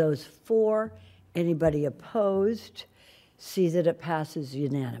 All those for, anybody opposed? See that it passes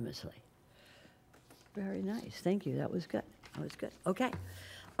unanimously. Very nice. Thank you. That was good. That was good. Okay.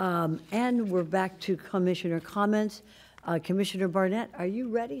 And we're back to Commissioner comments. Commissioner Barnett, are you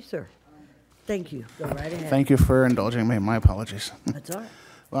ready, sir? Thank you. Go right ahead. Thank you for indulging me. My apologies. That's all right.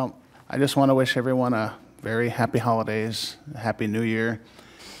 Well, I just want to wish everyone a very happy holidays, a happy new year,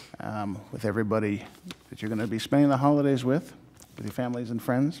 with everybody that you're going to be spending the holidays with your families and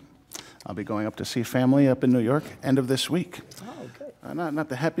friends. I'll be going up to see family up in New York end of this week. Oh, good. Not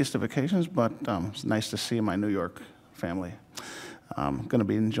the happiest of occasions, but it's nice to see my New York family. I'm going to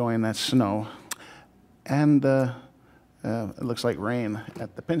be enjoying that snow. And it looks like rain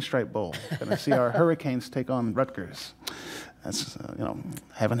at the Pinstripe Bowl. Going to see our Hurricanes take on Rutgers. That's,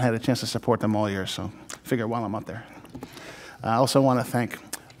 haven't had a chance to support them all year, so figure while I'm up there. I also want to thank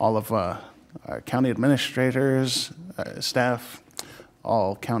all of our county administrators, staff,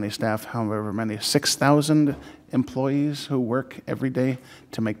 all county staff, however many, 6,000 employees who work every day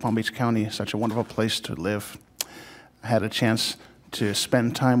to make Palm Beach County such a wonderful place to live. I had a chance to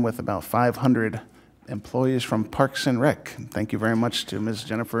spend time with about 500 employees from Parks and Rec. Thank you very much to Ms.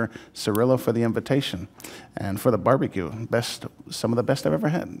 Jennifer Cirillo for the invitation and for the barbecue. Some of the best I've ever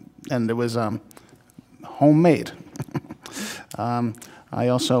had. And it was homemade. I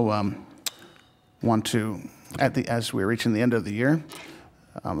also want to, as we're reaching the end of the year,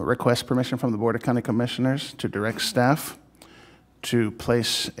 request permission from the Board of County Commissioners to direct staff to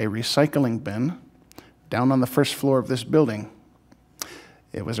place a recycling bin down on the first floor of this building.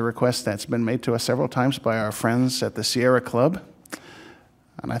 It was a request that's been made to us several times by our friends at the Sierra Club,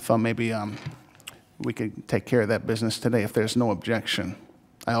 and I thought maybe we could take care of that business today if there's no objection.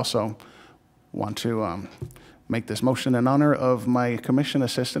 I also want to make this motion in honor of my commission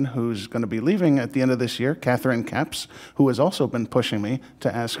assistant who's going to be leaving at the end of this year, Catherine Capps, who has also been pushing me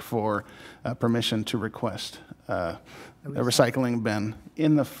to ask for permission to request a recycling bin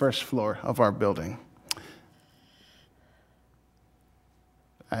in the first floor of our building.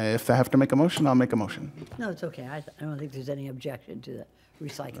 If I have to make a motion, I'll make a motion. No, it's okay. I don't think there's any objection to the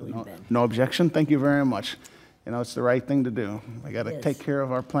recycling bin. No objection? Thank you very much. It's the right thing to do. We got to Yes. take care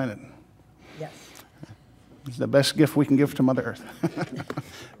of our planet. Yes. It's the best gift we can give to Mother Earth.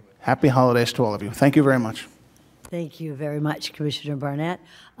 Happy holidays to all of you. Thank you very much. Thank you very much, Commissioner Barnett.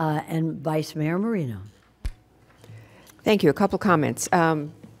 And Vice Mayor Marino. Thank you. A couple comments.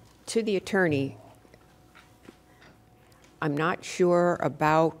 To the attorney, I'm not sure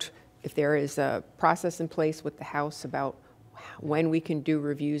about if there is a process in place with the House about when we can do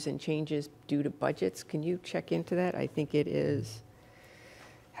reviews and changes due to budgets. Can you check into that? I think it is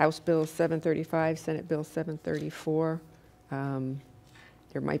House Bill 735, Senate Bill 734.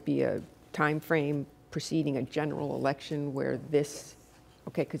 There might be a time frame preceding a general election where this,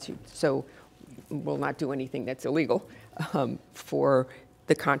 okay, so we'll not do anything that's illegal for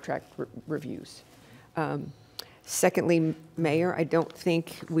the contract reviews. Secondly, Mayor, I don't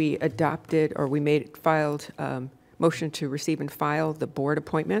think we adopted or we filed motion to receive and file the board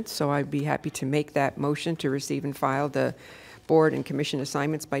appointments. So I'd be happy to make that motion to receive and file the board and commission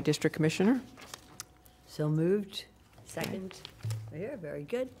assignments by district commissioner. So moved. Second. Here, very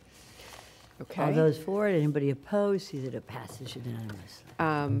good. Okay. All those for it, anybody opposed, see that it passes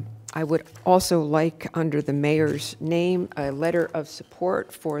unanimously. I would also like, under the mayor's name, a letter of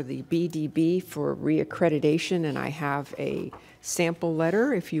support for the BDB for reaccreditation, and I have a sample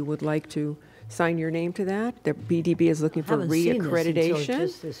letter if you would like to sign your name to that. The BDB is looking for Haven't seen reaccreditation. this until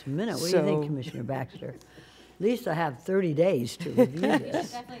just this minute. What do you think, Commissioner Baxter? At least I have 30 days to review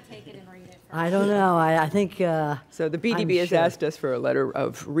this. Definitely take it and read it. I don't know. I think. So the BDB has asked us for a letter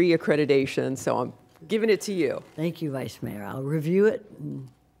of reaccreditation, so I'm giving it to you. Thank you, Vice Mayor. I'll review it and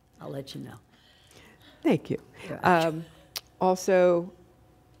I'll let you know. Thank you. Also,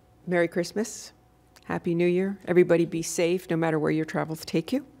 Merry Christmas, Happy New Year. Everybody be safe no matter where your travels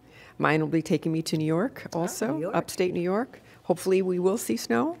take you. Mine will be taking me to New York also, New York. upstate New York. Hopefully we will see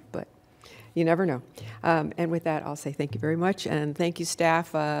snow, but you never know. And with that, I'll say thank you very much, and thank you,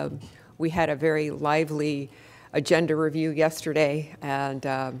 staff. We had a very lively agenda review yesterday, and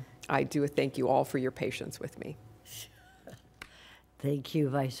I do thank you all for your patience with me. Thank you,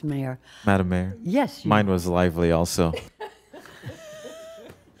 Vice Mayor. Madam Mayor? Yes. Mine was lively also.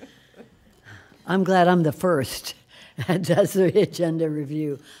 I'm glad I'm the first that does the agenda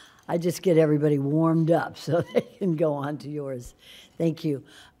review. I just get everybody warmed up so they can go on to yours. Thank you.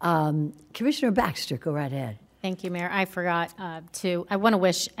 Commissioner Baxter, go right ahead. Thank you, Mayor. I forgot I want to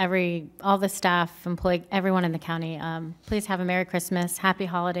wish all the staff, everyone in the county, please have a Merry Christmas, Happy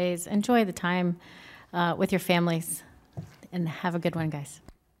Holidays. Enjoy the time with your families, and have a good one, guys.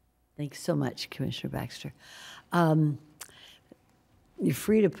 Thanks so much, Commissioner Baxter. You're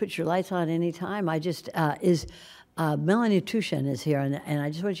free to put your lights on anytime. Melanie Tushin is here, and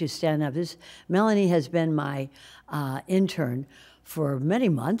I just want you to stand up. Melanie has been my intern for many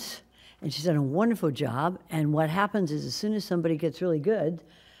months, and she's done a wonderful job. And what happens is, as soon as somebody gets really good,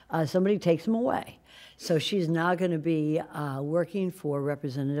 somebody takes them away. So she's now going to be working for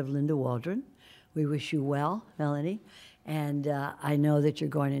Representative Linda Waldron. We wish you well, Melanie, and I know that you're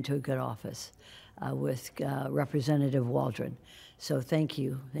going into a good office with Representative Waldron. So thank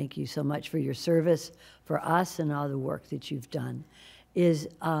you so much for your service for us and all the work that you've done. Is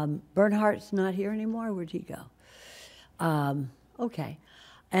Bernhardt's not here anymore? Where'd he go? Okay.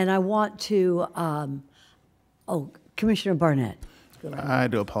 And I want to, Commissioner Barnett. I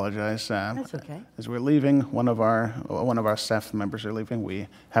do apologize. That's okay. As we're leaving, one of our staff members are leaving. We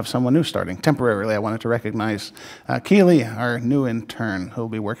have someone new starting temporarily. I wanted to recognize Keely, our new intern, who will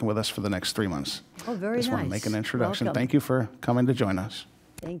be working with us for the next 3 months. Oh, very nice. Just want to make an introduction. Welcome. Thank you for coming to join us.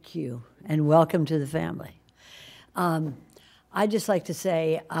 Thank you, and welcome to the family. I'd just like to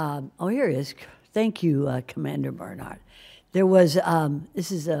say, here he is. Thank you, Commander Bernhardt. There was,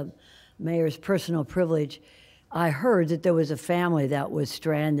 this is a mayor's personal privilege. I heard that there was a family that was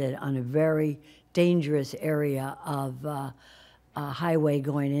stranded on a very dangerous area of a highway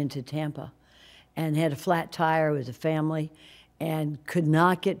going into Tampa, and had a flat tire. It was a family, and could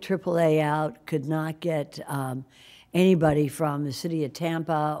not get AAA out, could not get anybody from the city of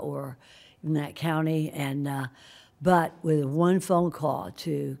Tampa or in that county, and but with one phone call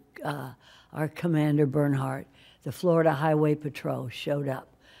to our Commander Bernhardt, the Florida Highway Patrol showed up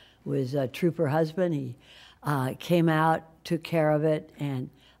with a trooper husband. He came out, took care of it, and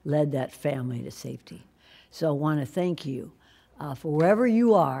led that family to safety. So I want to thank you. For wherever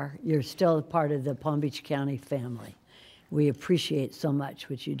you are, you're still a part of the Palm Beach County family. We appreciate so much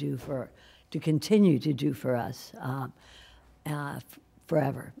what you do to continue to do for us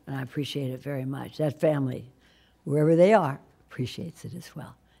forever, and I appreciate it very much. That family, wherever they are, appreciates it as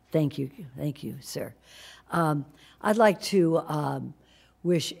well. Thank you, sir. I'd like to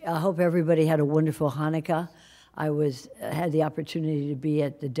I hope everybody had a wonderful Hanukkah. I had the opportunity to be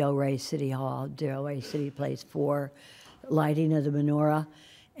at the Delray City Hall, Delray City Place for lighting of the menorah.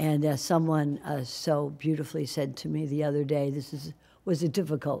 And someone so beautifully said to me the other day, was a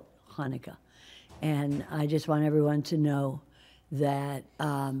difficult Hanukkah. And I just want everyone to know that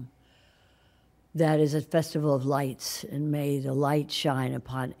that is a festival of lights, and may the light shine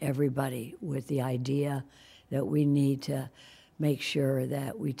upon everybody, with the idea that we need to make sure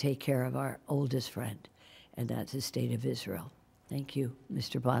that we take care of our oldest friend, and that's the state of Israel. Thank you,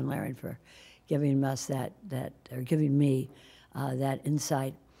 Mr. Von Laren, for giving us giving me that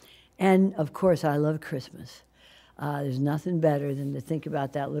insight. And of course, I love Christmas. There's nothing better than to think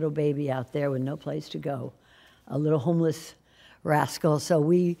about that little baby out there with no place to go, a little homeless rascal. So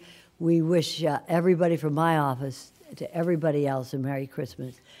we wish everybody from my office to everybody else a Merry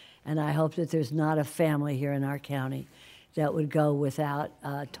Christmas, And I hope that there's not a family here in our county that would go without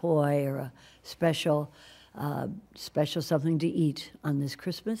a toy or a special something to eat on this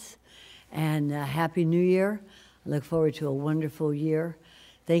Christmas. And Happy New Year. I look forward to a wonderful year.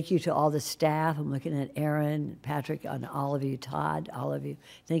 Thank you to all the staff. I'm looking at Aaron, Patrick, and all of you, Todd, all of you.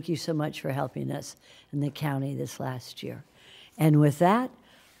 Thank you so much for helping us in the county this last year. And with that,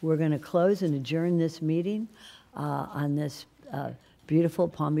 we're going to close and adjourn this meeting on this beautiful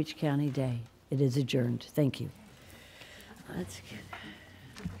Palm Beach County day. It is adjourned. Thank you. That's good.